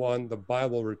 number one, the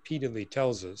Bible repeatedly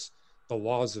tells us the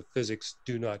laws of physics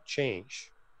do not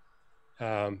change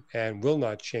and will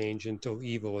not change until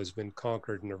evil has been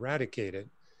conquered and eradicated.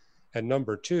 And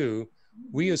number two,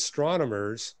 we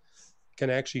astronomers can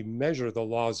actually measure the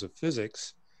laws of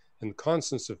physics and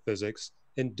constants of physics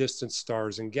in distant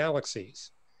stars and galaxies.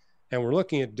 And we're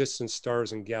looking at distant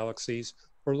stars and galaxies,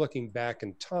 we're looking back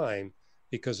in time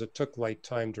because it took light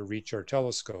time to reach our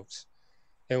telescopes.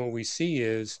 And what we see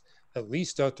is, at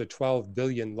least out to 12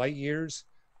 billion light years,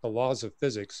 the laws of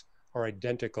physics are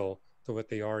identical to what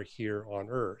they are here on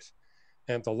Earth.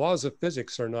 And if the laws of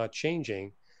physics are not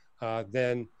changing,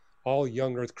 then all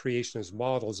young Earth creationist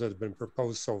models that have been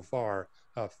proposed so far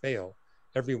fail.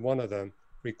 Every one of them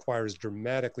requires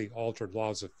dramatically altered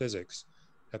laws of physics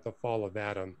at the fall of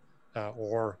Adam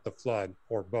or the flood,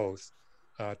 or both,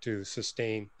 to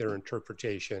sustain their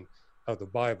interpretation of the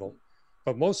Bible.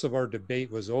 But most of our debate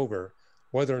was over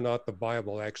whether or not the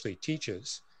Bible actually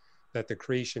teaches that the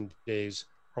creation days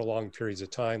are long periods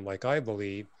of time, like I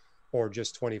believe, or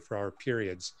just 24-hour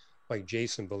periods, like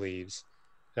Jason believes.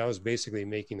 And I was basically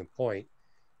making a point.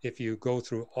 If you go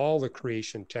through all the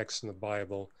creation texts in the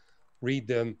Bible, read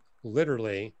them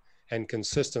literally and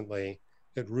consistently,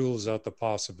 it rules out the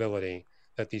possibility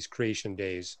that these creation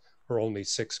days are only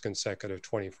 6 consecutive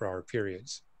 24-hour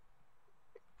periods.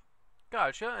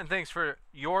 Gotcha, and thanks for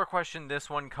your question. This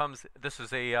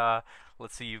is a,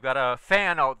 let's see, you've got a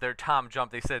fan out there, Tom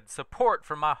Jump. They said, support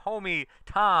for my homie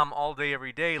Tom all day,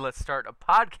 every day. Let's start a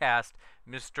podcast,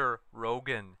 Mr.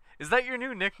 Rogan. Is that your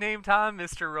new nickname, Tom,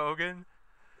 Mr. Rogan?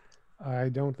 I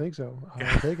don't think so.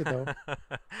 I'll take it, though.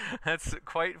 That's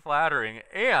quite flattering.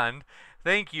 And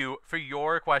thank you for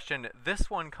your question. This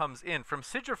one comes in from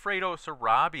Sigifredo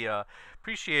Sarabia.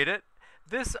 Appreciate it.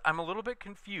 This, I'm a little bit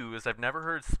confused. I've never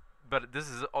heard, but this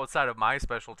is outside of my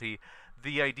specialty,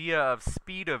 the idea of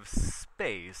speed of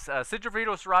space.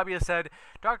 Sigifredo Sarabia said,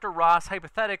 Dr. Ross,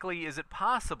 hypothetically, is it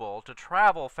possible to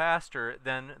travel faster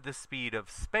than the speed of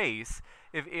space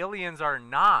if aliens are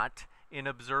not in the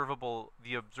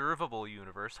observable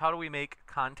universe? How do we make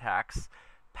contacts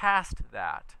past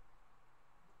that?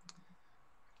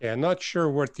 Yeah, I'm not sure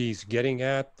what he's getting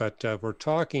at, but we're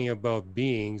talking about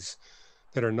beings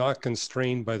that are not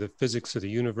constrained by the physics of the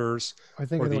universe I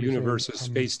think or I know the what he's saying. universe's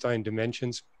space-time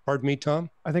dimensions. Pardon me, Tom?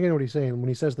 I think I know what he's saying. When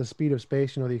he says the speed of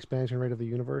space, the expansion rate of the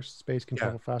universe, space can Yeah.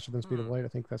 travel faster than speed of light. I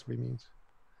think that's what he means.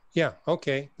 Yeah,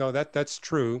 okay. No, that's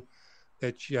true.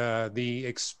 That the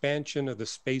expansion of the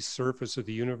space surface of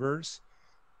the universe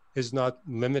is not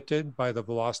limited by the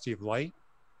velocity of light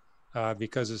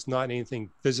because it's not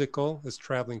anything physical that's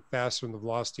traveling faster than the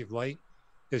velocity of light.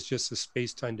 It's just the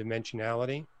space-time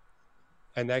dimensionality,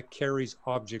 and that carries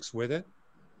objects with it.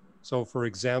 So, for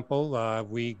example,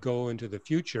 we go into the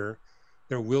future,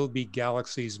 there will be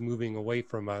galaxies moving away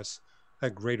from us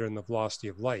at greater than the velocity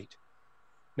of light.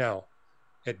 Now,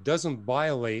 it doesn't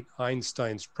violate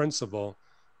Einstein's principle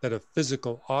that a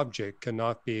physical object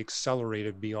cannot be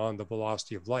accelerated beyond the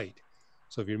velocity of light.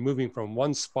 So if you're moving from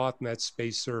one spot in that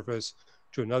space surface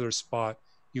to another spot,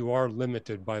 you are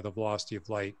limited by the velocity of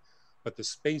light. But the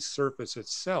space surface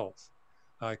itself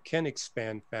can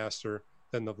expand faster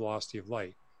than the velocity of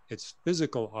light. It's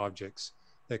physical objects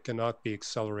that cannot be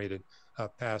accelerated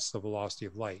past the velocity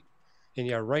of light. And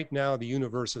yeah, right now the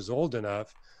universe is old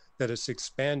enough that it's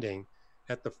expanding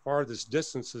at the farthest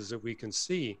distances that we can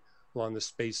see along the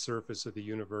space surface of the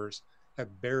universe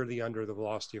at barely under the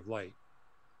velocity of light,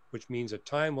 which means a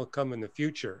time will come in the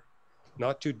future,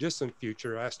 not too distant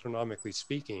future, astronomically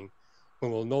speaking,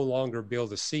 when we'll no longer be able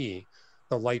to see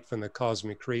the light from the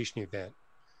cosmic creation event.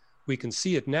 We can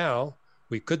see it now.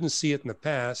 We couldn't see it in the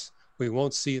past. We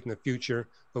won't see it in the future,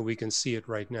 but we can see it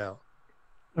right now.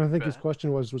 And I think his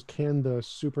question was can the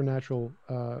supernatural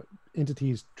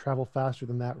entities travel faster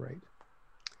than that rate?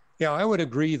 Yeah, I would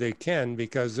agree they can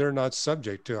because they're not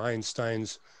subject to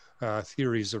Einstein's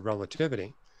theories of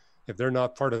relativity. If they're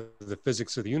not part of the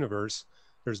physics of the universe,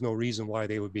 there's no reason why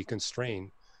they would be constrained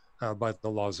by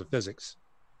the laws of physics.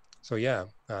 So yeah,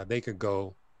 they could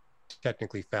go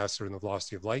technically faster than the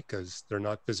velocity of light because they're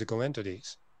not physical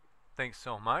entities. Thanks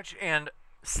so much. And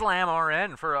Slam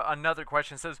RN for another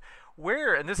question says,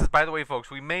 where, and this is, by the way, folks,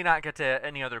 we may not get to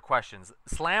any other questions.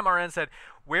 Slam RN said,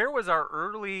 where was our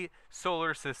early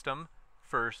solar system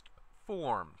first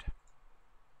formed?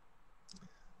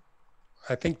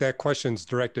 I think that question's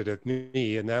directed at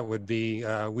me, and that would be,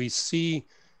 we see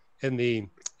in the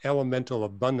elemental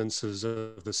abundances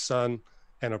of the sun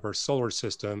and of our solar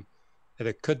system that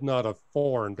it could not have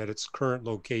formed at its current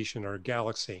location or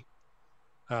galaxy.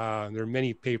 There are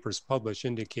many papers published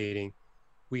indicating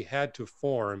we had to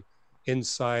form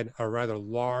inside a rather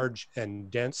large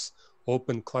and dense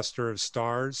open cluster of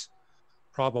stars,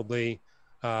 probably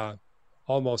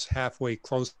almost halfway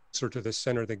closer to the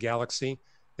center of the galaxy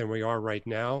than we are right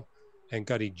now, and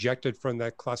got ejected from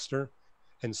that cluster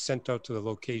and sent out to the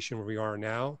location where we are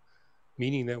now,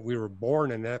 meaning that we were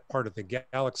born in that part of the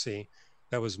galaxy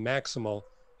that was maximal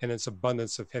in its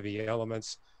abundance of heavy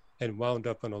elements and wound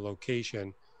up in a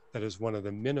location that is one of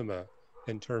the minima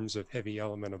in terms of heavy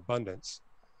element abundance.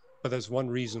 But there's one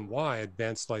reason why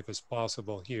advanced life is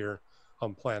possible here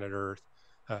on planet Earth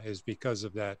is because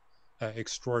of that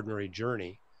extraordinary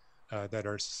journey that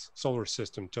our solar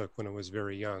system took when it was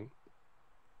very young.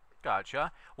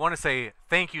 Gotcha. Want to say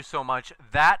thank you so much.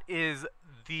 That is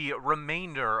the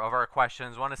remainder of our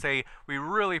questions. Want to say we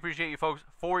really appreciate you folks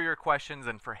for your questions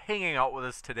and for hanging out with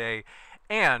us today.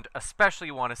 And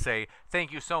especially want to say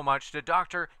thank you so much to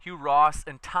Dr. Hugh Ross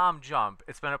and Tom Jump.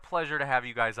 It's been a pleasure to have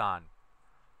you guys on.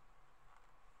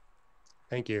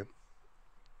 Thank you.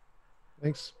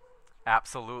 Thanks.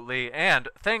 Absolutely. And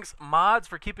thanks, mods,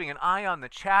 for keeping an eye on the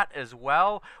chat as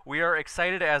well. We are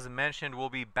excited, as mentioned, we'll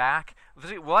be back.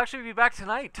 We'll actually be back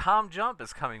tonight. Tom Jump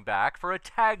is coming back for a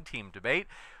tag team debate.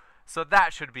 So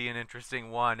that should be an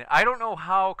interesting one. I don't know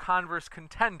how Converse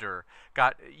Contender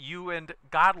got you and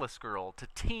Godless Girl to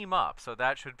team up, so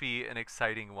that should be an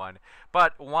exciting one.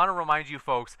 But want to remind you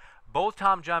folks, both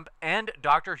Tom Jump and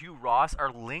Dr. Hugh Ross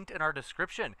are linked in our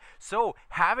description. So,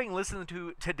 having listened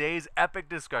to today's epic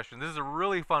discussion, this is a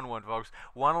really fun one, folks.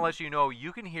 Want to let you know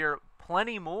you can hear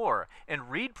plenty more and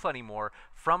read plenty more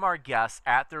from our guests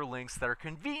at their links that are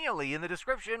conveniently in the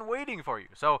description waiting for you.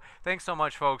 So, thanks so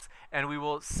much, folks, and we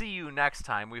will see you next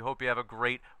time. We hope you have a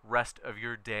great rest of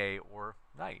your day or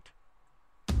night.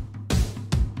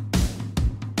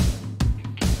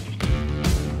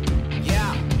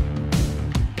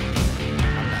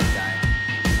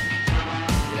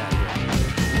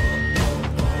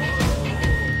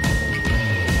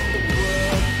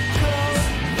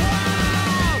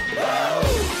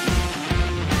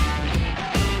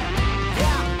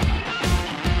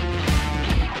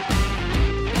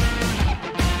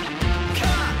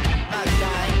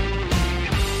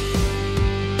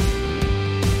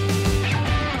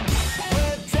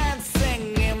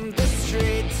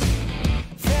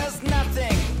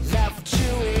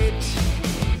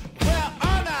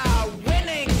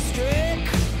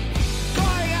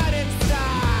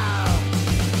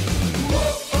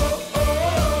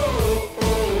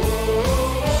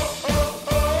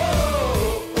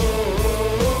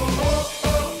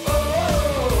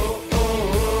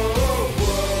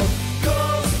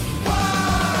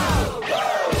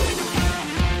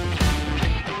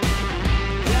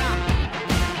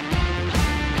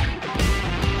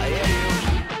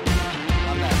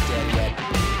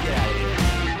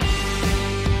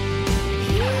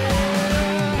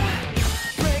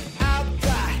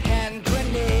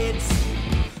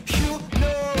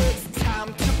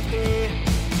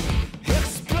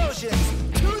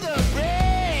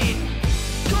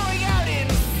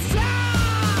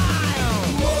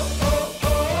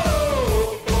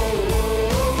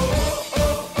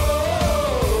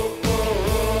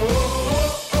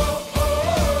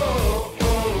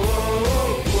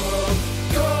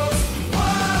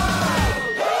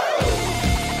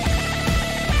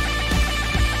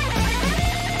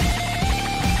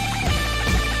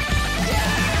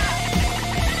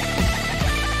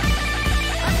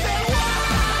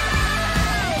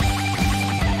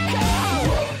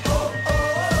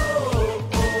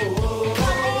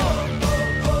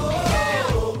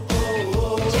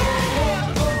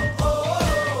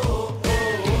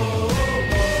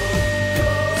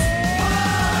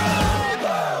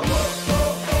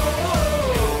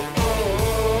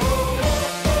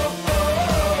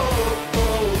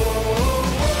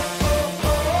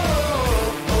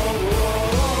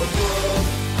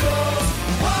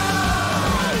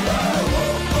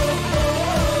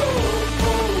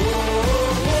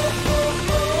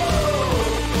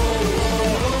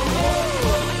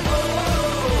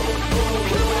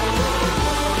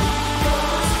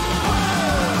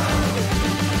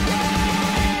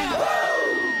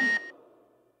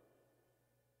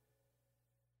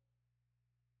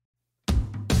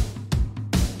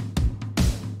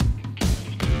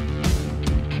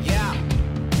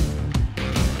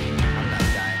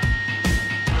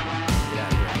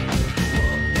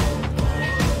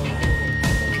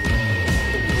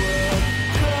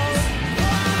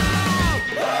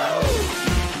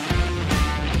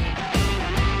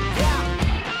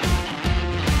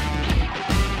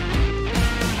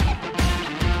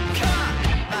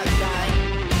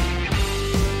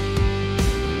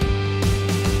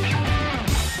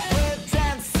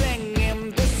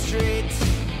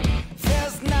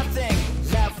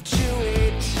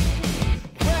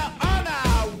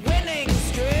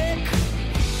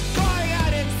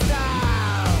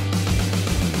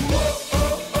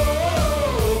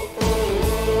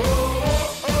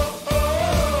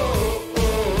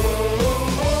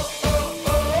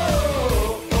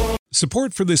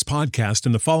 Support for this podcast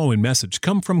and the following message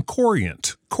come from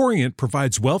Corient. Corient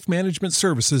provides wealth management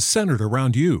services centered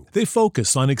around you. They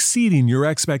focus on exceeding your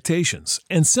expectations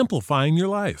and simplifying your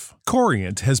life.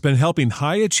 Corient has been helping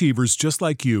high achievers just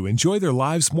like you enjoy their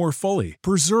lives more fully,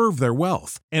 preserve their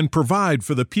wealth, and provide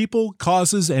for the people,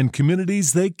 causes, and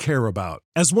communities they care about.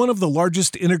 As one of the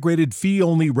largest integrated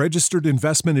fee-only registered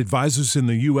investment advisors in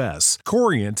the U.S.,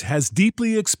 Corient has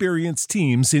deeply experienced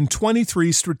teams in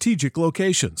 23 strategic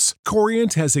locations.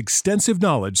 Corient has extensive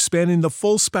knowledge spanning the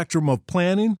full spectrum of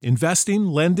planning, investing,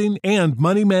 lending, and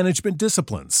money management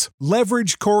disciplines.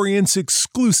 Leverage Corient's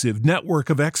exclusive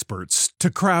network of experts to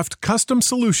craft custom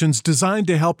solutions designed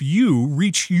to help you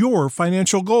reach your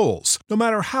financial goals, no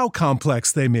matter how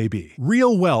complex they may be.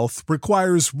 Real wealth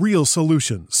requires real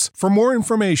solutions. For more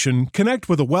information, connect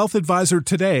with a wealth advisor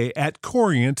today at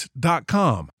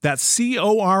Corient.com. That's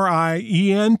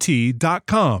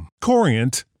Corient.com.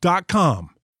 Corient.com.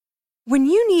 When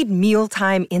you need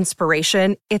mealtime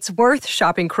inspiration, it's worth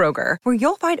shopping Kroger, where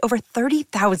you'll find over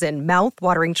 30,000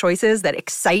 mouth-watering choices that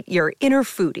excite your inner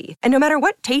foodie. And no matter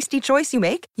what tasty choice you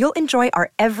make, you'll enjoy our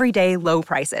everyday low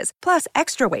prices, plus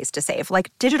extra ways to save,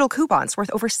 like digital coupons worth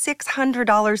over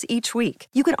 $600 each week.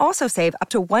 You can also save up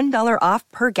to $1 off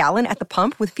per gallon at the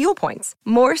pump with fuel points.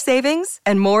 More savings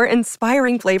and more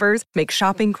inspiring flavors make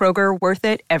shopping Kroger worth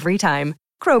it every time.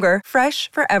 Kroger, fresh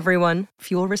for everyone.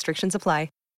 Fuel restrictions apply.